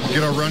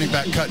 Get our running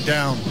back cut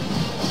down.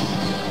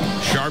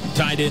 Sharp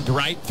tight end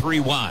right,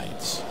 3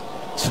 wides.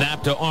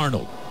 Snap to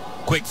Arnold.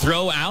 Quick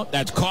throw out.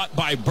 That's caught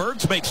by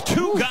Burks. Makes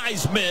 2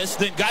 guys miss.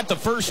 Then got the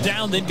first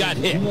down. Then got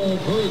hit.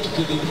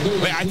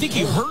 I think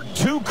he hurt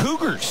 2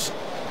 Cougars.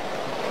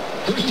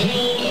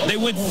 They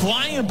went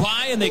flying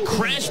by and they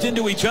crashed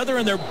into each other,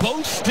 and they're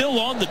both still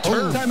on the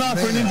turf. Timeout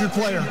for an injured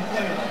player.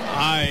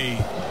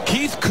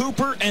 Keith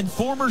Cooper and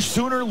former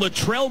Sooner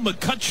Latrell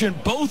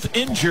McCutcheon both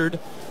injured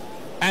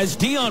as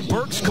Deion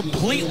Burks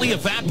completely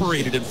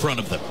evaporated in front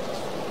of them.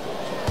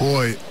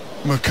 Boy,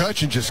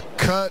 McCutcheon just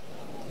cut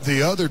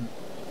the other.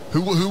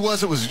 Who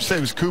was it? Was you say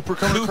it was Cooper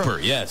coming Cooper,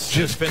 across? yes.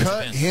 Just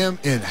cut him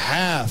in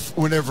half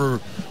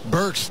whenever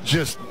Burks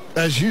just,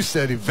 as you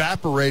said,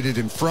 evaporated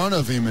in front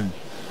of him, and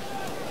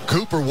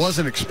Cooper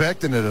wasn't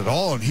expecting it at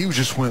all, and he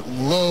just went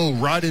low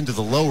right into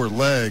the lower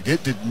leg.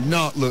 It did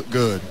not look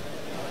good.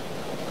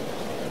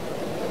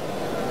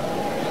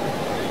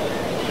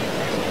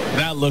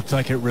 That looked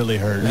like it really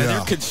hurt. And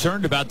they're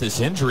concerned about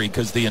this injury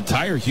because the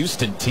entire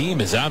Houston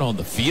team is out on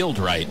the field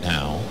right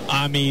now.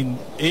 I mean,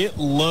 it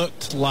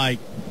looked like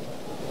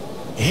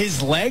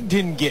his leg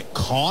didn't get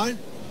caught,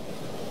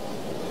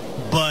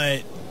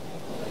 but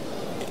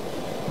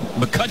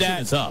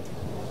McCutcheon is up.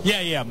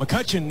 Yeah,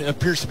 McCutcheon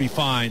appears to be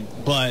fine,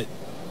 but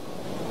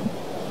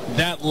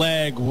that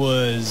leg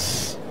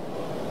was...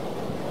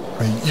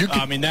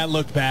 I mean, that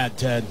looked bad,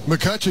 Ted.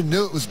 McCutcheon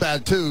knew it was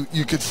bad, too.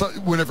 You could,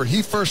 whenever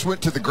he first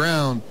went to the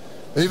ground,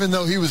 even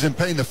though he was in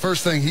pain, the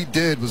first thing he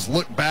did was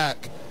look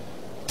back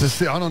to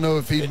see. I don't know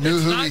if he knew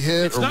who he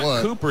hit or what. It's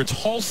not Cooper, it's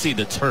Halsey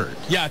that's hurt.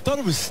 Yeah, I thought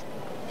it was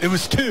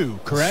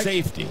 2, correct?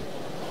 Safety.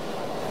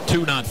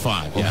 2, not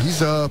 5. Yeah,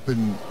 he's up,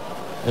 and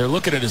they're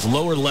looking at his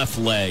lower left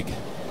leg.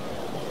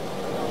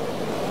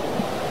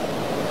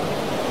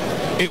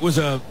 It was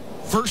a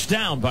first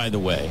down, by the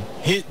way.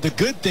 The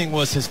good thing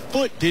was his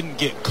foot didn't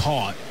get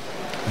caught.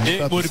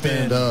 It would have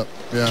been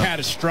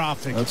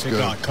catastrophic if it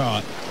got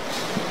caught.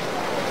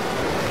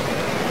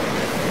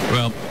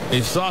 Well,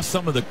 they saw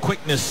some of the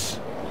quickness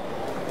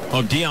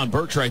of Deion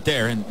Burks right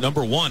there. And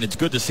number one, it's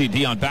good to see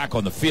Deion back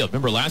on the field.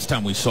 Remember last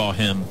time we saw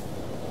him,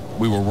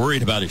 we were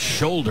worried about his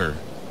shoulder.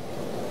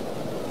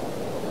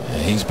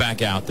 And he's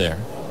back out there.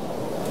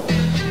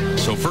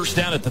 So first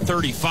down at the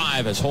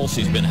 35 as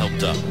Holsey's been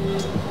helped up.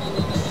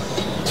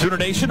 Sooner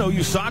Nation,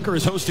 OU Soccer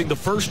is hosting the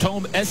first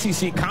home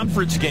SEC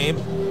conference game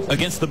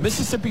against the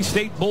Mississippi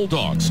State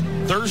Bulldogs.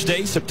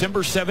 Thursday,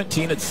 September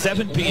 17 at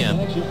 7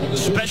 p.m.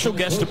 Special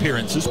guest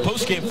appearances,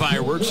 post-game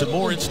fireworks, and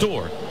more in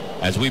store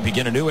as we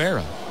begin a new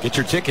era. Get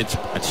your tickets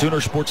at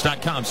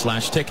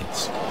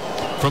Soonersports.com/tickets.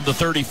 From the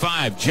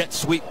 35, jet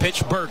sweep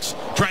pitch. Burks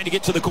trying to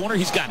get to the corner.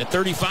 He's got it.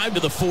 35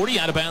 to the 40,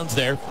 out of bounds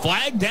there.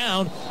 Flag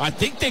down. I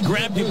think they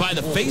grabbed him by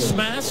the face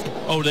mask.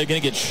 Oh, they're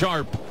going to get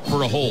Sharp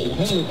for a hold.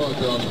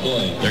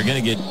 They're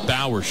going to get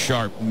Bauer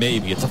Sharp,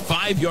 maybe. It's a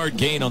 5-yard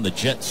gain on the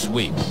jet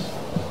sweep.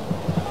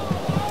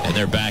 And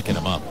they're backing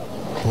him up.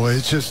 Boy,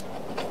 it's just...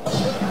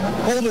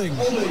 Holding.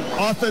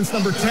 Offense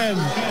number 10.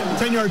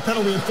 10-yard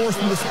penalty enforced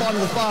from the spot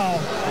of the foul.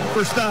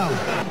 First down.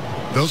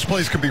 Those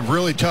plays can be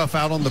really tough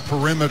out on the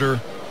perimeter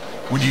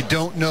when you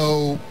don't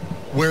know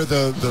where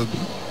the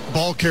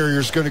ball carrier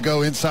is going to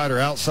go, inside or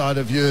outside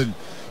of you, and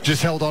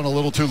just held on a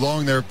little too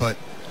long there. But,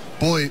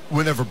 boy,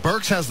 whenever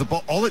Burks has the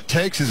ball, all it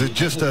takes is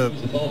just a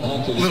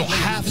little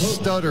half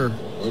stutter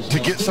to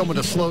get someone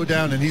to slow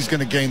down, and he's going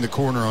to gain the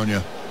corner on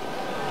you.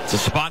 It's a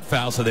spot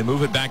foul, so they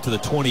move it back to the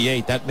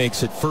 28. That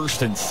makes it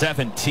 1st and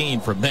 17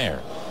 from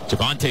there.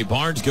 Javonte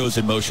Barnes goes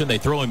in motion. They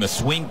throw him a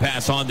swing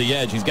pass on the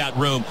edge. He's got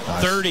room.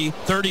 30,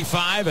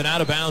 35, and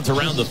out of bounds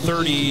around the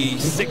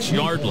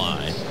 36-yard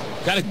line.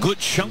 Got a good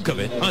chunk of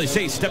it. Oh, they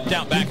say he stepped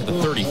out back at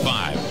the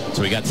 35,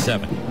 so he got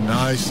 7.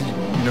 Nice.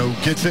 You know,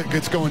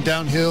 gets going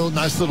downhill.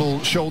 Nice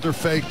little shoulder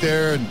fake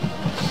there, and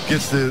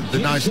gets the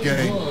nice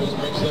gain.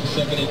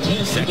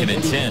 2nd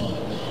and 10.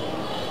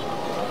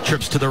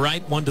 Trips to the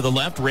right, one to the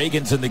left.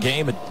 Reagan's in the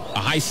game at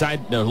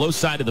a low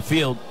side of the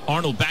field.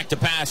 Arnold back to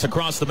pass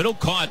across the middle.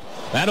 Caught.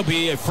 That'll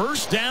be a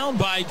first down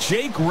by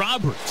Jake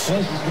Roberts.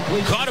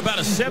 Caught about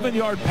a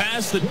 7-yard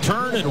pass that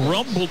turned and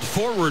rumbled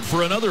forward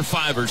for another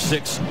 5 or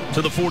 6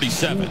 to the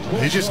 47.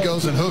 He just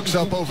goes and hooks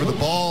up over the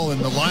ball,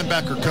 and the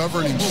linebacker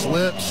covering him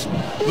slips.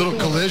 Little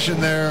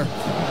collision there.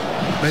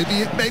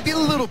 Maybe a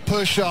little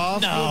push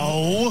off.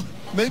 No.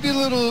 Maybe a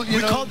little,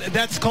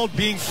 that's called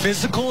being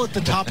physical at the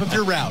top of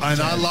your route.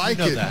 And I like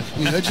it.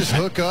 Just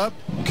hook up,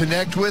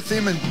 connect with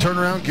him, and turn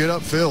around, get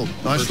upfield.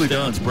 Nicely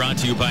done. First down's brought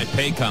to you by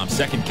Paycom.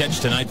 Second catch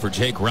tonight for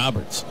Jake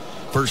Roberts.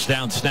 First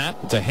down snap.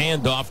 It's a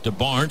handoff to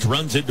Barnes.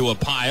 Runs into a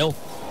pile.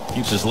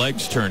 Keeps his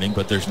legs turning,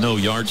 but there's no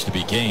yards to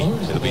be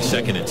gained. It'll be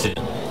 2nd and 10.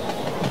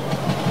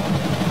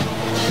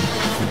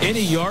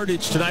 Any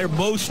yardage tonight, or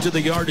most of the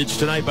yardage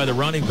tonight by the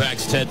running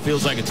backs, Ted,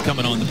 feels like it's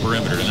coming on the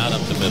perimeter, not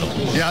up the middle.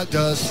 Yeah, it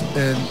does.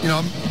 And,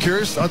 I'm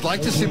curious. I'd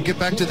like to see him get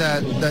back to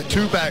that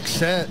two-back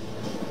set.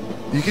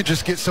 You could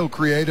just get so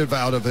creative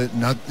out of it,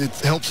 and it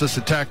helps us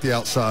attack the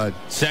outside.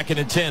 2nd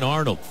and 10.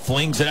 Arnold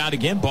flings it out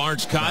again.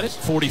 Barnes caught it.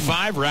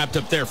 45, wrapped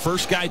up there.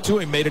 First guy to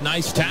him, made a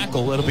nice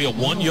tackle. It'll be a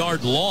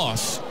 1-yard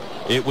loss.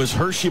 It was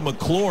Hershey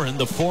McLaurin,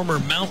 the former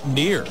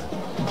Mountaineer.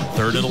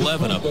 3rd and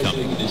 11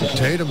 upcoming.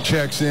 Tatum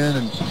checks in,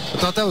 and I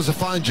thought that was a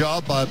fine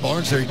job by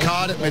Barnes there. He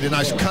caught it, made a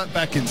nice cut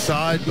back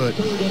inside, but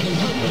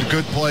a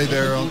good play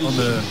there on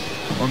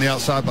the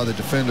outside by the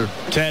defender.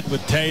 Ted,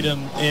 with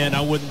Tatum in,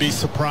 I wouldn't be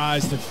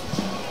surprised if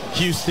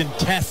Houston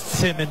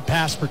tests him in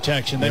pass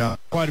protection. They've got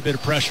quite a bit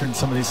of pressure in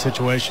some of these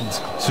situations.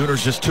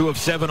 Sooners just 2 of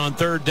 7 on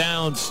 3rd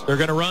downs. They're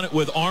going to run it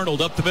with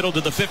Arnold up the middle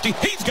to the 50.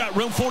 He's got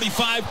room,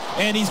 45,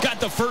 and he's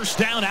got the first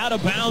down out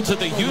of bounds at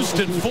the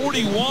Houston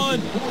 41.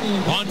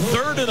 On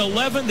 3rd and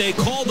 11, they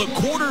call the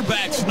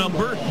quarterback's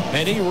number,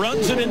 and he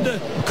runs it into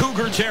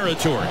Cougar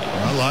territory.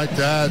 I like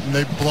that. And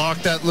they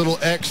blocked that little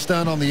X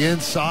stunt on the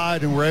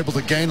inside and were able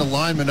to gain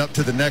alignment up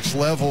to the next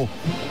level.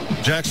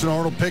 Jackson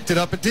Arnold picked it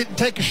up. It didn't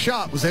take a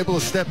shot. Was able to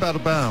step out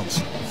of bounds.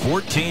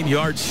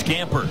 14-yard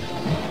scamper.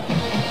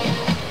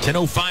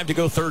 10:05 to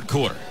go 3rd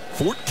quarter.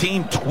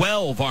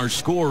 14-12 our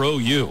score,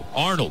 OU.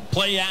 Arnold,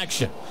 play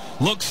action.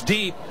 Looks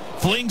deep.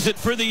 Flings it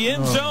for the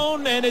end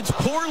zone, and it's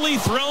poorly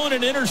thrown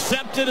and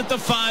intercepted at the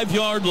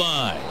 5-yard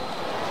line.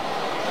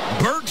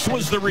 Burks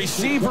was the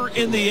receiver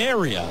in the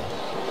area,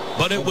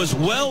 but it was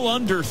well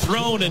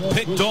underthrown and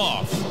picked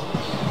off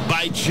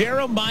by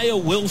Jeremiah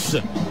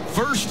Wilson.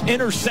 First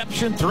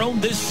interception thrown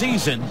this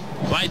season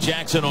by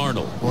Jackson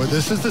Arnold. Boy,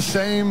 this is the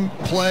same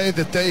play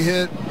that they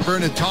hit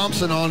Brennan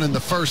Thompson on in the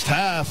first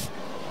half.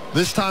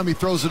 This time he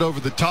throws it over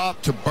the top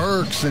to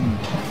Burks, and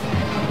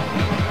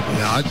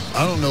I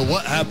don't know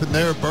what happened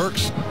there.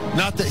 Burks,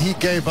 not that he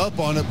gave up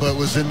on it, but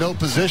was in no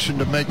position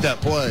to make that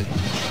play.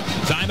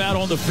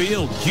 Timeout on the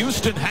field.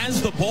 Houston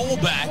has the ball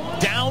back.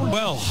 Down,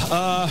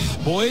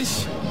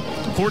 boys,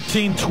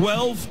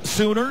 14-12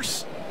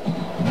 Sooners.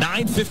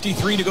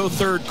 9:53 to go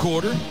 3rd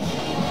quarter.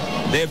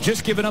 They have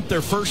just given up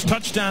their first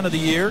touchdown of the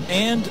year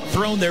and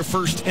thrown their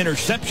first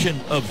interception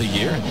of the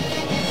year.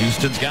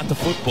 Houston's got the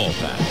football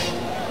back.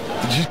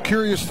 Just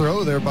curious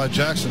throw there by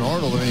Jackson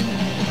Arnold. I mean,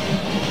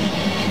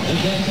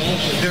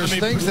 There's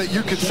things that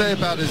you could say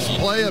about his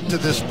play up to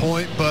this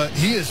point, but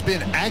he has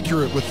been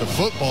accurate with the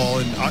football,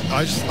 and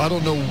I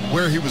don't know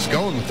where he was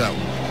going with that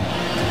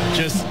one.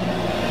 Just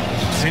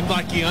seemed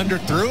like he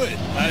underthrew it.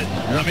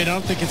 I mean, I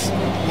don't think it's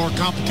more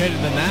complicated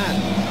than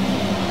that.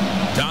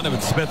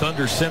 Donovan Smith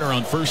under center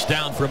on first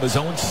down from his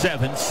own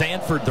 7.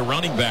 Sanford, the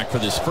running back, for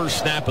this first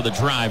snap of the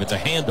drive. It's a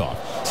handoff.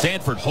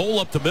 Sanford, hole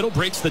up the middle,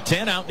 breaks the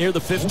 10 out near the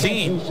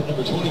 15.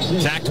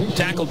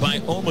 Tackled by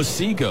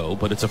Omasigo,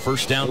 but it's a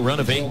first down run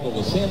of 8. Yeah,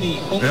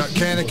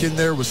 Kanik in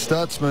there with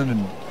Stutzman,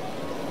 and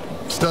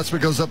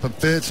Stutzman goes up and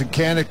fits, and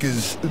Kanik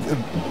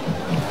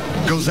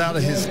goes out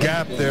of his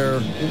gap there.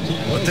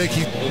 I think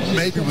he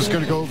maybe was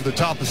going to go over the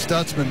top of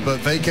Stutzman,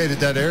 but vacated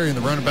that area, and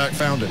the running back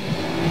found it.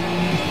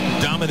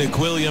 Dominic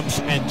Williams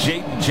and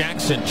Jayden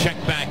Jackson check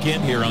back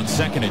in here on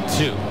 2nd and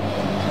 2.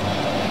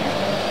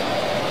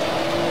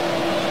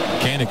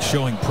 Kanik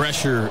showing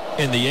pressure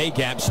in the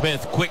A-gap.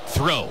 Smith, quick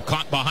throw.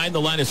 Caught behind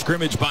the line of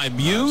scrimmage by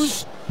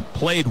Muse.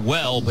 Played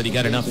well, but he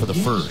got enough for the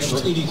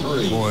first.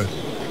 Boy,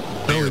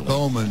 Billy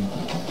Bowman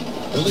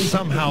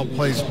somehow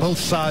plays both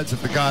sides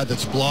of the guy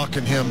that's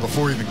blocking him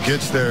before he even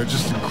gets there.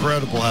 Just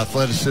incredible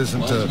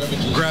athleticism to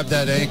grab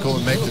that ankle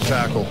and make the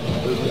tackle.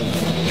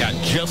 Got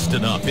just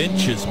enough,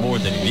 inches more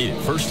than he needed.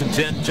 1st and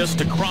 10,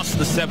 just across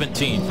the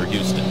 17 for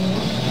Houston.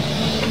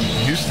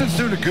 Houston's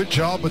doing a good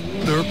job with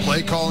their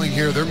play calling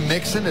here. They're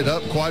mixing it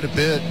up quite a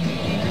bit.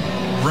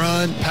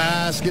 Run,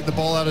 pass, get the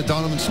ball out of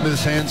Donovan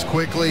Smith's hands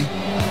quickly.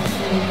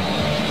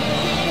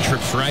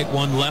 Trips right,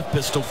 one left,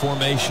 pistol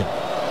formation.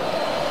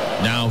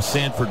 Now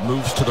Sanford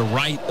moves to the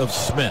right of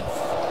Smith.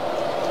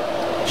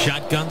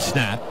 Shotgun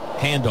snap,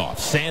 handoff.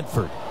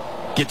 Sanford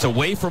gets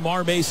away from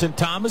R. Mason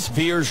Thomas,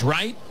 veers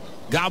right,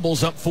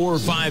 gobbles up 4 or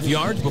 5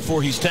 yards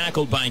before he's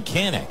tackled by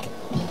Kanik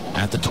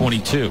at the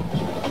 22.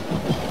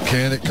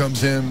 Kanik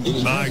comes in,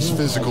 nice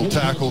physical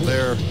tackle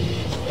there.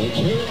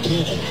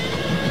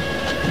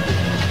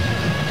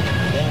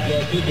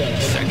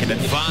 2nd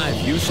and 5,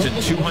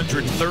 Houston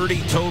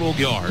 230 total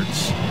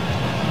yards.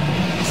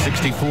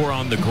 64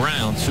 on the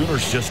ground.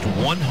 Sooners just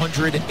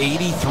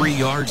 183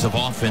 yards of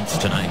offense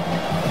tonight.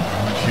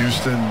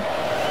 Houston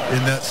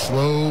in that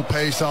slow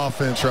pace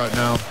offense right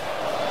now.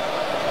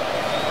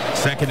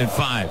 2nd and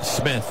 5.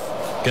 Smith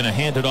going to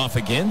hand it off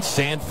again.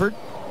 Sanford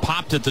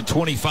popped at the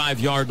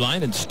 25-yard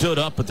line and stood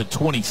up at the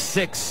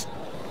 26.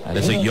 That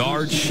is a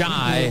yard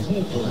shy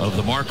of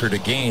the marker to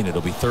gain.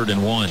 It'll be 3rd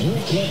and 1.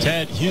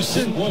 Ted,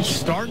 Houston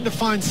starting to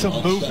find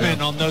some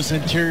movement on those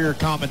interior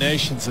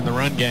combinations in the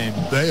run game.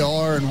 They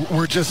are, and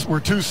we're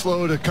too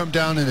slow to come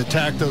down and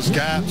attack those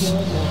gaps.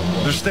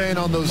 They're staying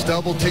on those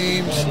double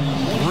teams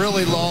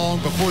really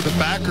long before the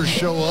backers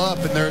show up,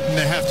 and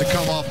they have to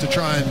come off to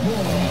try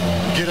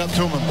and get up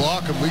to them and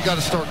block them. We got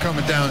to start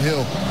coming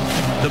downhill.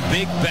 The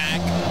big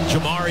back,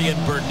 Jamarian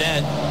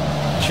Burnett,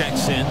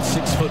 checks in,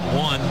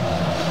 6'1".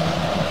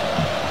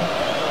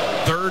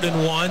 3rd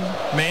and 1,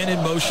 man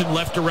in motion,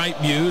 left to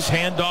right. Muse,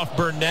 handoff.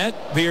 Burnett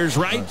veers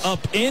right,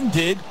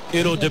 upended.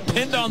 It'll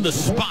depend on the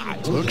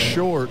spot. Looks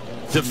short.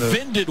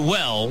 Defended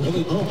well.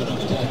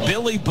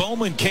 Billy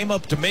Bowman came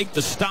up to make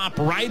the stop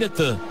right at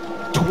the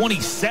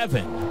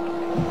 27.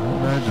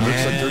 Imagine,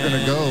 looks like they're going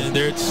to go.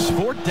 It's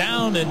 4th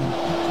down, and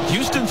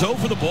Houston's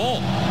over the ball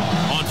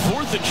on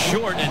 4th and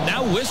short, and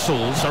now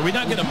whistles. Are we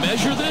not going to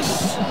measure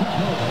this?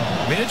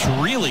 I mean, it's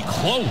really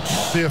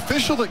close. The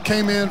official that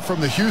came in from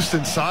the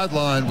Houston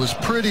sideline was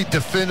pretty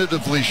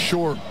definitively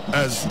short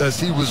as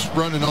he was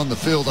running on the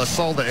field. I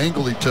saw the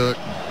angle he took.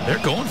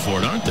 They're going for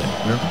it, aren't they?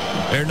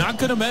 Yeah. They're not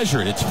going to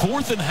measure it. It's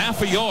 4th and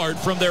half a yard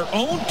from their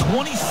own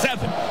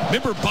 27.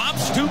 Remember, Bob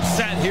Stoops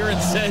sat here and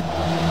said,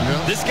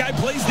 This guy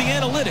plays the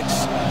analytics.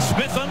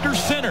 Smith under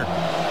center.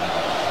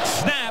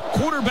 Snap,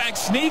 quarterback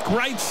sneak,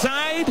 right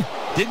side.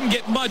 Didn't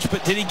get much,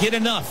 but did he get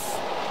enough?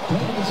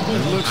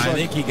 I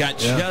think he got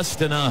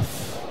just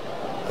enough.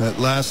 That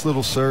last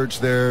little surge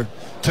there,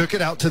 took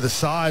it out to the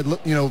side,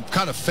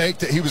 kind of faked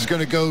that he was going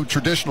to go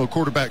traditional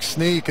quarterback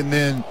sneak, and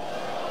then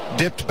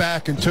dipped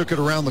back and took it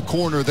around the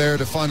corner there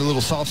to find a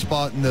little soft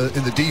spot in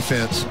the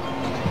defense.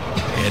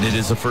 And it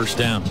is a first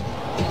down.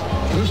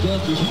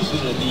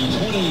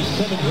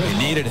 He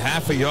needed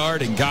half a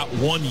yard and got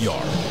 1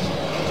 yard.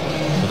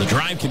 So the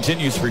drive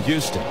continues for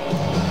Houston.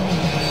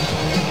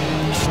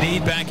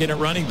 Snead back in at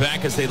running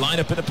back as they line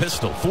up in a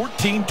pistol.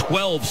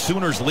 14-12,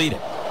 Sooners lead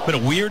it. Been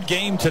a weird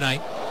game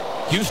tonight.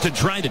 Houston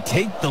trying to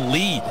take the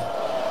lead.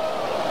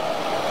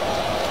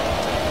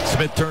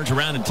 Smith turns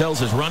around and tells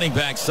his running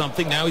back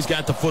something. Now he's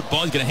got the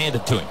football. He's going to hand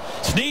it to him.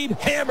 Snead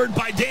hammered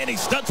by Danny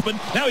Stutzman.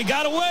 Now he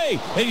got away,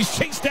 and he's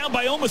chased down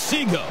by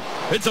Omasigo.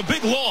 It's a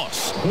big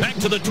loss. Back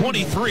to the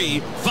 23,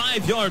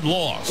 5-yard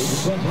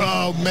loss.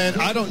 Oh, man,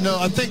 I don't know.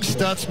 I think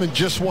Stutzman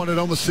just wanted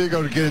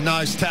Omasigo to get a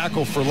nice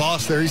tackle for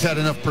loss there. He's had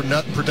enough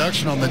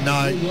production on the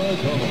night.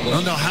 I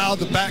don't know how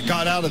the back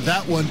got out of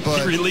that one,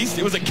 but... He released.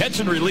 It was a catch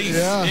and release.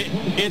 Yeah.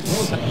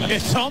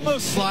 It's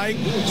almost like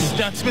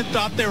Stutzman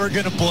thought they were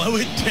going to blow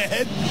it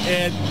dead.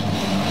 And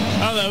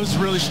that was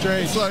really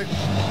strange. It's like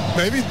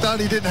Maybe thought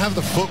he didn't have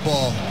the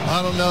football.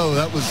 I don't know.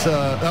 That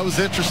was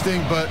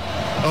interesting, but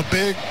a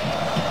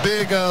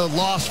big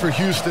loss for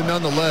Houston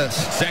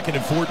nonetheless. 2nd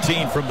and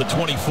 14 from the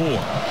 24.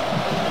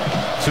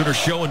 Sooners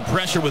showing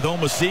pressure with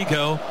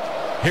Omasigo.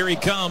 Here he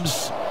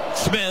comes.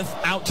 Smith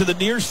out to the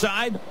near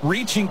side,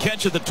 reaching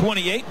catch at the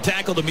 28,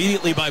 tackled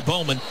immediately by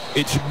Bowman.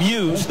 It's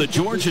Muse, the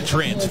Georgia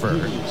transfer.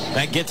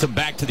 That gets him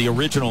back to the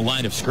original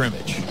line of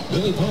scrimmage.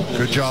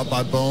 Good job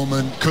by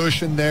Bowman.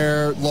 Cushion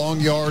there,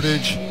 long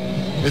yardage.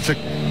 It's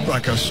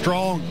like a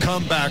strong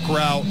comeback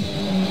route.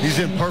 He's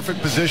in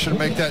perfect position to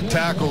make that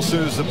tackle as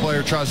soon as the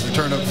player tries to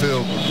turn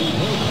upfield.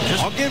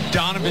 I'll give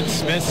Donovan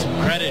Smith some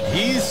credit.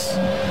 He's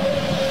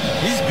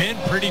been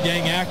pretty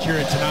dang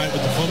accurate tonight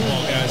with the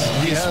football, guys.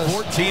 He's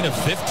 14 of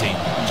 15.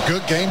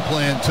 Good game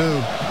plan,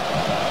 too.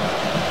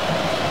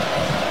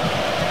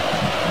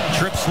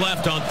 Trips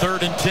left on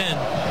 3rd and 10.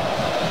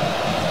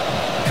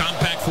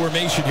 Compact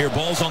formation here.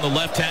 Ball's on the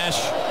left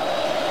hash.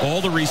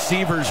 All the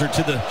receivers are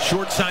to the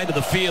short side of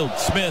the field.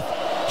 Smith,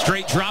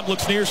 straight drop,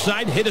 looks near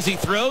side, hit as he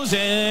throws,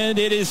 and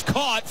it is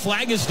caught.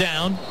 Flag is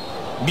down.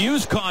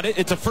 Muse caught it.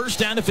 It's a first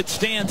down if it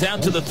stands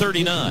out to the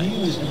 39.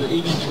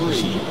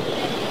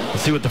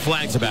 Let's see what the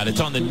flag's about.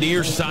 It's on the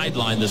near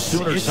sideline, the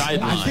Sooner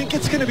sideline. I think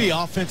it's going to be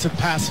offensive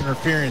pass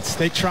interference.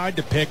 They tried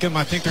to pick him.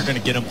 I think they're going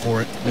to get him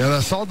for it. Yeah, I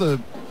saw the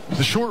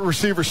short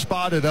receiver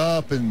spotted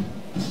up, and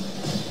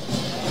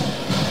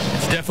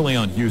it's definitely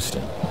on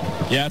Houston.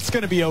 Yeah, it's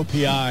going to be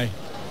OPI.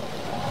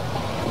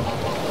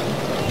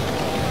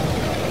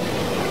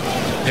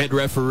 Head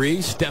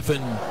referee,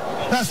 Stephen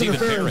Pass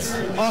interference.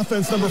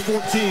 Offense number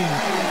 14.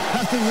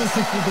 Pass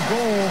resistance with the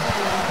goal.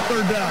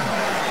 3rd down.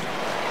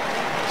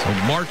 So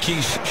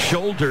Marquise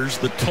Shoulders,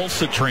 the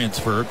Tulsa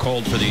transfer,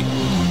 called for the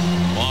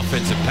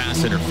offensive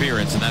pass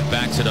interference, and that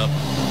backs it up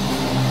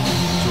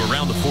to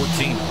around the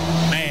 14.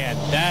 Man,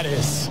 that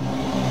is...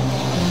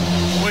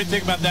 What do you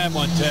think about that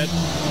one, Ted?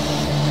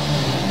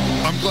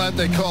 I'm glad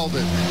they called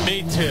it.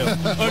 Me too.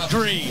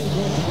 Agreed.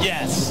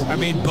 Yes. I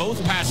mean,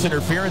 both pass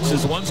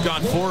interferences, one's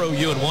gone for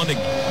OU and one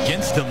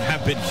against them,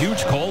 have been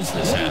huge calls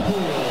this half.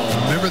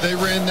 Remember, they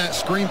ran that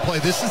screen play.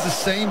 This is the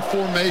same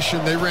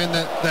formation. They ran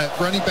that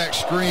running back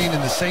screen in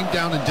the same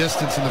down and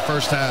distance in the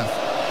first half.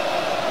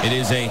 It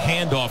is a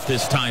handoff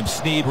this time.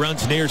 Snead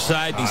runs near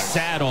side. He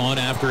sat on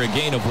after a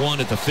gain of 1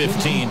 at the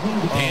 15.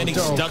 Hanning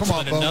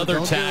Stutzman, another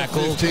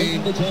tackle.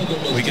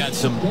 We got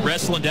some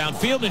wrestling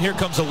downfield, and here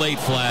comes a late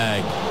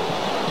flag.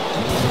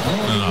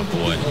 Oh,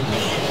 boy.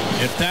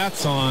 If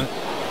that's on...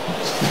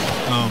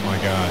 Oh, my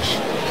gosh.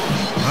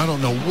 I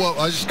don't know what.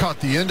 I just caught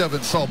the end of it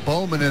and saw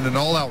Bowman in an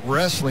all-out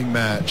wrestling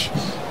match.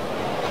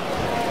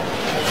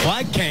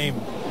 Flag came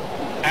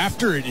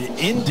after it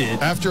ended.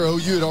 After OU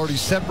had already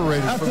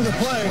separated. After the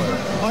play,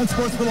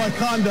 unsportsmanlike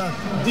conduct,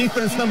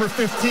 defense number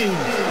 15.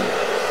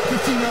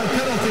 15-yard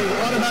penalty,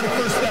 automatic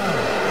first down.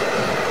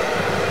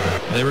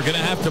 They were going to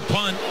have to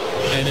punt,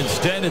 and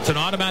instead it's an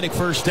automatic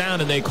first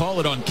down, and they call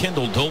it on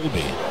Kendall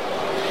Dolby.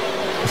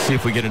 Let's see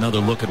if we get another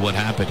look at what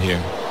happened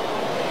here.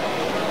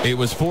 It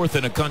was 4th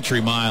and a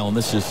country mile, and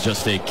this is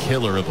just a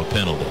killer of a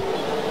penalty.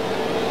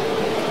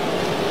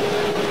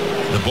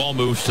 The ball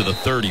moves to the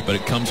 30, but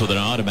it comes with an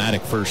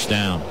automatic first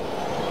down.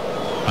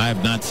 I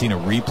have not seen a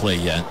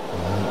replay yet.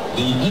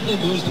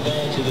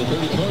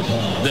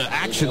 The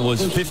action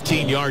was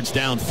 15 yards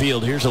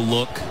downfield. Here's a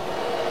look.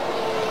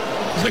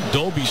 It's like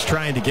Dolby's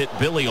trying to get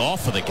Billy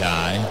off of the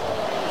guy.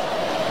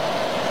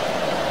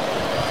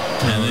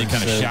 And then he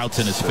kind of shouts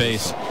in his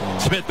face.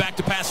 Smith back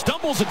to pass,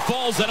 stumbles and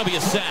falls. That'll be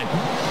a sack.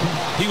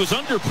 He was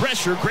under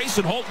pressure.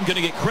 Grayson Holton going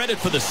to get credit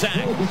for the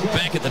sack.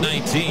 Back at the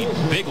 19.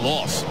 Big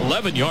loss.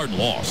 11-yard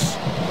loss.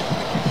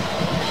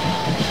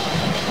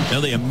 Now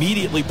they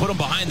immediately put him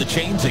behind the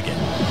chains again.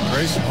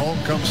 Grayson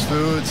Holton comes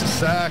through. It's a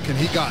sack, and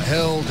he got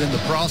held in the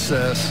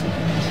process.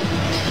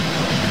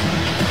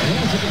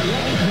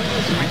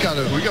 We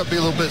got to be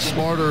a little bit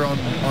smarter on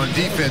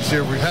defense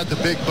here. We've had the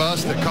big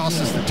bust that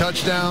cost us the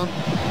touchdown,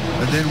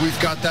 and then we've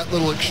got that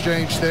little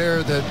exchange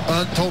there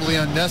that totally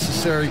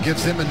unnecessary,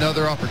 gives them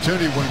another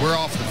opportunity when we're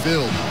off the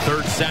field.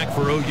 3rd sack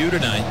for OU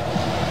tonight.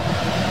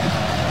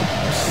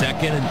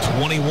 2nd and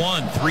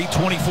 21.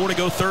 3:24 to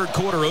go 3rd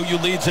quarter. OU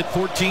leads at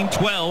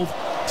 14-12.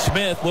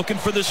 Smith looking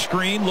for the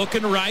screen,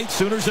 looking right.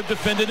 Sooners have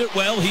defended it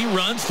well. He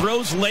runs,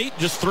 throws late,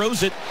 just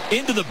throws it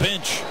into the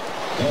bench.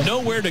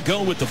 Nowhere to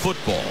go with the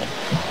football.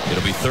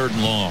 It'll be 3rd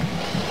and long.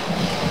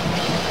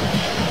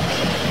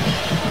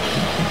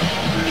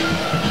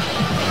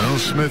 Well,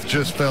 Smith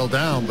just fell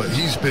down, but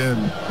he's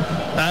been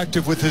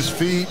active with his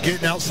feet,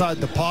 getting outside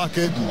the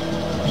pocket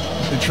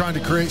and trying to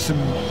create some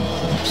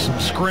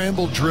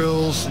scramble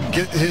drills and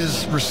get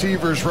his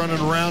receivers running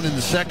around in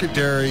the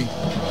secondary.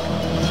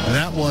 And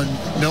that one,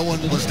 no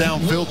one was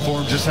downfield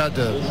for him, just had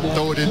to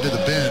throw it into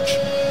the bench.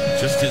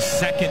 Just his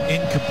 2nd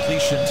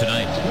incompletion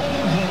tonight.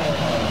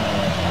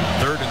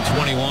 3rd and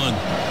 21.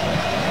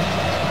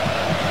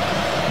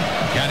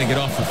 Got to get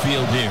off the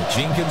field here.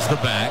 Jenkins the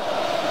back.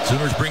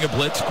 Sooners bring a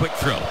blitz, quick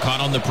throw. Caught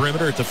on the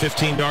perimeter at the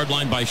 15-yard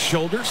line by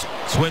Shoulders.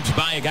 Swims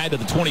by a guy to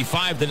the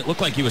 25. Then it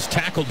looked like he was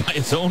tackled by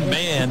his own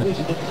man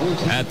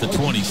at the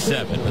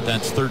 27. But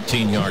that's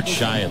 13 yards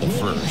shy of the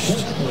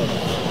first.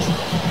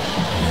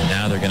 And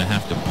now they're going to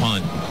have to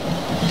punt.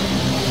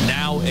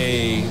 Now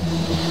a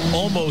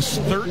almost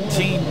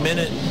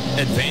 13-minute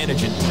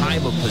advantage in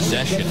time of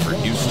possession for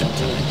Houston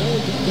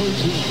tonight.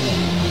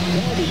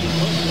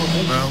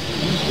 Well,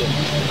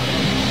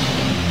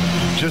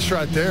 just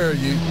right there,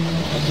 you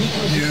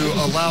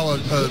allow a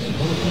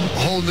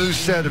whole new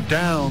set of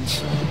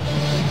downs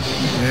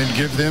and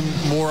give them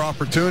more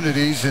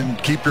opportunities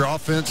and keep your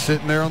offense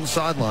sitting there on the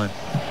sideline.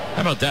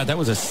 How about that? That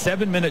was a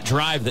 7-minute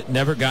drive that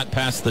never got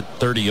past the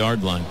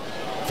 30-yard line.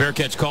 Fair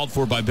catch called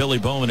for by Billy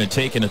Bowman and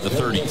taken at the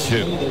 32.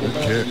 And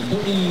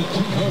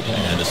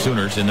the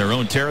Sooners in their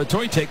own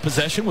territory take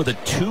possession with a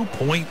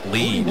 2-point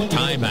lead.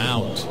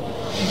 Timeout.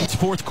 It's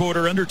fourth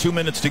quarter, under 2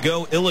 minutes to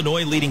go.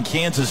 Illinois leading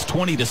Kansas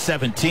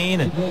 20-17.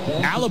 And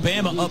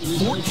Alabama up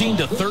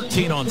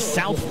 14-13 on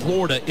South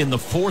Florida in the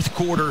fourth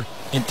quarter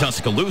in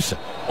Tuscaloosa.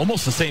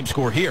 Almost the same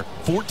score here.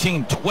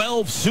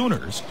 14-12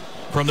 Sooners.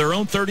 From their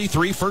own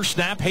 33, first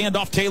snap,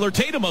 handoff Taylor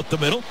Tatum up the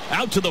middle,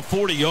 out to the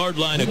 40-yard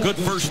line. A good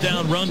first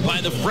down run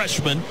by the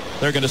freshman.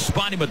 They're going to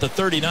spot him at the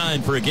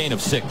 39 for a gain of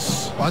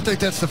 6. Well, I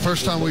think that's the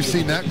first time we've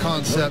seen that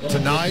concept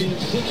tonight.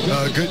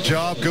 Good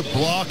job, good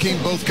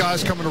blocking. Both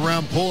guys coming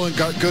around, pulling,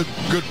 got good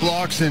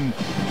blocks, and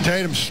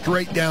Tatum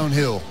straight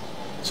downhill.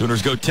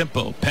 Sooners go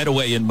tempo,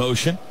 Petaway in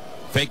motion.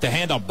 Fake the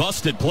handoff,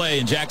 busted play,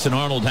 and Jackson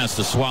Arnold has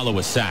to swallow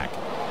a sack.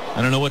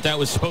 I don't know what that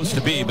was supposed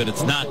to be, but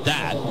it's not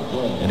that.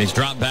 And he's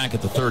dropped back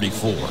at the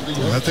 34.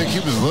 I think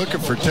he was looking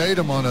for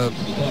Tatum on a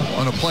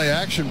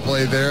play-action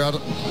play there. I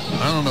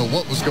don't know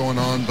what was going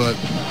on, but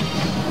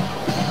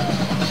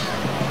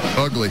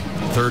ugly.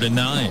 3rd and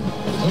 9.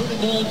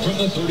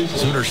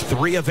 Sooners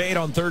 3 of 8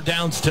 on third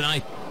downs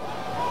tonight.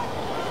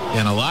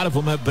 And a lot of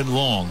them have been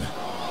long.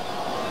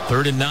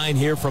 3rd and 9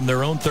 here from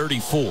their own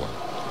 34.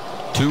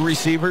 2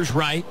 receivers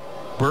right,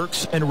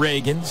 Burks and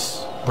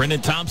Reagans. Brennan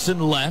Thompson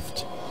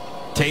left.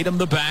 Tatum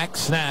the back,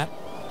 snap,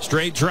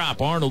 straight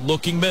drop. Arnold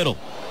looking middle.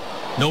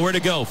 Nowhere to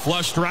go.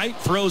 Flushed right,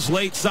 throws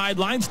late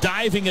sidelines.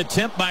 Diving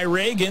attempt by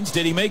Reagans.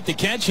 Did he make the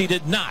catch? He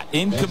did not.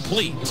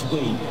 Incomplete.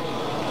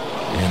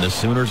 And the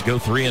Sooners go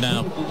 3 and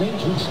out.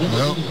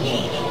 Well,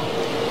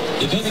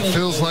 it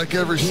feels like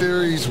every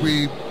series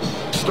we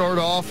start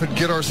off and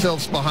get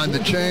ourselves behind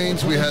the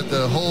chains. We had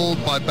the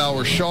hold by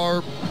Bauer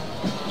Sharp.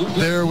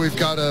 There we've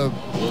got a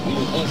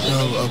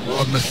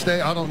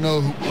mistake. I don't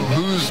know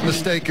whose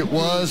mistake it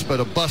was, but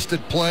a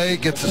busted play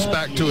gets us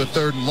back to a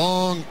 3rd and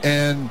long,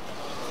 and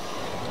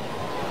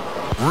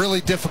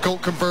really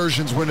difficult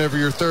conversions whenever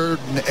you're 3rd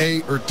and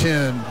 8 or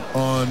 10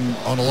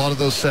 on a lot of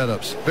those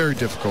setups. Very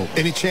difficult.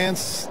 Any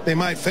chance they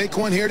might fake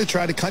one here to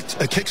try to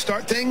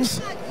kickstart things?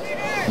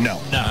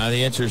 No. No,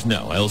 the answer is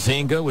no.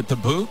 Elzinga with the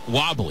boot,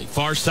 wobbly,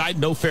 far side,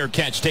 no fair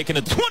catch, taking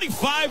a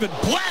 25 and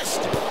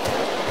blessed.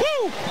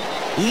 Woo!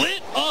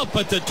 Lit up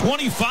at the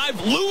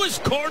 25. Lewis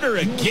Carter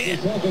again.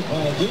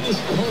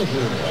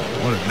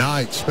 What a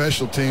night.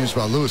 Special teams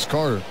by Lewis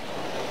Carter.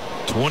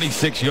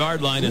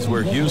 26-yard line is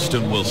where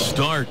Houston will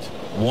start.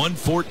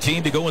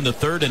 1:14 to go in the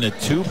third and a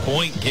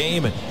 2-point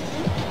game. And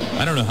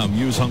I don't know how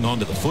Muse hung on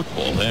to the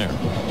football there.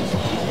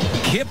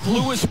 Kip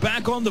Lewis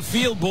back on the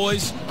field,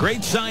 boys.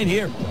 Great sign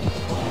here.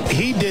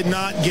 He did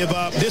not give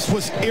up. This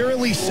was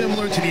eerily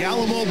similar to the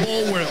Alamo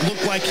Bowl where it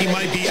looked like he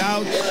might be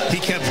out. He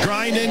kept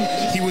grinding.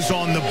 He was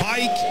on the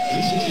bike.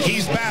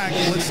 He's back.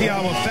 Let's see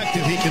how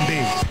effective he can be.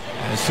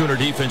 The Sooner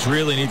defense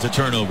really needs a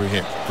turnover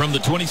here. From the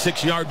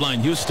 26-yard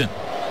line, Houston.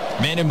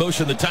 Man in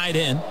motion, the tight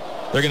end.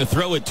 They're going to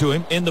throw it to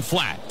him in the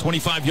flat.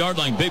 25-yard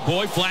line, big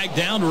boy, flag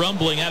down,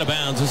 rumbling out of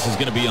bounds. This is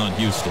going to be on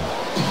Houston.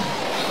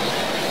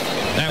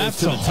 That was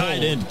to the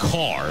tight end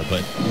Carr,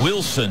 but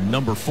Wilson,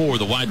 number 4,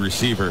 the wide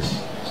receiver,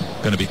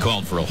 going to be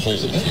called for a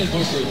hold.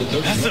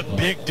 That's a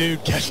big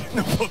dude catching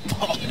the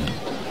football.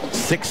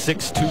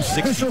 6'6",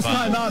 265. Officials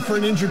timeout for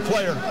an injured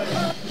player.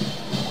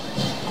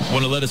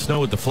 Want to let us know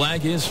what the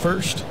flag is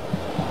first?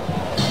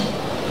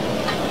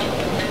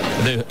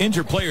 The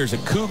injured player is a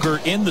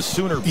Cougar in the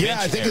Sooner bench Yeah,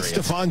 I think area. it's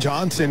Stephon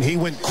Johnson. He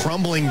went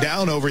crumbling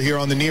down over here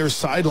on the near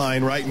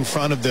sideline right in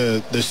front of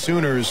the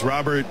Sooners.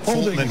 Robert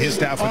Fulton and his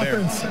staff are there.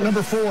 Offense,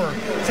 number 4,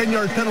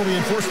 10-yard penalty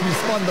enforced when he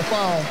spotted the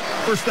foul.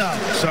 First down.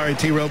 Sorry,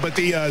 T-Row, but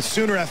the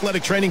Sooner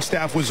athletic training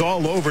staff was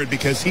all over it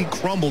because he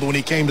crumbled when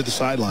he came to the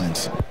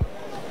sidelines.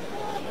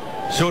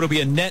 So it'll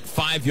be a net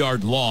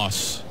 5-yard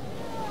loss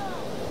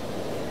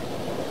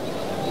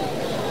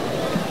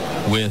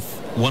with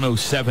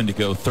 1:07 to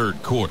go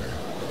third quarter.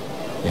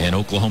 And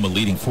Oklahoma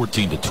leading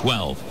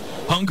 14-12.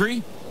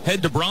 Hungry?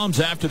 Head to Brahms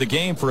after the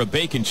game for a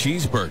bacon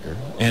cheeseburger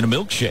and a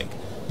milkshake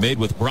made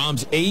with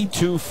Brahms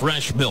A2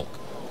 fresh milk.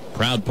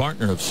 Proud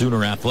partner of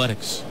Sooner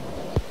Athletics.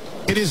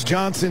 It is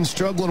Johnson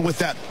struggling with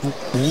that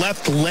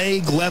left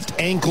leg, left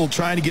ankle,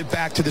 trying to get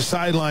back to the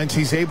sidelines.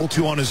 He's able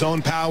to on his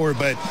own power,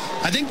 but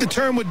I think the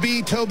term would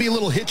be Toby a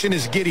little hitch in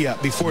his giddy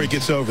up before he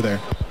gets over there.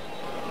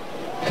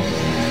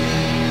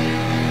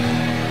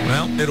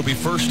 Well, It'll be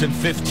 1st and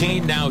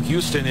 15 now,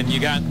 Houston, and you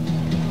got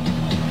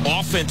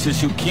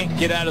offenses who can't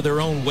get out of their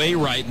own way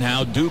right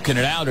now, duking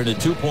it out in a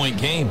 2-point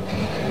game.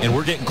 And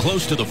we're getting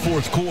close to the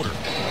 4th quarter.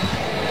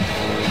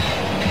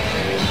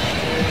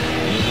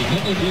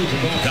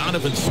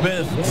 Donovan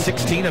Smith,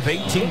 16 of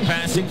 18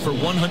 passing for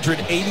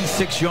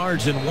 186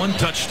 yards and 1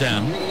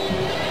 touchdown.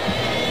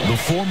 The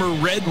former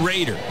Red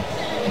Raider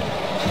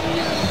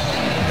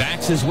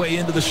backs his way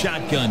into the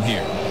shotgun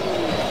here.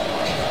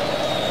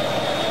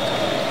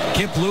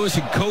 Kip Lewis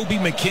and Kobe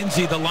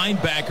McKenzie, the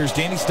linebackers.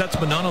 Danny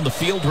Stutzman not on the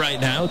field right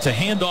now. It's a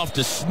handoff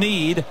to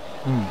Snead.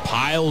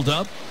 Piled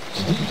up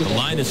the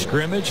line of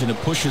scrimmage, and it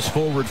pushes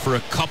forward for a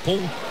couple,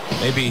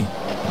 maybe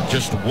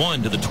just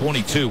one to the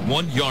 22.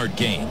 1-yard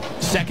gain.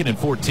 2nd and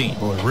 14.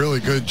 Boy, really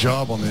good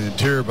job on the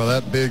interior by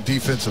that big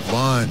defensive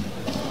line.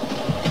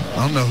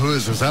 I don't know who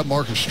is. Was that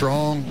Marcus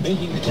Strong?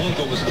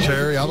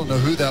 Cherry? I don't know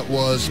who that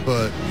was,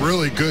 but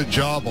really good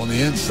job on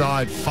the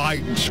inside,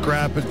 fighting,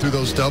 scrapping through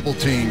those double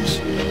teams.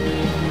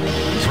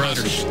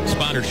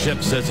 Spotter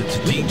Ship says it's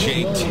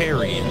DJ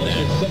Terry in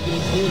there.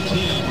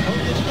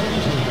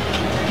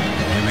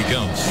 Here we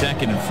go.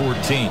 2nd and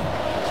 14.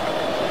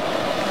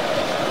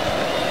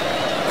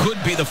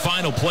 Could be the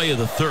final play of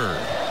the 3rd.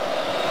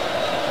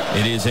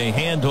 It is a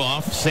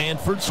handoff.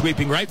 Sanford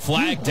sweeping right,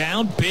 flag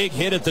down. Big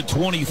hit at the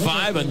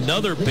 25.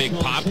 Another big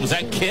pop. Was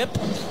that Kip?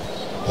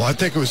 Well, I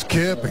think it was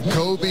Kip and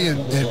Kobe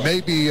and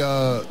maybe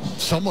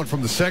someone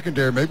from the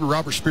secondary. Maybe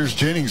Robert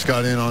Spears-Jennings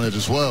got in on it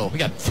as well. We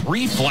got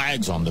 3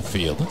 flags on the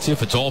field. Let's see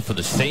if it's all for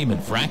the same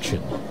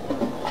infraction.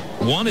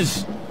 One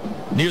is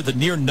near the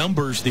near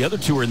numbers. The other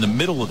 2 are in the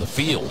middle of the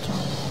field.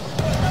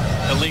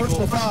 Illegal.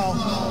 Personal foul,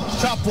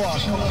 chop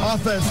block,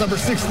 offense number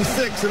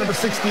 66 and number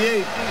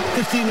 68,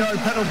 15-yard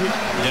penalty.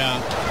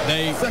 Yeah,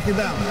 they 2nd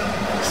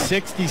down.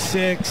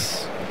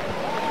 66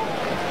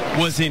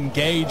 was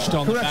engaged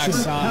on the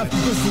backside.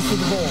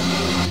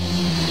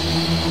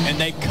 And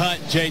they cut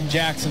Jaden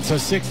Jackson. So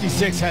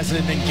 66 has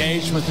it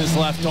engaged with his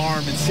left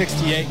arm, and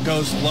 68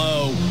 goes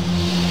low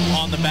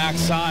on the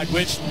backside,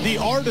 which the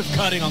art of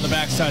cutting on the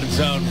backside of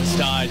zone has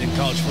died in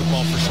college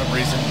football for some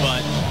reason.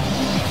 But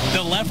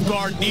the left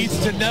guard needs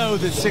to know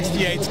that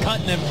 68's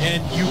cutting him,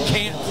 and you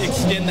can't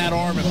extend that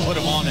arm and put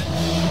him on it.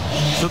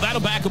 So that'll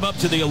back him up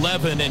to the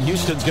 11, and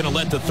Houston's going to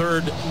let the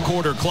 3rd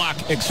quarter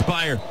clock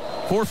expire.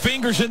 4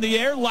 fingers in the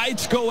air,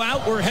 lights go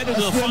out. We're headed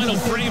to the final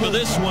frame of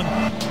this one.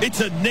 It's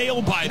a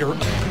nail biter.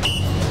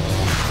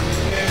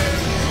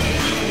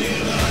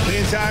 The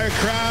entire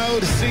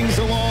crowd sings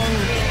along,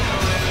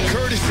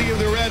 courtesy of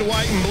the red,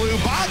 white, and blue.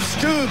 Bob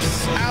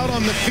Stoops out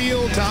on the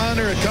field to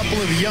honor a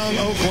couple of young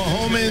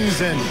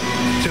Oklahomans and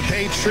to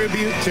pay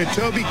tribute to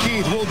Toby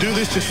Keith. We'll do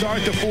this to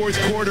start the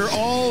 4th quarter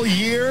all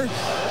year.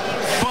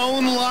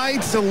 Phone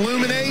lights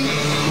illuminate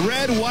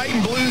red, white,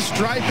 and blue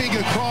striping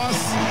across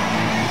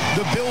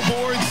the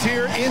billboards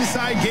here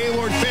inside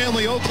Gaylord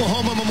Family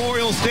Oklahoma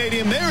Memorial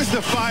Stadium. There's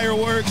the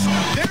fireworks.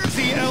 There's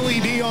the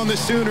LED on the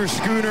Sooner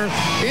Schooner.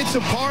 It's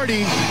a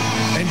party,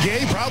 and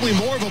Gabe, probably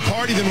more of a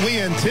party than we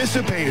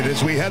anticipated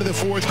as we head to the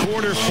 4th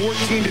quarter.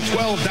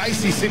 14-12,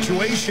 dicey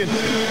situation.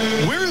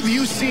 Where have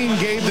you seen,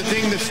 Gabe, the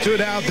thing that stood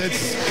out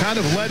that's kind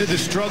of led to the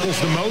struggles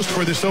the most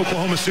for this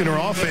Oklahoma Sooner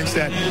offense,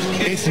 that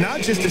it's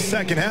not just a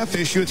second half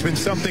issue, it's been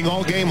something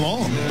all game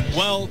long?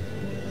 Well,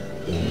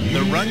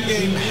 the run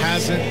game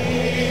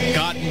hasn't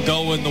gotten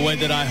going the way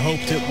that I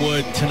hoped it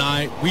would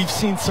tonight. We've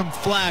seen some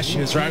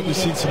flashes, right? We've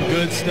seen some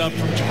good stuff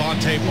from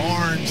Javonte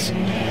Barnes.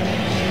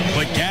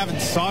 But Gavin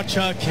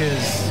Sawchuk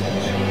has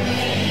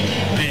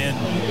been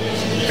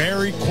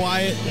very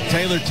quiet.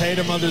 Taylor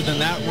Tatum, other than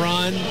that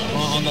run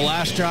on the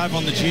last drive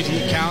on the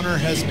GT counter,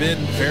 has been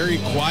very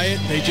quiet.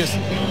 They just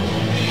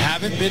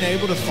haven't been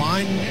able to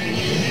find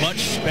much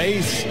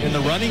space in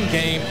the running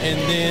game. And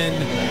then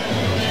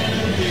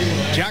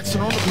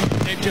Jackson Ormond,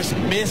 they've just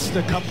missed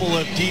a couple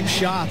of deep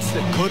shots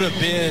that could have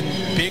been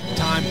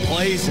big-time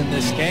plays in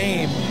this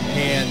game.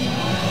 And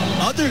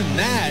other than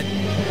that,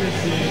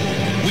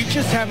 we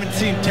just haven't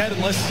seen Ted,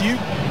 unless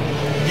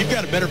you've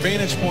got a better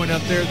vantage point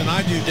up there than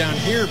I do down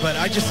here, but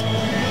I just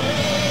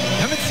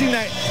haven't seen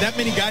that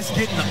many guys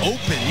get in the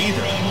open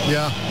either.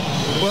 Yeah.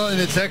 Well, and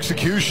it's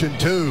execution,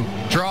 too.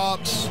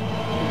 Drops,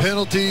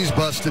 penalties,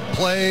 busted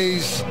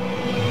plays.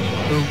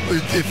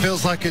 It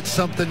feels like it's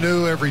something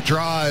new every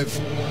drive.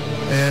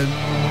 And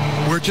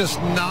we're just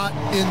not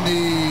in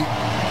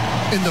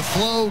the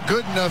flow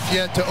good enough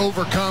yet to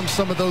overcome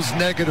some of those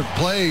negative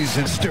plays.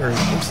 And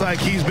looks like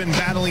he's been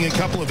battling a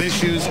couple of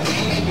issues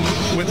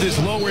with his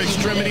lower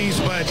extremities,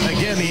 but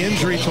again, the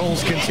injury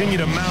tolls continue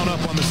to mount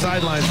up on the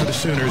sidelines for the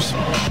Sooners.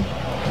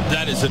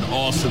 That is an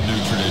awesome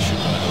new tradition,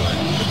 by the way,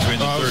 between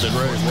the 3rd and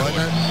 4th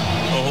quarter.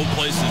 The whole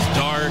place is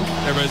dark.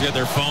 Everybody's got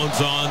their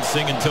phones on,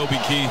 singing Toby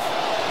Keith.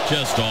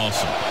 Just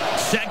awesome.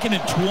 2nd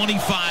and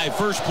 25,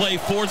 first play,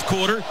 4th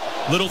quarter.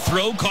 Little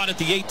throw caught at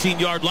the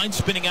 18-yard line,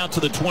 spinning out to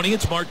the 20.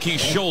 It's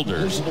Marquise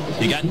Shoulders.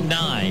 He got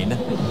 9.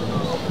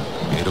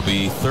 It'll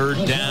be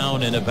 3rd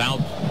down and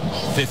about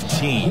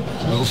 15.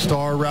 Little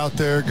star route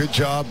there. Good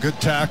job. Good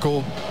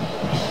tackle.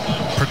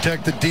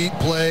 Protect the deep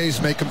plays,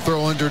 make them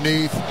throw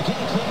underneath. 3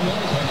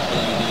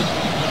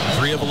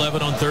 of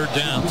 11 on third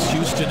downs.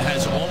 Houston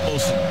has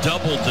almost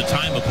doubled the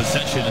time of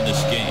possession in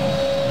this game.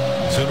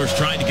 Sooners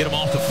trying to get them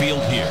off the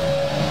field here.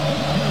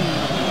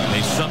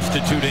 They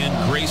substitute in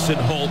Grayson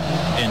Holt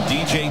and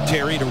DJ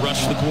Terry to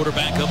rush the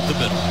quarterback up the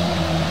middle.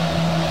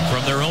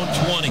 From their own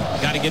 20,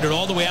 got to get it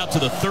all the way out to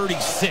the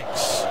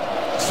 36.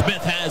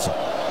 Smith has it.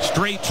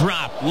 Straight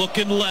drop,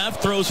 looking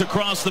left, throws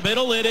across the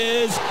middle. It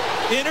is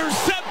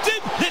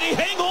intercepted. Did he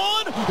hang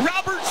on?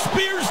 Robert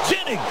Spears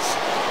Jennings.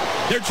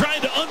 They're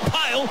trying to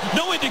unpile.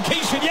 No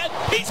indication yet.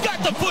 He's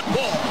got the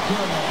football.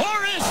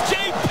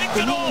 RSJ picked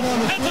it off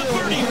at the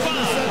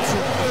 35.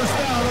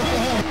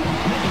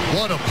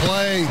 What a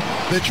play.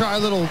 They try a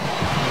little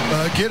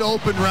get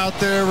open route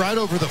there right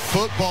over the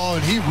football,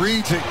 and he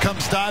reads it,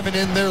 comes diving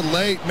in there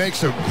late,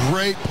 makes a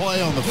great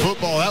play on the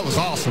football. That was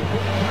awesome.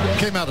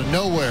 Came out of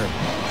nowhere.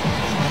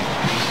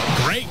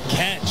 Great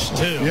catch,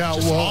 too. Yeah, it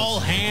was. All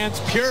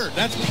hands, pure.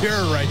 That's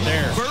pure right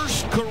there.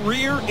 First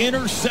career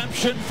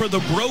interception for the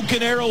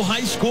Broken Arrow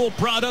High School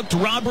product,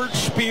 Robert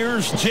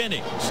Spears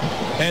Jennings.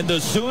 And the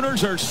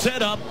Sooners are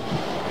set up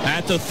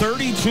at the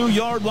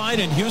 32-yard line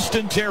in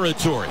Houston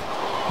territory,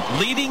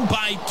 leading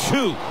by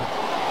 2.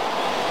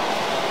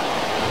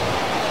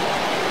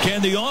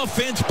 Can the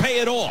offense pay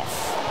it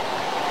off?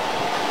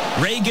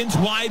 Reagan's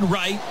wide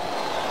right.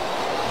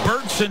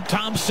 Burks and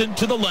Thompson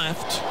to the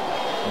left.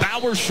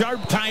 Bauer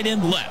Sharp tight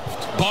end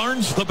left.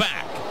 Barnes the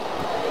back.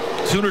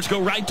 Sooners go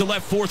right to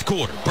left fourth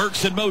quarter.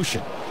 Burks in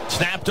motion.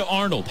 Snap to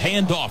Arnold.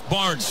 Handoff.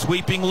 Barnes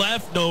sweeping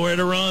left. Nowhere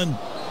to run.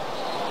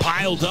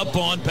 Piled up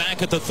on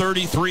back at the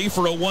 33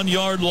 for a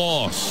 1-yard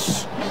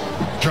loss.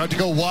 Tried to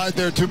go wide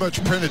there. Too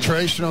much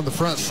penetration on the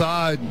front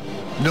side.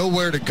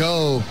 Nowhere to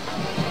go.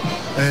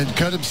 And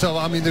cut himself.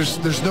 I mean,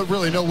 there's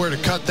really nowhere to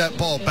cut that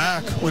ball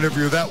back whenever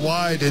you're that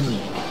wide, and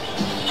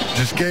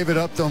just gave it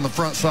up on the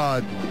front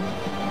side.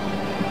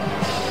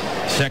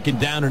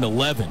 Second down and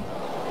 11.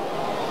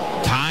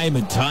 Time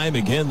and time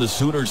again, the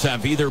Sooners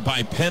have either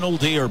by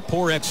penalty or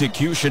poor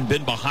execution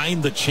been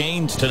behind the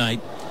chains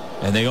tonight,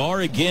 and they are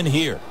again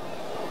here.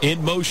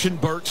 In motion,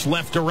 Burks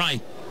left to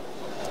right.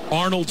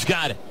 Arnold's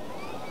got it.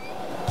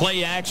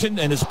 Play action,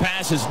 and his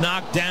pass is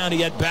knocked down.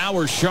 He had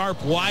Bauer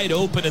Sharp wide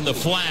open in the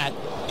flat,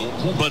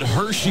 but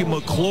Hershey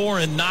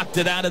McLaurin knocked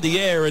it out of the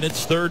air, and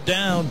it's third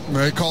down.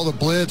 They call the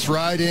blitz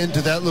right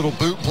into that little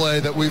boot play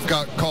that we've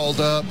got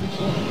called up.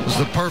 It was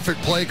the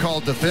perfect play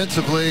call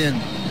defensively,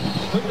 and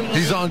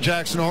he's on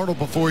Jackson Arnold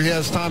before he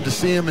has time to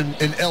see him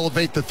and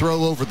elevate the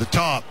throw over the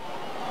top.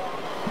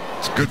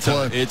 It's a good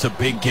play. It's a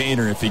big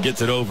gainer if he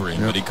gets it over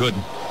him, but he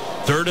couldn't.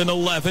 Third and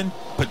 11,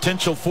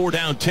 potential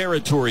 4-down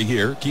territory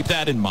here. Keep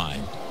that in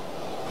mind.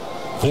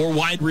 4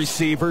 wide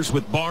receivers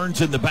with Barnes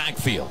in the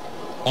backfield.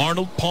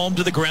 Arnold palm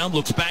to the ground,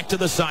 looks back to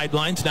the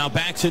sidelines, now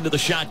backs into the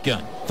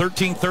shotgun.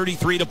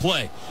 13:33 to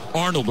play.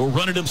 Arnold will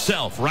run it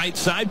himself. Right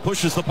side,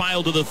 pushes the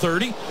pile to the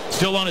 30.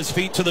 Still on his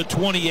feet to the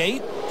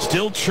 28.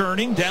 Still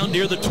churning down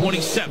near the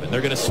 27.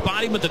 They're going to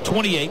spot him at the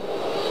 28.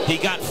 He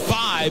got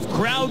 5.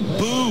 Crowd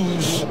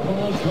boos,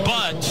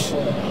 but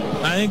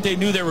I think they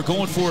knew they were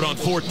going for it on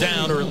 4th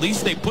down, or at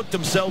least they put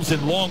themselves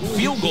in long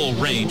field goal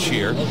range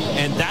here,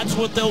 and that's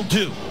what they'll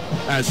do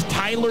as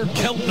Tyler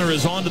Keltner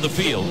is onto the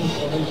field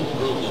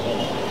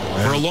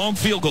for a long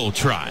field goal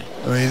try.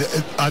 I mean,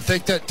 I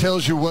think that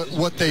tells you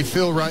what they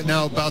feel right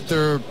now about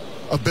their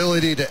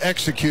ability to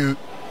execute.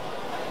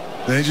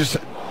 They just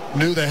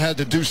knew they had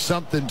to do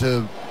something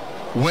to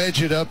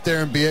wedge it up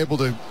there and be able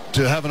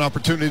to have an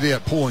opportunity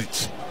at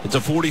points. It's a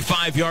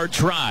 45-yard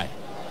try.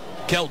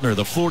 Keltner,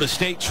 the Florida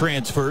State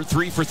transfer,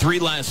 3 for 3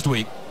 last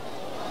week.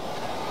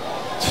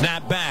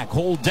 Snap back,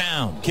 hold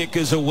down, kick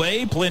is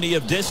away, plenty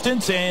of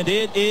distance, and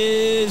it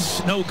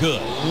is no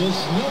good.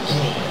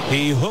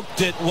 He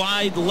hooked it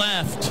wide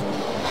left.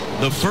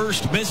 The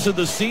first miss of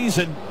the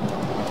season.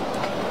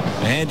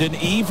 And an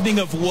evening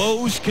of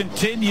woes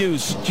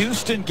continues.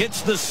 Houston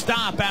gets the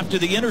stop after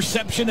the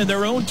interception in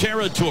their own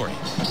territory.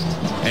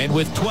 And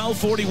with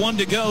 12:41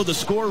 to go, the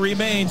score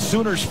remains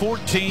Sooners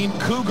 14,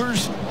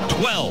 Cougars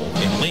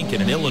 12. In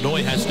Lincoln, and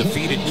Illinois has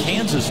defeated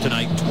Kansas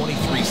tonight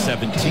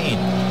 23-17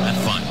 at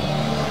final.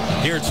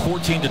 Here it's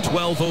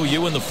 14-12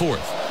 OU in the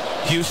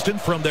 4th. Houston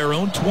from their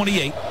own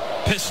 28.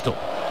 Pistol.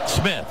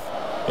 Smith.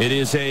 It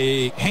is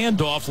a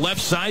handoff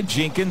left side.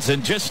 Jenkins,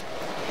 and just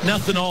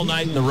nothing all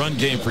night in the run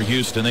game for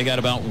Houston. They got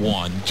about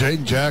 1.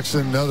 Jaden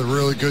Jackson, another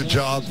really good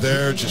job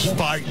there, just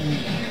fighting.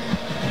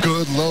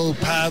 Good low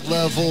pad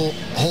level,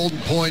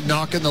 holding point,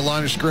 knocking the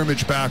line of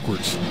scrimmage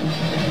backwards.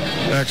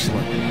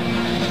 Excellent.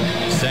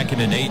 2nd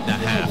and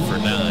 8.5 for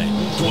 9.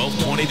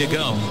 12:20 to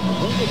go.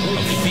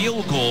 A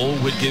field goal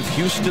would give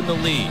Houston the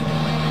lead.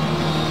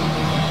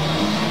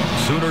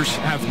 Sooners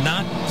have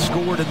not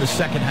scored in the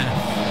second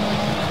half.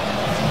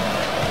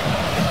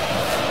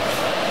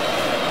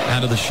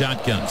 Out of the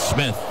shotgun.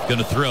 Smith going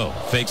to throw.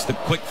 Fakes the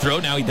quick throw.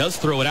 Now he does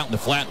throw it out in the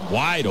flat.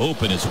 Wide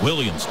open as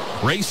Williams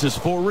races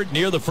forward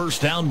near the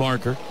first down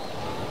marker.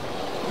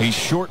 He's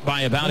short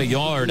by about a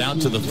yard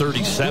out to the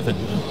 37.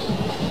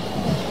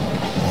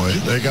 Boy,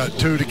 they got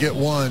 2 to get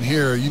 1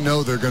 here. You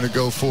know they're going to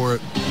go for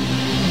it.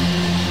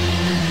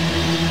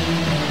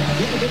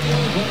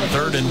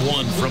 3rd and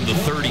 1 from the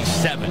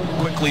 37.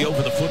 Quickly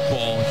over the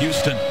football.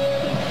 Houston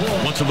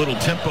wants a little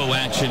tempo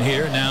action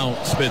here.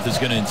 Now Smith is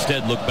going to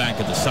instead look back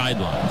at the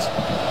sidelines.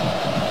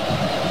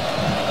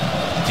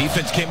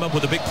 Defense came up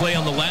with a big play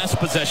on the last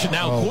possession.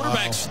 Now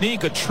quarterback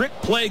sneak, a trick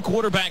play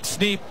quarterback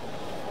sneak.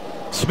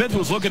 Smith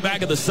was looking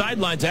back at the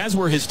sidelines, as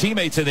were his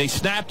teammates, and they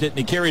snapped it, and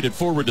he carried it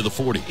forward to the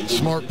 40.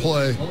 Smart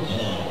play.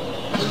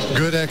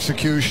 Good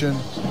execution.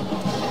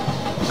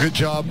 Good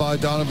job by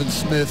Donovan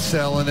Smith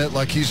selling it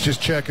like he's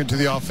just checking to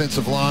the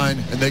offensive line,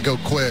 and they go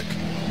quick.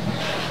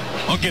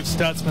 I'll give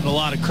Stutzman a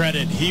lot of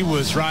credit. He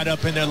was right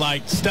up in there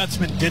like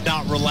Stutzman did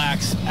not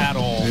relax at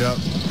all. Yep.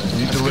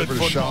 He delivered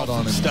a shot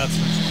on him.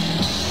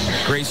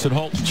 Stutzman. Grayson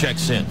Halton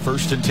checks in.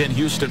 1st and 10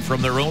 Houston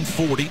from their own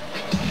 40.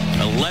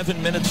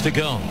 11 minutes to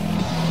go.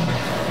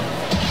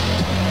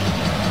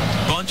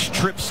 Bunch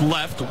trips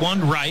left,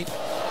 1 right.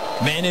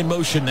 Man in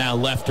motion now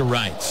left to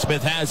right.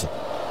 Smith has it.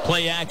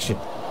 Play action.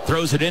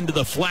 Throws it into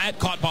the flat.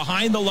 Caught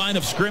behind the line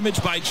of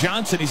scrimmage by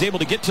Johnson. He's able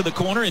to get to the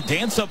corner and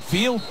dance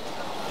upfield.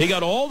 He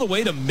got all the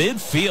way to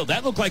midfield.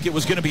 That looked like it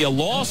was going to be a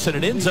loss, and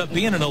it ends up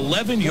being an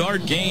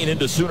 11-yard gain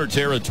into Sooner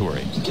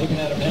territory.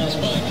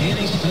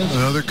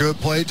 Another good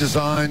play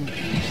design.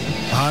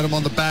 Hide him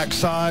on the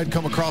backside,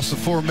 come across the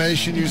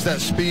formation, use that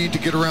speed to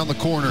get around the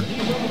corner.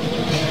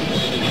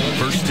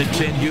 1st and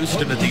 10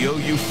 Houston at the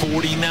OU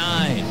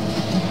 49.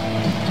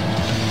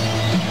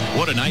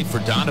 What a night for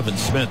Donovan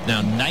Smith.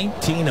 Now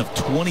 19 of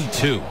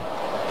 22.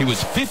 He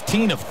was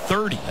 15 of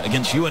 30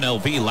 against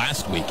UNLV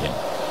last weekend.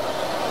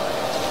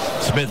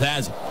 Smith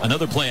has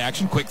another play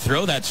action. Quick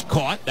throw. That's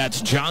caught.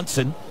 That's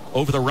Johnson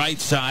over the right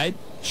side.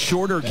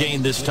 Shorter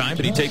gain this time,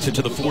 but he takes it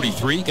to the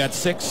 43. Got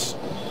 6.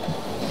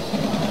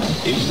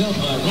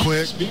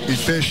 Quick,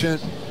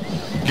 efficient,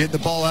 getting the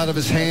ball out of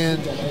his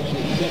hand.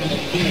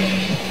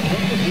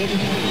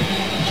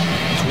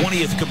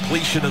 20th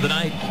completion of the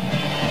night.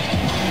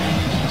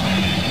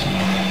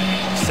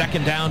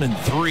 2nd down and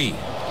 3.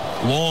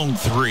 Long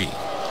 3.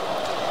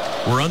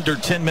 We're under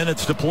 10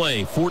 minutes to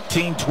play.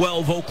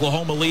 14-12,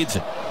 Oklahoma leads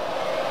it.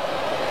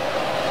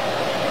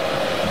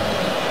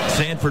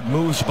 Sanford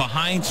moves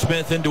behind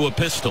Smith into a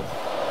pistol.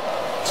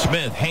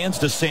 Smith hands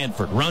to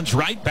Sanford, runs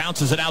right,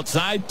 bounces it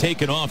outside,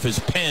 taken off his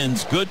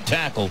pens. Good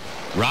tackle,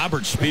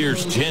 Robert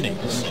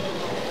Spears-Jennings.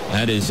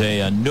 That is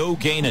a no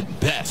gain at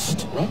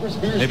best.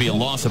 Maybe a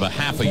loss of a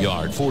half a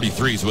yard.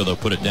 43 is where they'll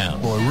put it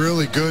down. Boy,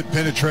 really good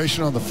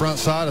penetration on the front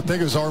side. I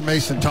think it was R.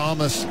 Mason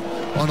Thomas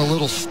on a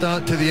little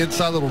stunt to the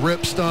inside, little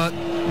rip stunt,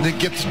 and then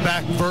gets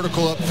back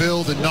vertical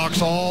upfield and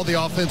knocks all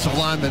the offensive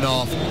linemen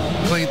off.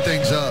 Clean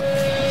things up.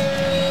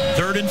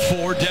 3rd and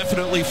 4,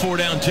 definitely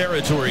 4-down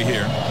territory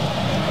here.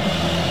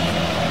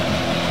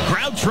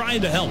 Crowd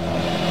trying to help.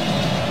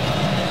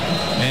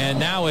 And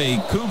now a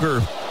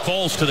Cougar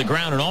falls to the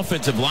ground. An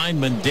offensive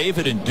lineman,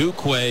 David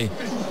Ndukwe,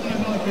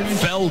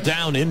 fell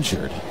down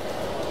injured.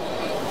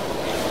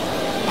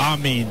 I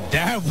mean,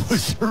 that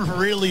was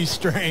really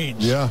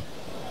strange. Yeah.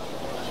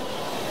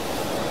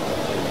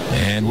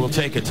 And we'll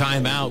take a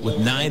timeout with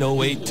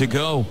 9:08 to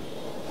go.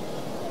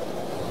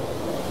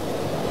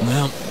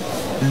 Well,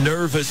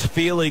 nervous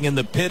feeling in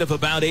the pit of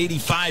about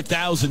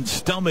 85,000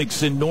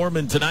 stomachs in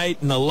Norman tonight,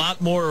 and a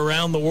lot more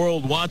around the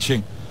world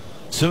watching.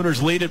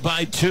 Sooners lead it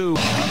by 2.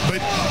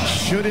 But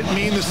should it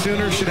mean the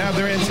Sooners should have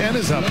their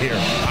antennas up here?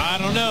 I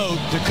don't know.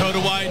 Dakota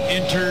White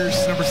enters,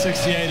 number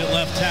 68 at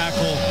left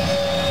tackle.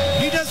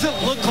 He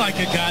doesn't look like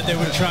a guy they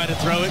would try to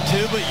throw it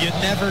to, but you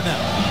never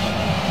know.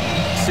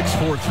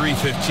 6'4",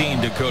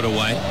 315, Dakota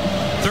White.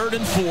 3rd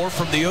and 4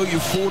 from the OU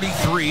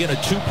 43 in a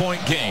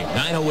 2-point game.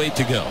 9:08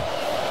 to go.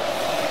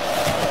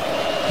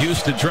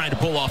 Houston trying to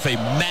pull off a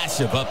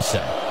massive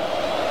upset.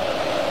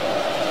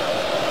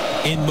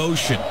 In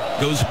motion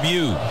goes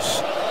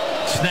Muse.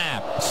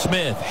 Snap,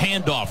 Smith,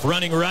 handoff,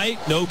 running right,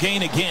 no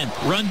gain again.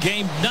 Run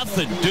game,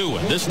 nothing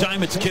doing. This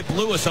time it's Kip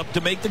Lewis up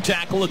to make the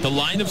tackle at the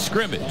line of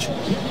scrimmage.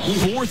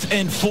 4th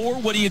and 4,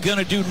 what are you going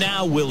to do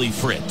now, Willie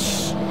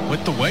Fritz?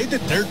 With the way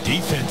that their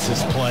defense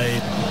is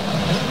played,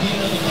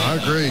 I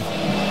agree.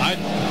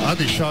 I'd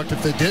be shocked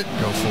if they didn't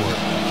go for it.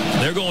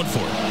 They're going for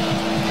it.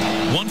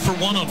 1 for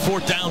 1 on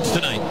 4th downs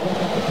tonight.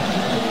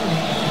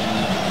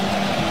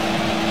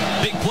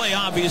 Big play,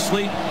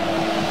 obviously,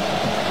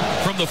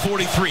 from the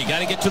 43. Got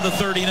to get to the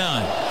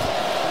 39.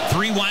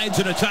 3 wides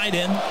and a tight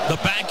end. The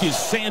back is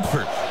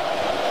Sanford.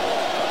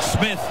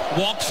 Smith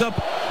walks up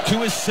to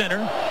his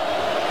center.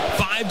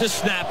 5 to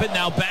snap it.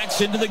 Now backs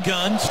into the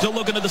gun. Still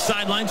looking to the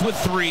sidelines with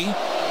 3.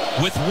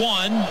 With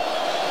 1.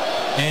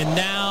 And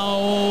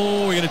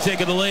now we're going to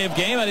take a delay of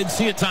game. I didn't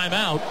see a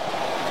timeout.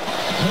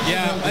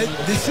 Yeah,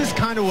 this is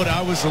kind of what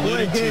I was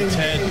alluding to,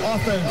 Ted.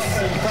 Offense,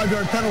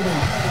 5-yard penalty.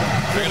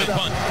 They're going to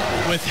punt.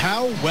 With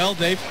how well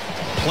they've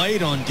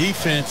played on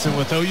defense and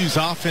with OU's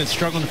offense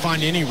struggling to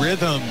find any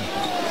rhythm,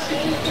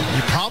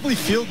 You probably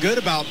feel good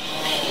about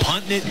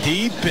punting it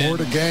deep. More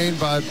to gain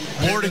by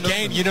more to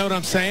gain. You know what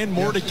I'm saying?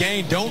 More to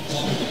gain. Don't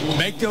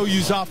make the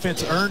OU's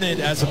offense earn it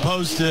as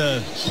opposed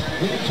to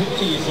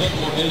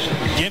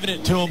giving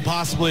it to them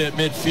possibly at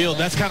midfield.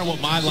 That's kind of what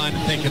my line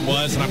of thinking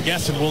was, and I'm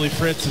guessing Willie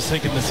Fritz is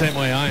thinking the same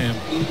way I am.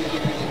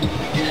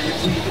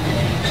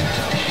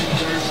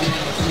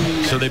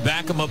 So they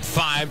back him up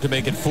 5 to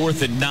make it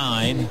 4th and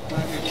 9.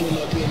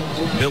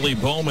 Billy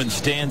Bowman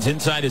stands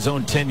inside his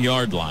own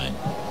 10-yard line.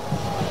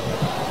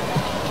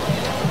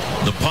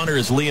 The punter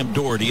is Liam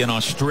Doherty, an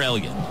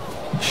Australian.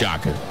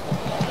 Shocker.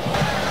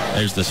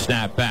 There's the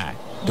snap back.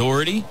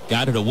 Doherty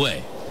got it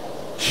away.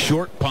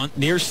 Short punt,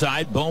 near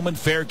side. Bowman,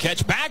 fair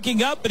catch.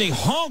 Backing up, and he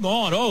hung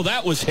on. Oh,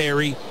 that was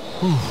hairy.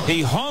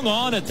 He hung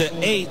on at the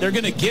 8. They're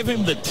going to give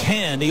him the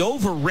 10. He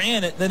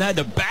overran it, then had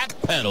to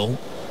backpedal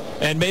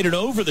and made an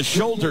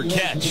over-the-shoulder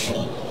catch.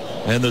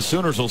 And the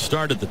Sooners will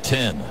start at the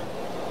 10.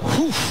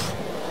 Whew.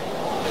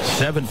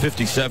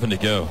 7:57 to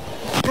go.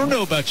 I don't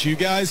know about you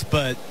guys,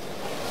 but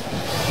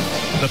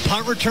the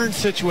punt return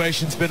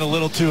situation's been a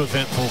little too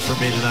eventful for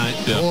me tonight.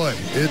 Yeah. Boy,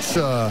 it's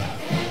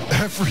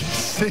every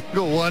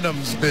single one of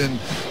them's been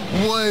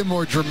way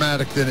more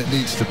dramatic than it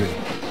needs to be.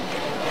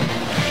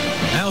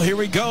 Well, here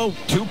we go.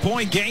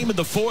 2-point game in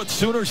the 4th.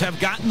 Sooners have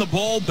gotten the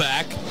ball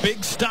back.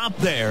 Big stop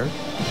there.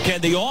 Can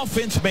the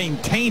offense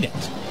maintain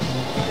it?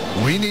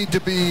 We need to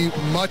be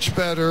much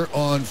better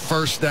on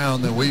first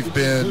down than we've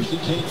been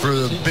for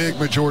the big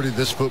majority of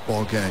this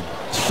football game.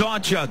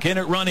 Sawchuk in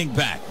at running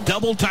back.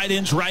 Double tight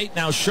ends right.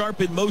 Now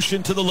Sharp in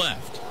motion to the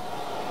left.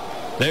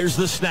 There's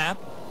the snap.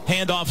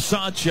 Handoff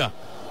Sawchuk.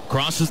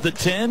 Crosses the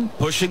 10.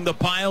 Pushing the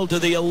pile to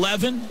the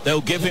 11.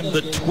 They'll give him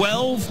the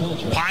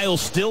 12. Pile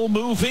still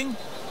moving.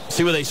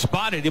 See where they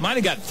spotted. He might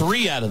have got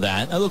 3 out of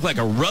that. That looked like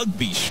a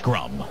rugby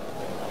scrum.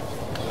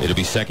 It'll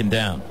be 2nd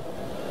down.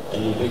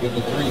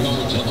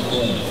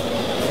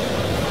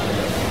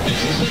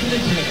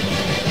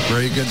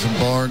 Reagans and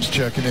Barnes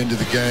checking into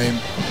the game.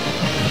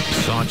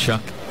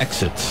 Sawchuk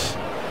exits.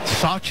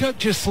 Sawchuk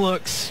just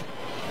looks,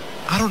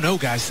 I don't know,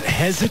 guys,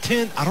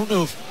 hesitant. I don't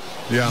know if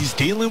he's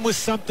dealing with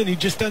something. He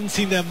just doesn't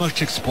seem to have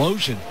much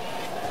explosion.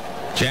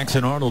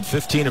 Jackson Arnold,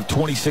 15 of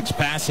 26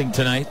 passing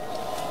tonight.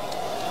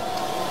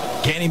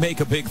 Can he make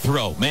a big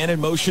throw? Man in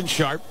motion,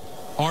 Sharp.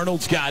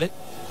 Arnold's got it.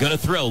 Gonna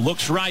throw.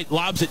 Looks right.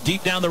 Lobs it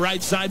deep down the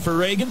right side for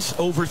Reagans.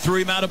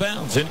 Overthrew him out of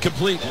bounds.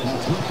 Incomplete.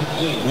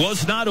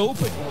 Was not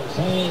open.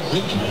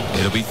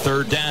 It'll be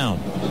 3rd down.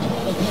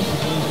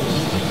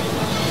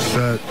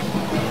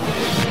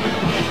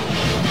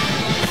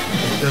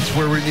 That's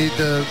where we need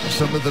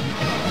some of the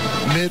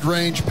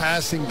mid-range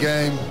passing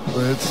game.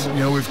 It's,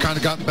 we've kind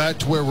of gotten back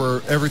to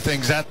where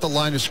everything's at the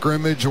line of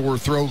scrimmage, or we're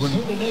throwing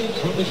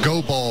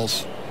go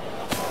balls.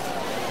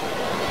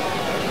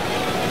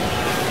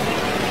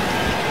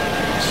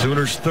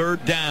 Sooners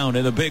 3rd down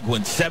and a big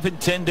one.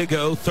 7:10 to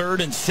go. 3rd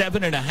and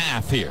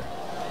 7.5 here.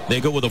 They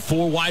go with a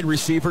 4 wide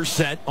receiver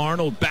set.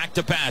 Arnold back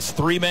to pass.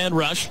 3-man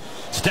rush.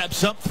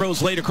 Steps up,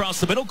 throws late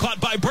across the middle. Caught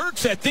by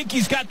Burks. I think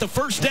he's got the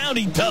first down.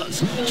 He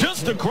does.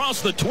 Just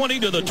across the 20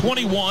 to the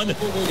 21.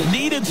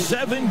 Needed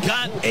 7,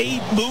 got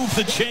 8. Move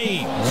the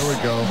chains. There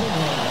we go.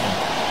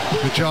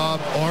 Good job.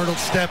 Arnold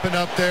stepping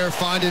up there,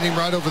 finding him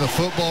right over the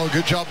football.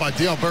 Good job by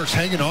Deion Burks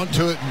hanging on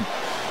to it and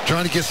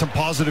trying to get some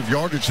positive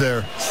yardage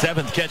there.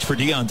 7th catch for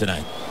Deion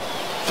tonight.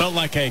 Felt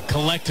like a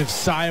collective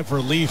sigh of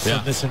relief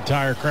from this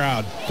entire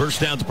crowd. First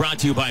down's brought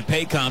to you by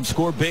Paycom.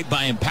 Score big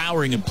by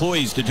empowering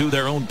employees to do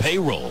their own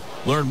payroll.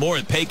 Learn more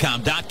at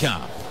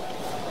paycom.com.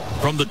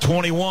 From the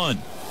 21,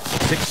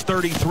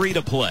 6:33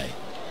 to play.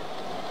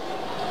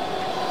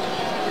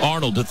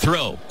 Arnold to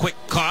throw. Quick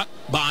caught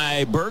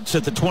by Burks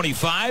at the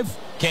 25.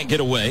 Can't get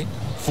away.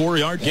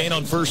 4-yard gain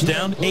on first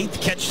down.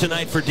 8th catch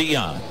tonight for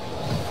Deion.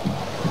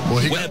 Well,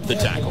 he Webb the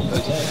tackle.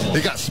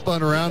 He got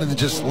spun around and then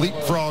just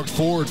leapfrogged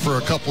forward for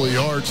a couple of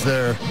yards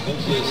there.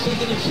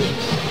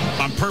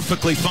 I'm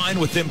perfectly fine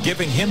with them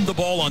giving him the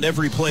ball on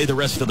every play the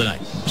rest of the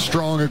night.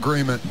 Strong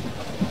agreement.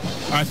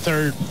 Our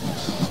 3rd.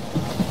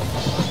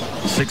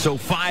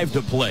 6:05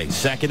 to play.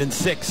 2nd and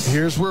 6.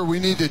 Here's where we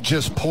need to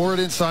just pour it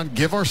inside,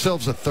 give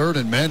ourselves a 3rd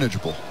and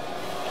manageable.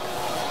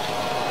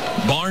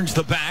 Barnes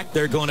the back.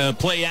 They're going to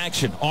play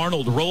action.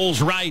 Arnold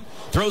rolls right,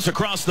 throws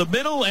across the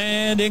middle,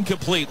 and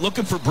incomplete.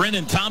 Looking for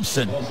Brennan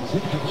Thompson.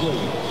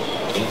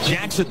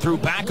 Jackson threw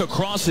back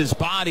across his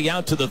body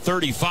out to the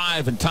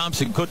 35, and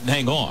Thompson couldn't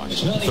hang on.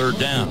 3rd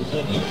down.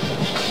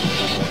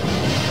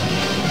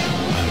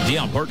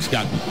 Deion Burks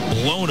got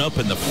blown up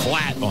in the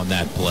flat on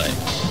that play.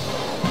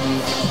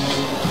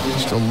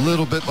 Just a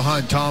little bit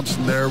behind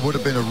Thompson there. Would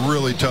have been a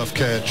really tough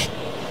catch.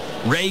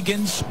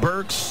 Reagans,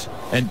 Burks,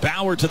 and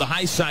Bauer to the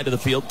high side of the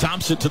field.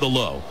 Thompson to the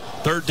low.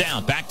 3rd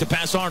down. Back to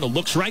pass Arnold.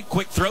 Looks right.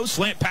 Quick throw.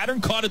 Slant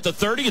pattern. Caught at the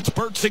 30. It's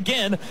Burks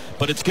again,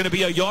 but it's going to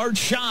be a yard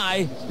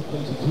shy.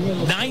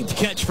 9th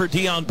catch for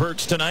Deion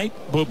Burks tonight.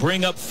 Will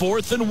bring up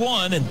 4th and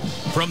 1. And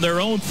from their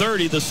own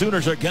 30, the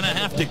Sooners are going to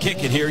have to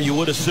kick it here, you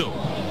would assume.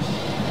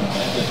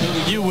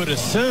 You would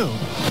assume.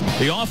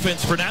 The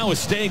offense for now is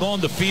staying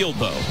on the field,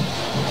 though.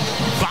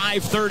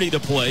 5:30 to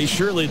play.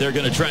 Surely they're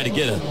going to try to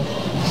get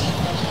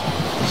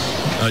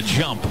a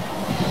jump.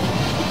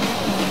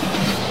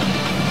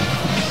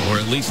 Or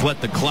at least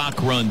let the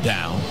clock run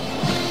down.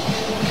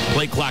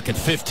 Play clock at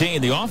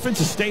 15. The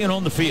offense is staying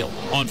on the field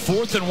on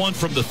 4th and 1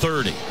 from the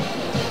 30.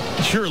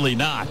 Surely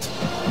not.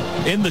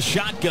 In the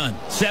shotgun.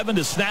 7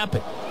 to snap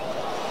it.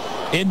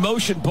 In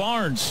motion,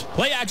 Barnes.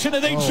 Play action,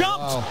 and they jumped.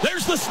 Wow.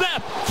 There's the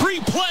snap.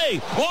 Free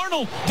play.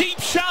 Arnold, deep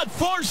shot,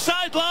 far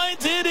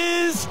sidelines. It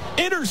is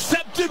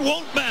intercepted.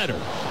 Won't matter.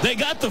 They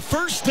got the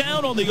first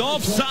down on the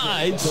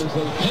offsides.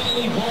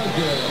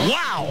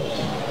 Wow.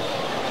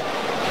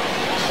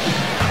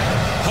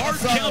 Hard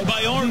count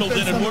by Arnold,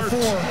 and it worked.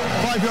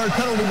 5-yard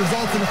penalty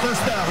results in the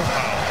first down.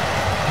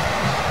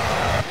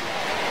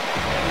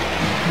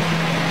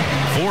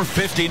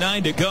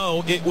 4:59 to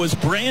go. It was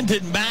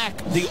Brandon Mack,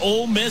 the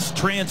Ole Miss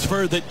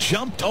transfer, that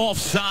jumped off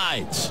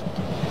sides.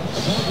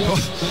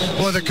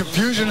 Well, the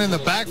confusion in the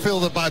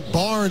backfield by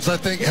Barnes, I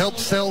think, helped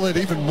sell it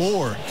even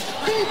more.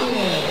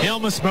 He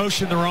almost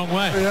motioned the wrong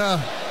way.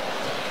 Yeah.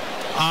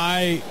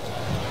 I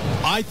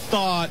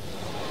thought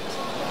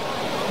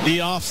the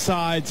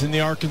offsides in the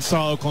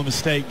Arkansas-Oklahoma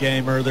State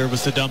game earlier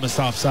was the dumbest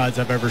offsides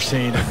I've ever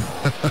seen.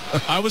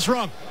 I was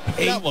wrong.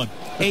 That one.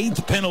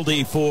 8th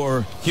penalty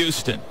for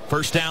Houston.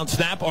 First down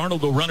snap.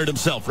 Arnold will run it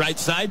himself. Right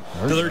side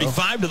to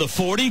 35 to the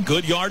 40.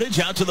 Good yardage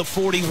out to the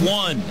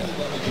 41.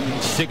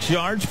 6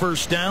 yards.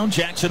 First down.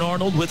 Jackson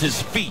Arnold with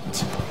his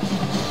feet.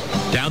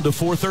 Down to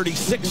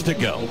 4:36 to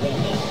go.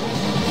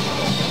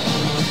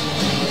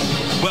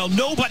 Well,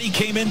 nobody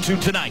came into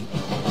tonight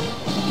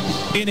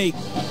in a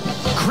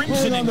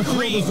crimson and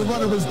green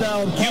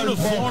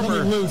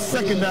uniformer,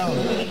 second down,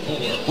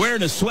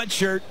 wearing a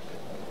sweatshirt,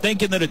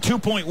 thinking that a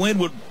 2-point win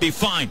would be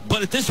fine.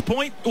 But at this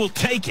point, we'll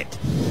take it.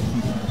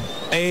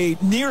 A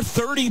near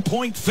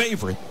 30-point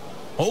favorite.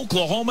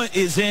 Oklahoma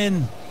is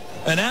in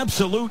an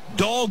absolute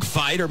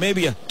dogfight, or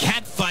maybe a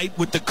cat fight,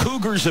 with the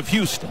Cougars of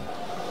Houston.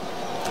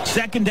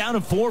 Second down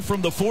and 4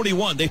 from the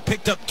 41. They've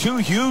picked up 2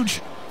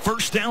 huge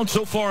first downs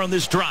so far on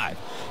this drive.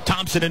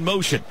 Thompson in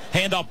motion.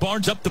 Handoff,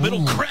 Barnes up the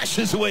middle.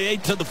 Crashes away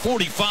 8 to the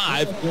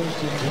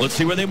 45. Let's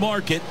see where they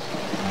mark it.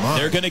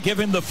 They're going to give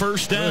him the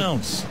first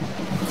downs.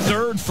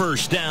 3rd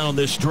first down on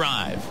this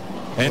drive.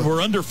 And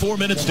we're under 4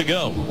 minutes to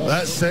go.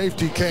 That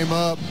safety came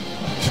up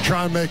to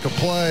try and make a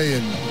play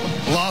and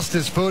lost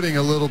his footing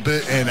a little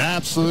bit and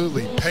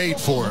absolutely paid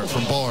for it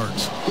from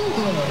Barnes.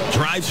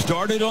 Drive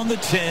started on the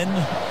 10.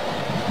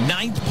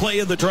 9th play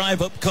of the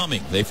drive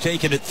upcoming. They've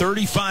taken it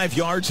 35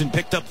 yards and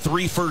picked up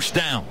 3 first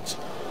downs.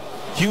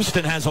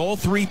 Houston has all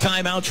 3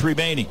 timeouts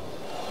remaining.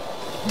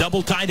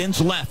 Double tight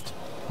ends left.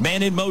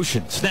 Man in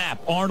motion. Snap.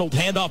 Arnold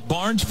handoff.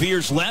 Barnes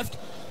veers left.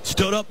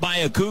 Stood up by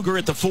a Cougar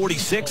at the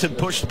 46 and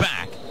pushed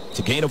back. It's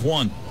a gain of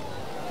 1.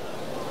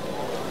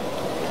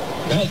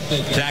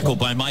 Tackled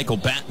by Michael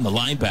Batten, the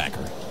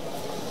linebacker.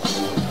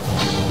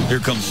 Here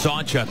comes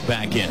Sawchuk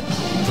back in.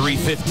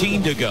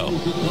 3:15 to go.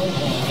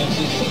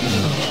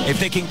 If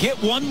they can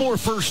get one more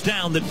first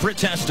down, then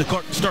Fritz has to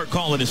start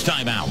calling his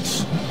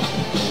timeouts.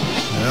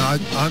 Yeah,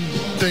 I'm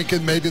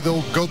thinking maybe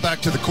they'll go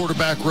back to the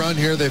quarterback run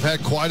here. They've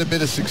had quite a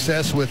bit of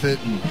success with it.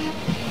 And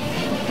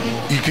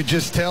you could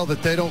just tell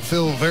that they don't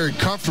feel very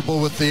comfortable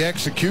with the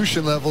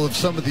execution level of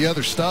some of the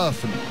other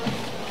stuff. And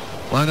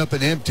line up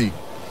an empty.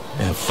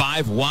 Yeah,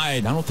 5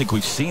 wide. I don't think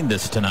we've seen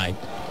this tonight.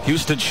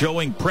 Houston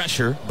showing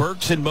pressure.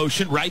 Burks in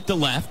motion, right to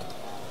left.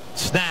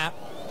 Snap.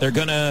 They're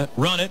going to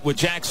run it with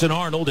Jackson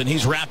Arnold, and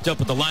he's wrapped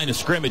up at the line of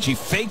scrimmage. He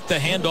faked the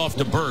handoff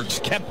to Burks,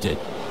 kept it.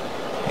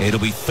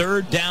 It'll be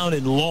 3rd down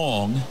and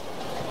long.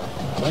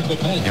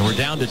 And we're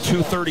down to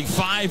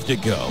 2:35 to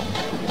go.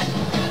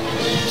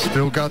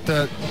 Still got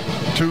that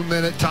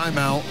 2-minute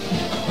timeout.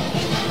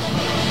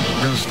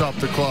 We're going to stop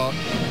the clock.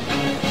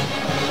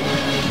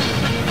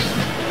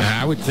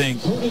 I would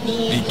think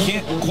you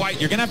can't quite,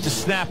 you're going to have to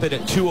snap it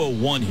at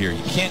 2:01 here.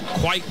 You can't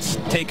quite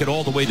take it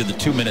all the way to the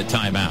 2-minute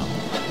timeout.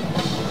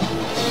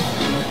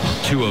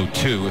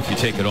 2:02 if you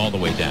take it all the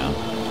way down.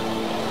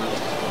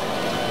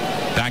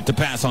 Back to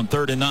pass on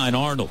 3rd and 9.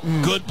 Arnold.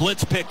 Good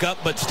blitz pickup,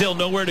 but still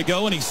nowhere to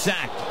go, and he's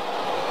sacked.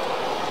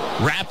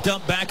 Wrapped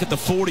up back at the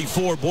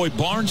 44. Boy,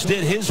 Barnes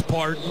did his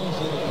part,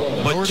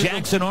 but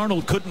Jackson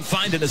Arnold couldn't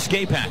find an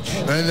escape hatch.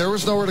 And there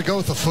was nowhere to go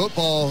with the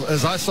football.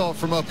 As I saw it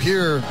from up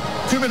here,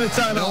 2-minute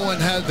timeout. No one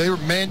had, they were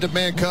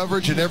man-to-man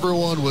coverage, and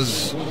everyone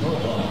was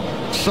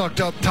sucked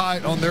up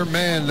tight on their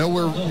man.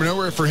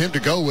 Nowhere for him to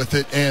go with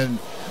it. And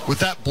with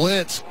that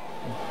blitz,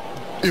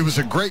 it was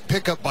a great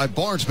pickup by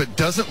Barnes, but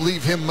doesn't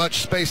leave him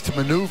much space to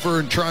maneuver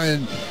and try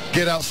and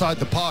get outside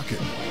the pocket.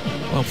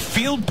 Well,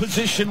 field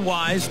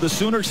position-wise, the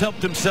Sooners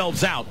helped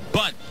themselves out,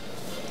 but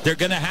they're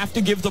going to have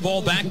to give the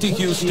ball back to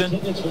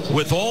Houston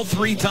with all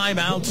 3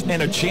 timeouts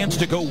and a chance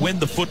to go win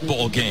the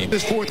football game.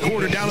 This 4th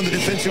quarter down on the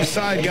defensive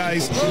side,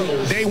 guys,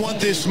 they want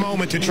this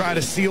moment to try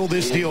to seal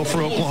this deal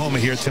for Oklahoma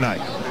here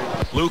tonight.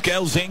 Luke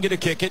Elzinga to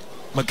kick it.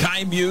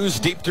 Makai Muse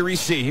deep to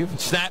receive.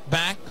 Snap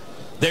back.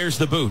 There's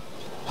the boot.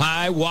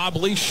 High,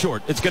 wobbly,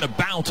 short. It's going to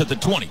bounce at the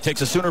 20.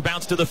 Takes a Sooner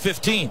bounce to the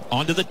 15.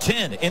 Onto the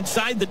 10.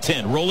 Inside the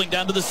 10. Rolling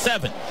down to the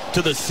 7.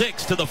 To the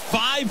 6. To the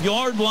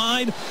 5-yard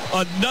line.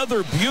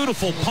 Another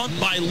beautiful punt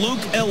by Luke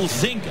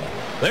Elzinga.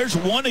 There's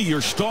one of your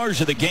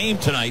stars of the game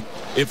tonight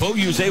if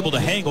OU's able to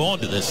hang on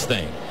to this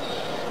thing.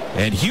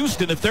 And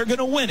Houston, if they're going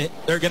to win it,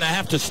 they're going to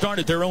have to start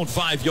at their own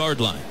 5-yard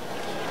line.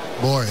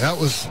 Boy, that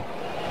was...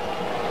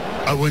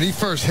 when he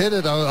first hit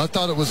it, I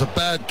thought it was a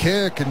bad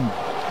kick, and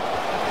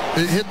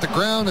it hit the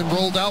ground and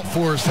rolled out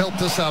for us.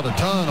 Helped us out a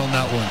ton on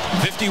that one.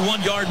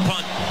 51-yard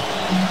punt.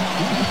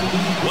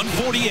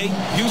 148.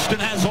 Houston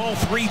has all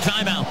 3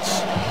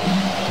 timeouts.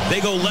 They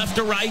go left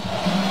to right,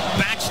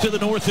 backs to the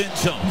north end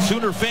zone.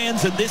 Sooner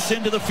fans at this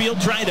end of the field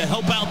trying to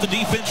help out the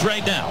defense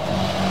right now.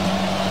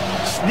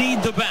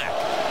 Snead the back.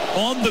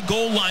 On the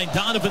goal line,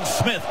 Donovan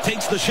Smith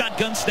takes the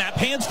shotgun snap,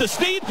 hands to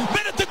Snead,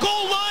 men at the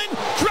goal line,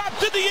 dropped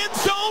to the end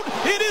zone.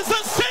 It is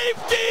a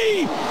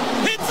safety!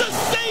 It's a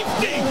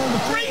safety!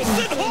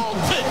 Grayson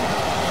Halton!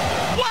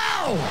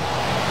 Wow!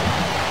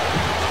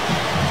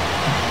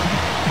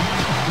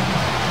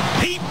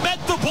 He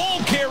met the ball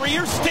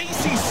carrier,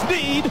 Stacy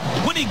Snead,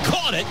 when he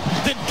caught it,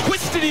 then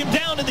twisted him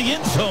down in the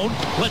end zone.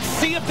 Let's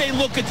see if they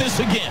look at this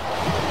again.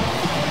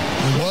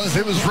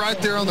 It was right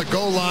there on the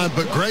goal line,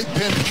 but great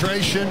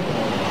penetration.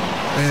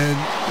 And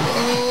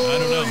I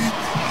don't know.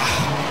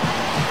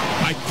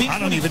 I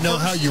don't even know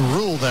how you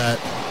rule that.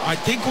 I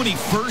think when he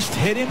first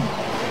hit him,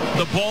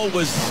 the ball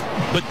was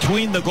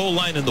between the goal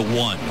line and the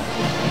 1.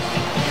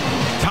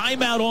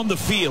 Timeout on the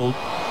field.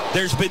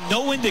 There's been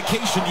no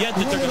indication yet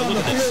that they're going to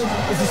look at this.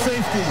 It's a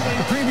safety.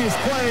 The previous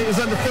play is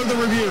under further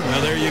review.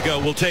 Now there you go.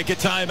 We'll take a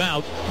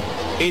timeout.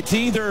 It's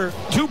either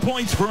 2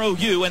 points for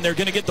OU and they're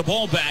going to get the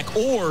ball back,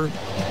 or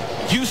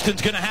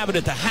Houston's going to have it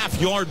at the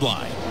half-yard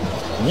line.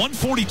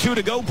 1:42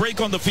 to go. Break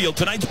on the field.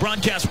 Tonight's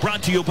broadcast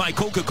brought to you by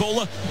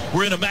Coca-Cola.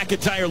 We're in a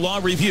McIntyre Law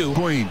Review.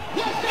 Queen.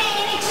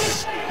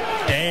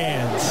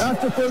 Stands.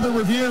 After further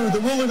review, the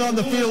ruling on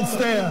the field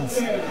stands.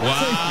 Wow.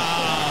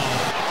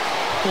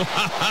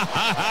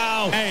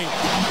 Wow. Hey,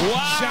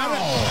 Wow.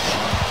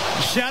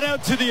 shout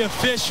out to the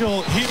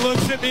official. He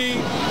looks at me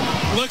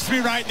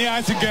right in the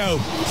eyes and go,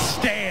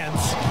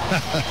 stands.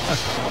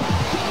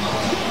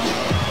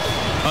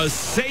 A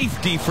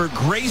safety for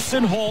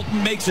Grayson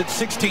Halton makes it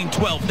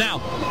 16-12. Now,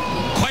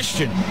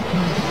 question.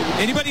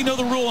 Anybody know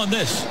the rule on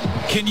this?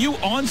 Can you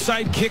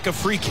onside kick a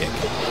free kick?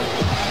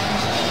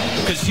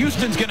 Because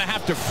Houston's going to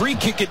have to free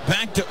kick it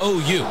back to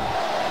OU.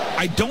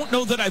 I don't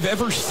know that I've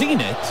ever seen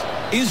it.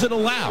 Is it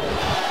allowed?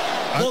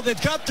 Well,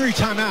 they've got 3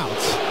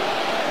 timeouts.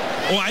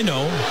 Oh, I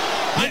know.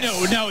 I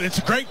know. No, it's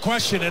a great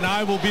question, and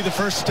I will be the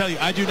first to tell you.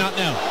 I do not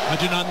know. I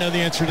do not know the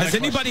answer to that Has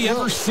anybody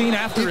ever seen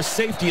after a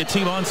safety a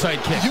team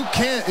onside kick? You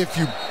can't if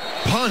you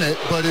punt it,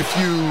 but if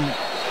you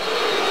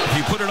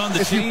put it on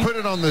the if tee? you put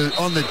it on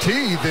the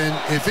tee, then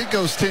if it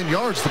goes 10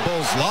 yards, the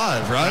ball's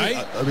live,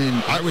 right? I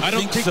mean, I would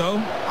think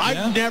so.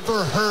 I've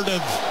never heard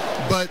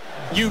of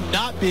you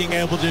not being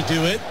able to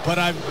do it, but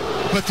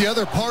the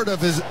other part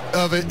of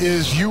it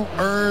is you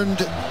earned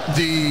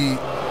the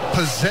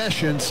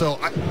possession, so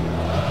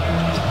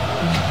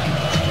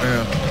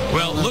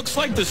Well, it looks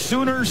like the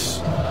Sooners,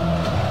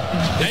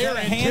 they are a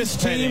hands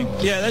team.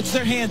 Yeah, that's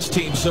their hands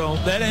team, so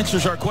that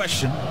answers our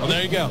question. Well,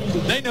 there you go.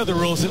 They know the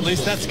rules, at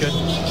least. That's good.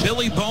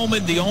 Billy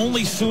Bowman, the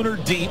only Sooner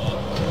deep.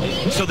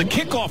 So the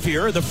kickoff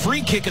here, the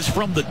free kick is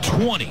from the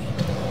 20.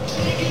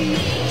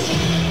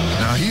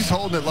 Now he's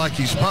holding it like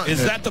he's punting.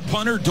 Is that the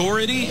punter,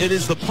 Doherty? It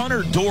is the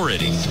punter,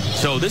 Doherty.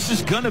 So this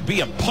is going to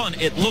be a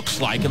punt, it looks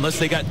like, unless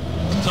they got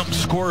something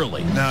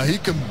squirrely. Now he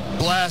can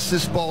blast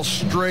this ball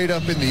straight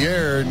up in the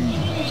air, and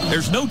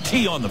there's no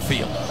tee on the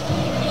field.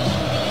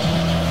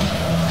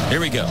 Here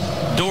we go.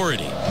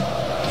 Doherty.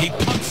 He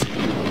punts it.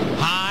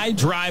 High,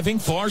 driving,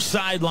 far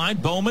sideline.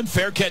 Bowman,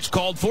 fair catch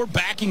called for.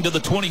 Backing to the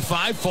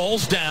 25,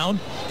 falls down.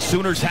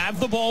 Sooners have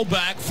the ball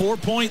back.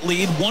 4-point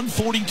lead,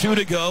 1:42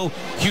 to go.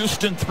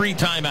 Houston, 3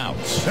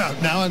 timeouts.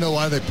 Now I know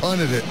why they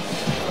punted it.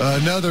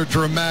 Another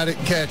dramatic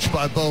catch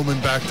by Bowman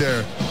back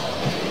there.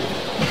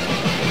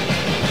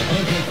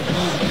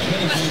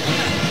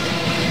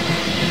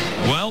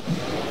 Well,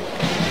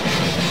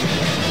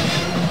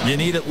 you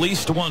need at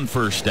least 1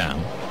 first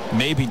down,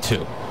 maybe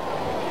 2.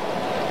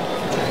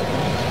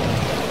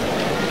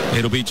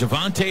 It'll be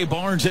Javonte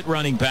Barnes at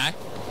running back.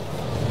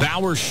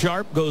 Bauer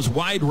Sharp goes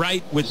wide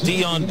right with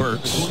Deion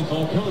Burks.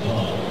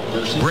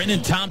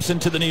 Brennan Thompson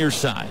to the near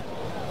side.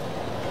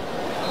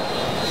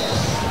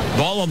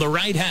 Ball on the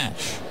right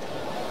hash.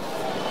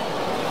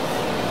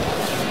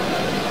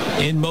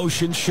 In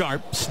motion,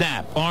 Sharp,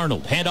 snap,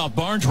 Arnold, handoff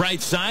Barnes,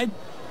 right side.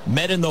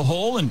 Met in the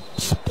hole and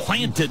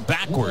planted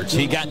backwards.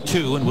 He got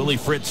 2, and Willie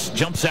Fritz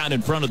jumps out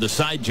in front of the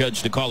side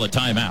judge to call a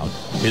timeout.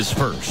 His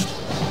first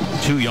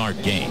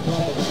 2-yard gain.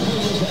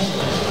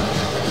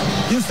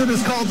 Houston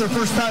has called their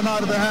first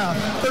timeout of the half.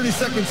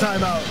 30-second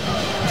timeout.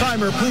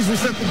 Timer, please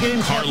reset the game.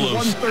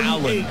 Carlos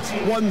Allen.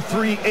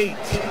 138.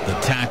 The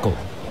tackle.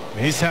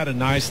 He's had a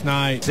nice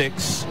night.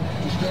 6,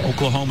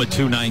 Oklahoma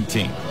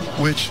 219.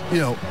 Which,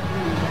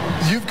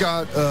 you've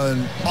got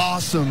an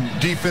awesome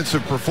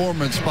defensive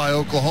performance by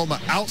Oklahoma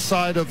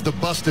outside of the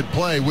busted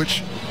play, which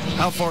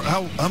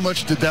how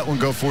much did that one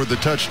go for the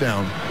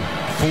touchdown?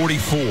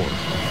 44.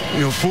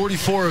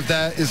 44 of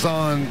that is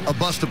on a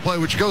busted play,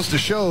 which goes to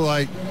show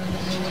like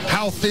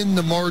how thin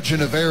the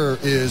margin of error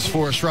is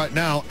for us right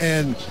now.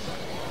 And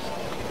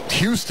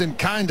Houston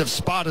kind of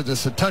spotted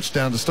us a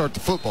touchdown to start the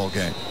football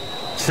game.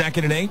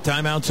 2nd and 8,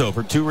 timeout's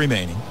over, 2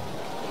 remaining.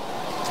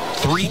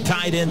 3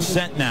 tight ends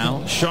set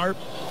now. Sharp,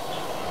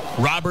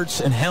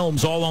 Roberts, and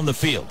Helms all on the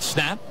field.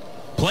 Snap.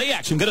 Play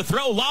action. Going to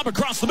throw. Lob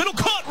across the middle.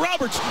 Caught.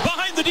 Roberts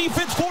behind the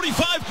defense.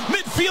 45.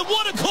 Midfield.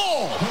 What a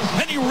call.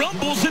 And he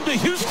rumbles into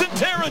Houston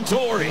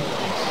territory.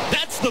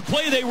 That's the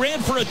play they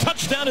ran for a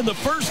touchdown in the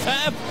first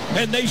half,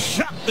 and they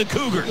shocked the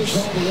Cougars.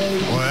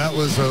 Well, that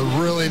was a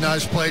really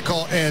nice play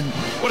call. And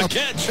what a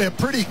catch. A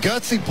pretty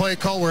gutsy play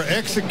call where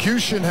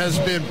execution has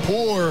been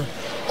poor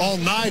all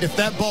night. If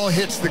that ball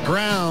hits the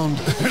ground,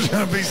 there's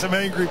going to be some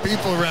angry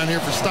people around here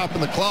for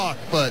stopping the clock.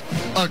 But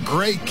a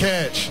great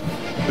catch.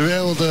 To be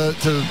able to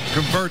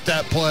convert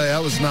that play,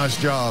 that was a nice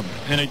job.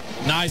 And a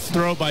nice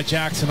throw by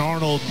Jackson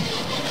Arnold.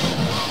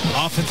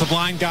 Offensive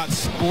line got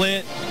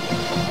split.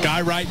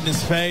 Guy right in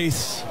his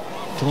face.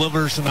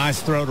 Delivers a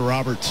nice throw to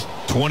Roberts.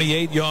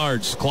 28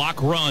 yards.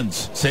 Clock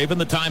runs. Saving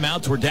the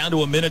timeouts. We're down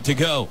to a minute to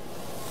go.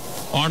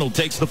 Arnold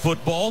takes the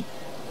football.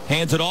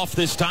 Hands it off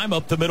this time.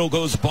 Up the middle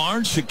goes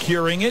Barnes,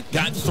 securing it.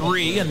 Got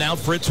 3, and now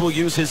Fritz will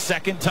use his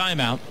second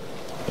timeout.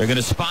 They're going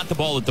to spot the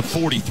ball at the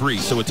 43,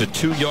 so it's a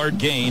 2-yard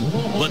gain.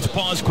 Let's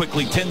pause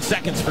quickly. 10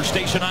 seconds for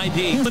station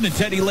ID. And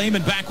Teddy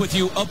Lehman back with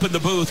you up in the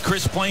booth.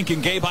 Chris Plank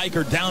and Gabe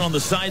Eicher down on the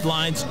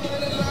sidelines.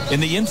 In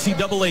the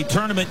NCAA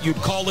tournament, you'd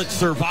call it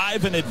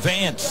survive and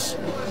advance.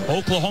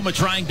 Oklahoma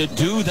trying to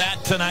do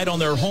that tonight on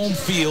their home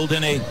field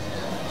in a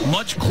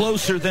much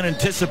closer than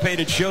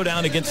anticipated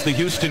showdown against the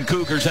Houston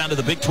Cougars out of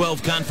the Big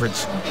 12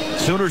 Conference.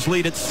 Sooners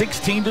lead at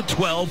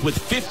 16-12 with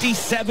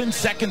 57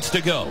 seconds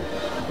to go.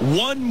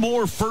 One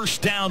more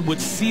first down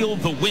would seal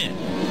the win.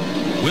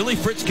 Willie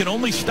Fritz can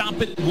only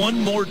stop it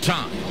one more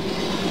time.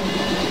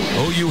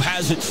 OU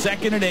has it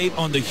 2nd and 8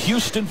 on the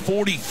Houston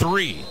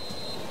 43.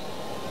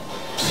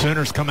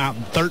 Sooners come out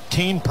in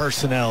 13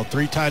 personnel,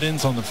 3 tight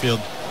ends on the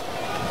field.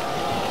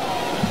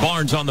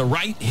 Barnes on the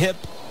right hip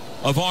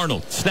of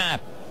Arnold.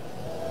 Snap.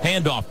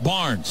 Handoff.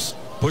 Barnes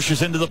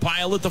pushes into the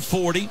pile at the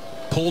 40.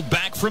 Pulled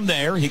back from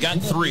there. He got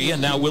 3,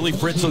 and now Willie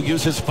Fritz will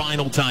use his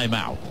final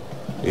timeout.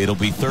 It'll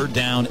be 3rd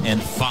down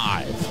and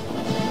 5.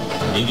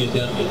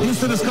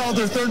 Houston has called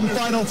their 3rd and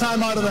final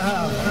timeout of the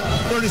half.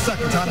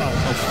 30-second timeout.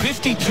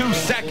 52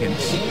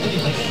 seconds.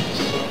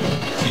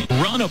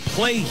 Run a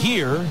play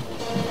here.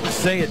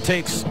 Say it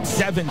takes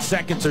 7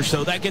 seconds or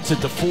so. That gets it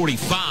to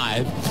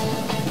 45.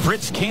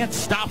 Fritz can't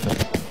stop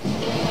it.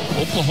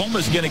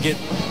 Oklahoma's going to get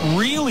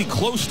really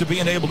close to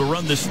being able to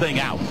run this thing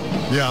out.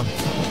 Yeah.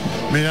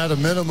 I mean, at a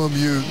minimum,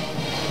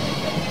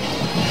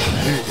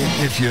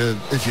 if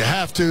you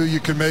have to, you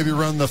can maybe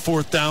run the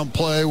 4th down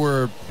play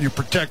where you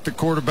protect the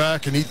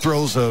quarterback and he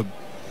throws a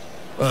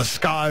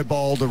sky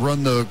ball to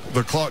run the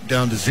clock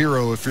down to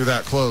 0 if you're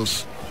that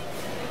close.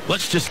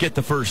 Let's just get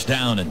the first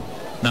down and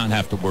not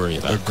have to worry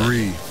about it.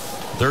 Agree.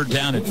 3rd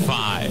down and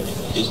 5.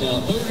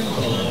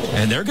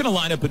 And they're going to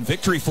line up in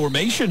victory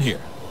formation here.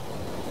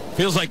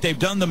 Feels like they've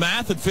done the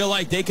math and feel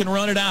like they can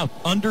run it out.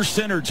 Under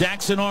center,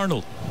 Jackson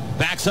Arnold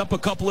backs up a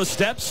couple of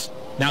steps.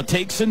 Now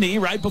takes a knee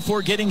right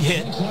before getting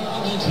hit.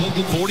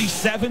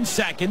 47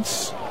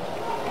 seconds.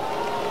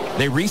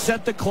 They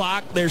reset the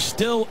clock. There's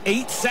still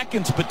 8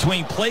 seconds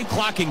between play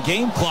clock and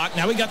game clock.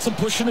 Now we got some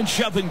pushing and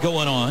shoving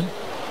going on.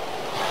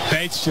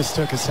 Bates just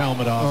took his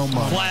helmet off. Oh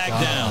my Flag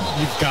God. down.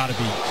 You've got to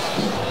be.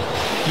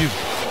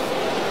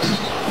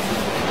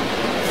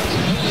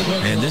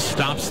 And this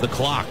stops the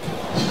clock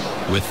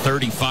with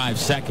 35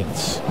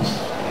 seconds.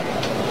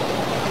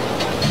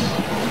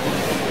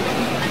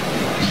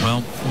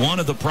 Well, one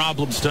of the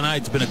problems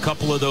tonight's been a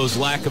couple of those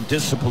lack of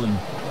discipline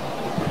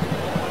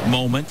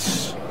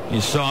moments.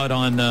 You saw it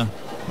on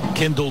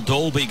Kendall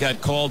Dolby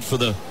got called for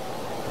the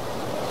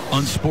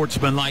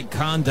unsportsmanlike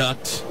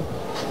conduct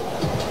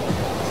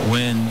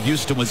when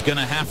Houston was going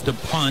to have to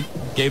punt.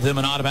 Gave them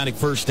an automatic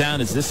first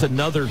down. Is this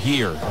another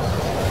here?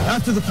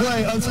 After the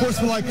play,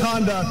 unsportsmanlike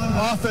conduct,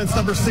 offense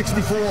number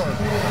 64.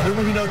 There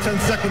will be no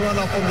 10-second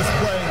runoff on this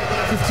play.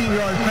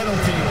 15-yard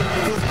penalty,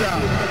 4th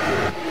down.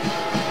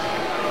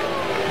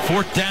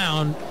 4th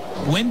down.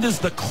 When does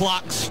the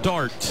clock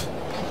start?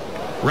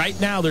 Right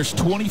now, there's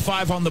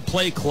 25 on the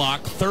play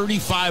clock,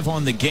 35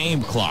 on the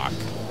game clock.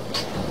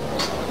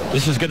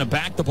 This is going to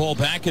back the ball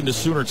back into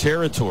Sooner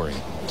territory.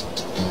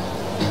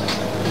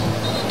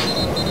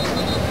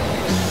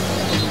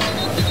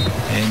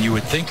 And you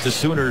would think the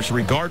Sooners,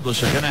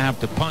 regardless, are going to have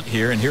to punt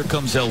here. And here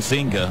comes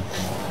Elzinga.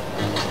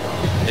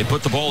 They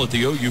put the ball at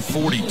the OU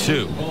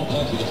 42.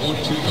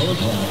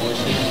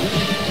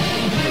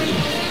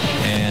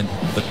 And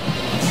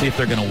see if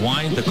they're going to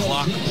wind the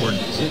clock or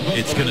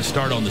it's going to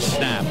start on the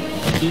snap.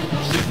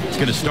 It's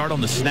going to start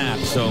on the snap.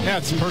 So Yeah,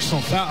 it's a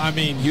personal foul. I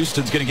mean,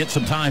 Houston's going to get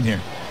some time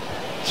here.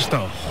 just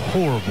a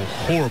horrible,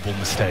 horrible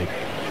mistake.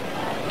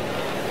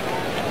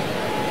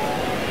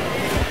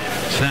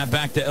 Snap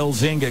back to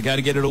Elzinga. Got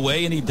to get it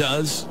away, and he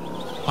does.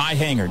 High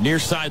hanger, near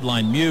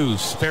sideline,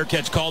 Muse. Fair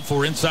catch called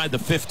for inside the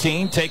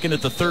 15, taken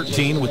at the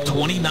 13 with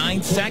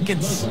 29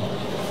 seconds.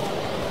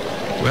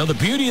 Well, the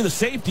beauty of the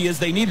safety is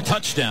they need a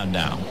touchdown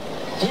now.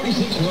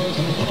 46 yards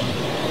on the clock.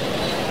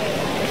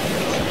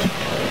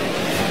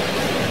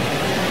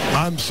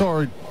 I'm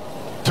sorry,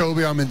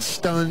 Toby. I'm in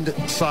stunned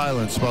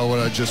silence by what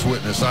I just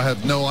witnessed. I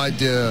have no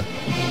idea.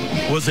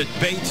 Was it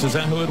Bates? Is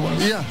that who it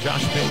was? Yeah.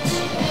 Josh Bates.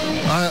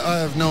 I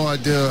have no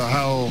idea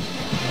how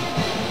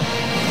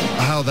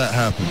that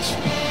happens.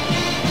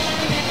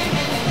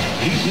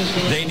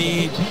 They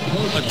need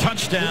a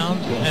touchdown,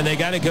 and they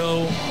got to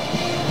go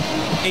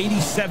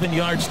 87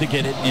 yards to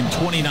get it in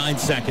 29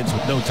 seconds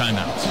with no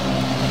timeouts.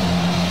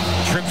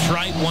 Trips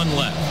right, one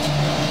left.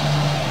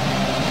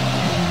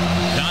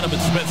 Donovan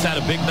Smith's had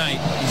a big night.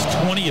 He's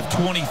 20 of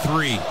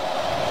 23.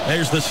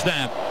 There's the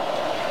snap.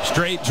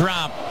 Straight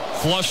drop,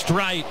 flushed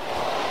right,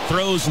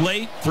 throws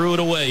late, threw it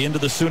away into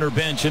the Sooner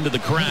bench, into the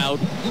crowd.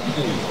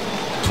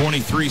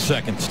 23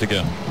 seconds to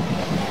go.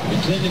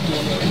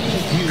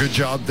 Good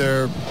job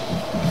there.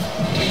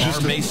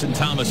 Just Mason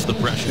Thomas, the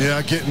pressure.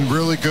 Yeah, getting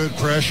really good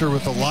pressure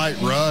with a light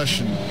rush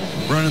and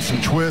running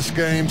some twist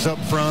games up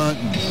front.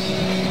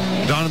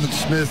 And Donovan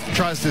Smith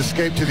tries to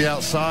escape to the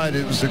outside.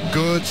 It was a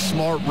good,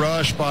 smart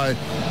rush by,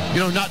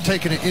 not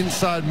taking an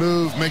inside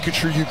move, making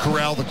sure you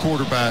corral the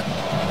quarterback.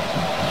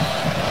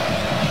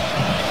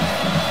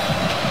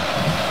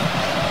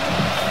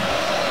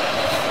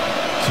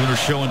 Sooners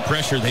showing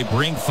pressure. They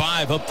bring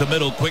 5 up the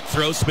middle. Quick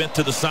throw. Smith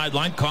to the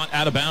sideline. Caught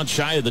out of bounds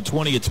shy of the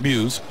 20. It's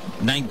Muse.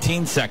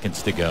 19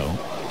 seconds to go.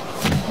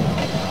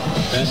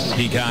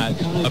 He got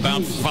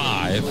about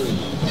 5.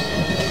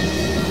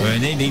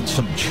 And they need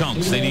some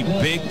chunks. They need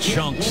big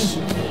chunks.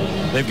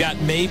 They've got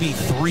maybe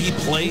 3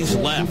 plays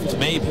left.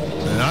 Maybe.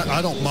 And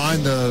I don't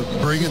mind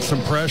bringing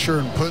some pressure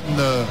and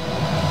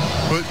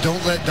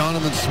don't let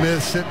Donovan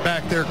Smith sit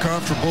back there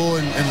comfortable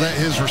and let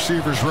his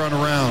receivers run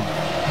around.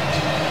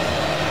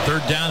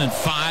 3rd down and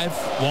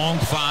 5, long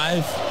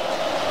 5.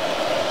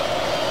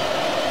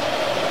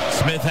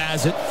 Smith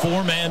has it,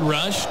 4-man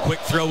rush, quick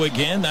throw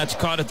again. That's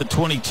caught at the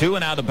 22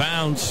 and out of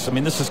bounds. I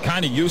mean, this is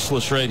kind of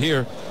useless right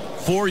here.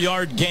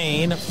 4-yard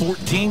gain,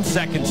 14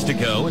 seconds to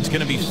go. It's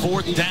going to be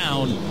 4th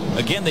down.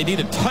 Again, they need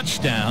a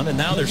touchdown, and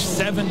now they're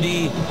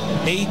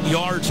 78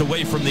 yards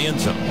away from the end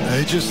zone.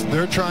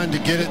 They're trying to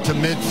get it to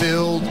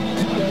midfield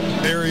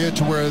area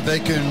to where they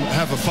can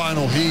have a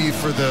final heave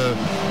for the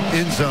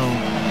end zone.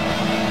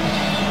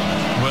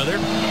 Well, they're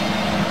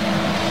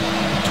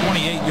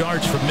 28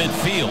 yards from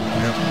midfield.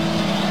 Yep.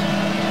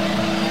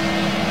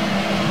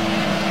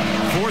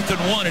 4th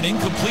and 1, an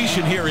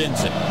incompletion here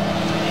ends it.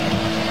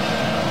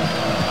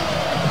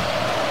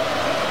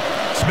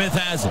 Smith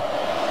has it.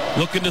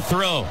 Looking to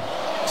throw.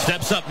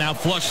 Steps up now,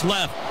 flush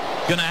left.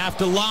 Gonna have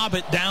to lob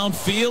it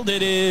downfield.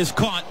 It is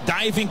caught.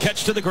 Diving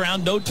catch to the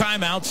ground. No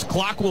timeouts.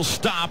 Clock will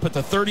stop at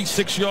the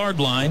 36-yard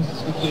line.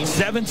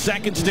 7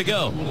 seconds to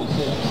go.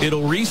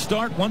 It'll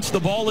restart once the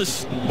ball is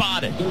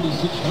spotted.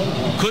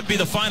 Could be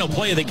the final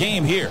play of the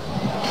game here.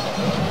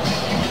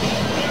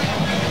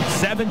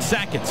 7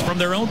 seconds from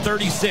their own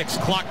 36.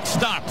 Clock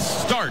stops.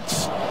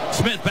 Starts.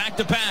 Smith back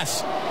to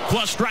pass.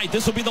 Flushed right.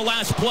 This will be the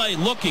last play.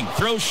 Looking.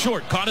 Throws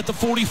short. Caught at the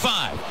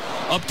 45.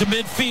 Up to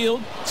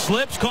midfield.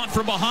 Slips. Caught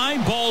from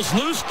behind. Ball's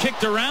loose.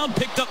 Kicked around.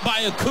 Picked up by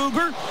a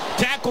Cougar.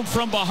 Tackled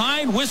from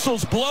behind.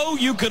 Whistles blow.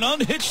 You can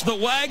unhitch the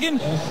wagon.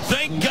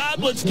 Thank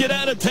God. Let's get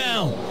out of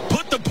town.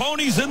 Put the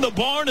ponies in the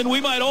barn, and we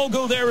might all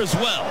go there as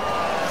well.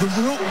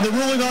 The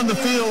ruling on the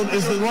field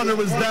is the runner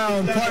was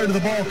down prior to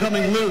the ball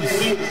coming loose.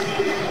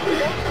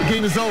 The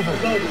game is over.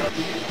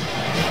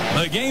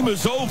 The game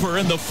is over,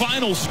 and the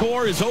final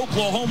score is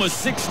Oklahoma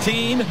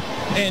 16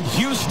 and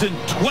Houston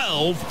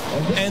 12,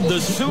 and the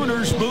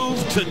Sooners move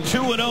to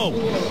 2-0.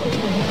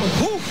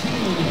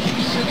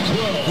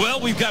 Well,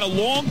 we've got a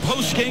long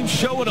post-game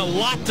show and a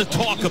lot to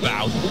talk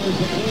about.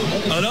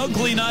 An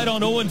ugly night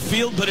on Owen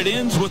Field, but it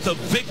ends with a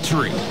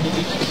victory.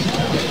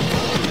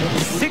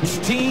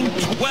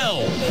 16-12,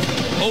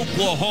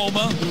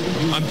 Oklahoma.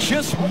 I'm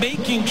just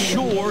making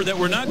sure that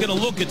we're not going to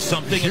look at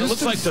something. And it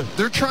looks like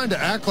they're trying to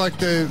act like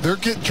they're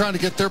trying to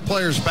get their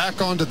players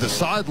back onto the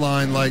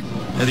sideline. Like,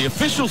 and the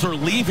officials are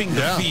leaving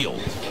the field.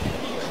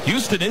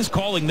 Houston is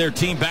calling their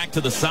team back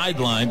to the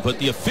sideline, but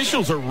the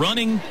officials are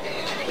running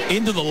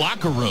into the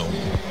locker room.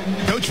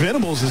 Coach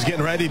Venables is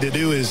getting ready to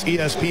do his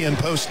ESPN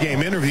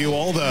post-game interview.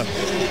 All the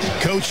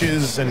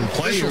coaches and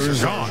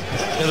players are gone.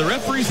 Yeah, the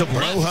referees have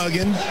bro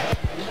hugging.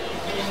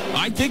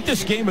 I think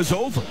this game is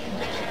over.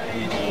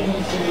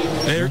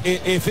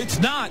 If it's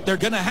not, they're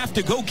going to have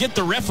to go get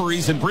the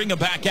referees and bring them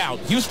back out.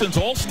 Houston's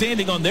all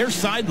standing on their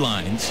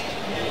sidelines.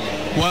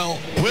 Well,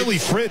 Willie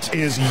Fritz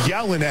is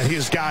yelling at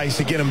his guys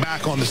to get him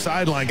back on the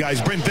sideline.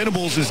 Guys, Brent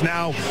Venables is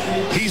now,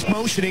 he's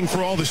motioning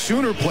for all the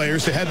Sooner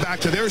players to head back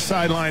to their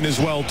sideline as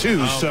well, too.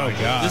 Oh, so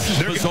my God. This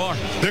is bizarre.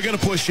 They're going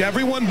to push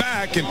everyone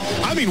back. And,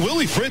 I mean,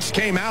 Willie Fritz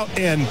came out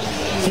and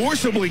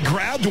forcibly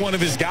grabbed one of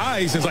his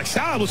guys and was like,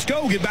 Sal, let's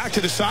go, get back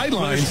to the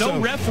sideline. Well, there's no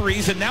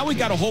referees, and now we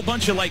got a whole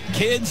bunch of, like,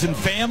 kids and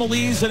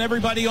families and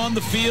everybody on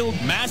the field,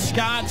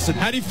 mascots. And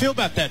how do you feel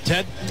about that,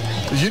 Ted?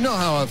 You know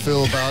how I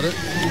feel about it.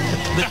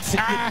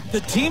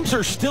 The teams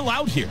are still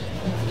out here.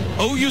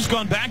 OU's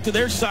gone back to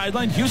their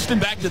sideline, Houston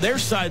back to their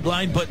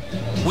sideline, but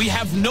we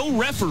have no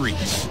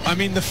referees. I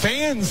mean, the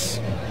fans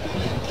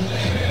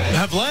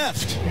have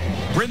left.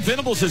 Brent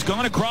Venables has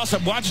gone across.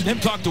 I'm watching him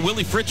talk to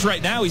Willie Fritz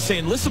right now. He's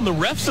saying, listen, the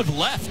refs have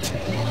left.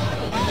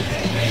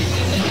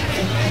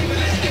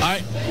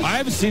 I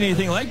haven't seen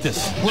anything like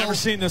this. Never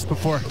seen this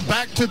before.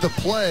 Back to the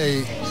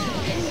play,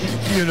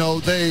 you know,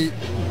 they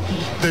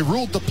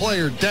ruled the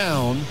player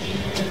down,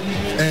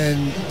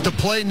 and the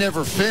play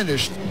never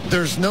finished.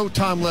 There's no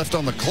time left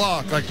on the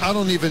clock. Like, I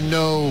don't even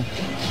know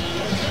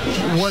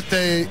what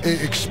they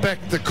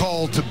expect the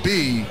call to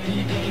be.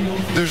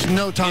 There's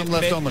no time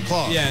left on the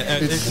clock. Yeah,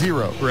 it's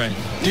zero. Right.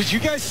 Did you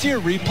guys see a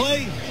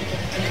replay?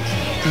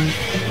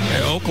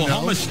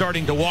 Oklahoma's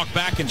starting to walk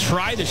back and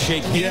try to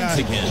shake hands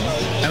again.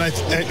 And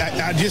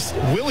I just,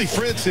 Willie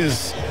Fritz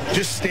is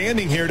just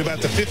standing here at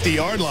about the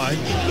 50-yard line.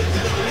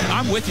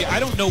 I'm with you. I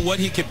don't know what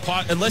he could,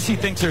 unless he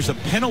thinks there's a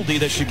penalty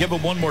that should give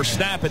him one more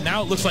snap, and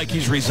now it looks like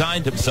he's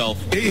resigned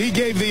himself. He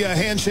gave the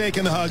handshake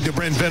and the hug to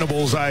Brent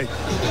Venables. I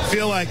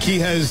feel like he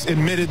has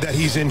admitted that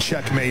he's in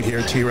checkmate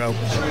here, T-Row.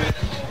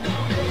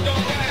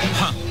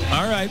 Huh.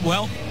 All right,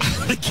 well,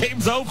 the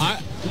game's over.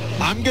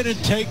 I'm going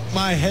to take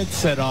my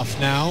headset off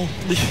now.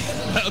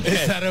 Okay.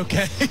 Is that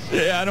okay?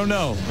 Yeah, I don't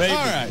know. Maybe.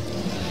 All right.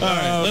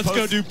 Let's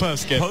go do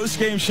postgame.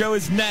 Postgame show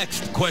is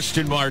next,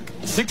 question mark.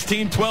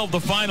 16-12, the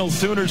final.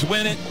 Sooners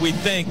win it, we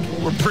think.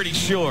 We're pretty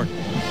sure.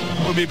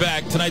 We'll be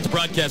back. Tonight's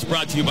broadcast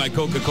brought to you by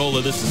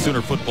Coca-Cola. This is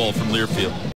Sooner Football from Learfield.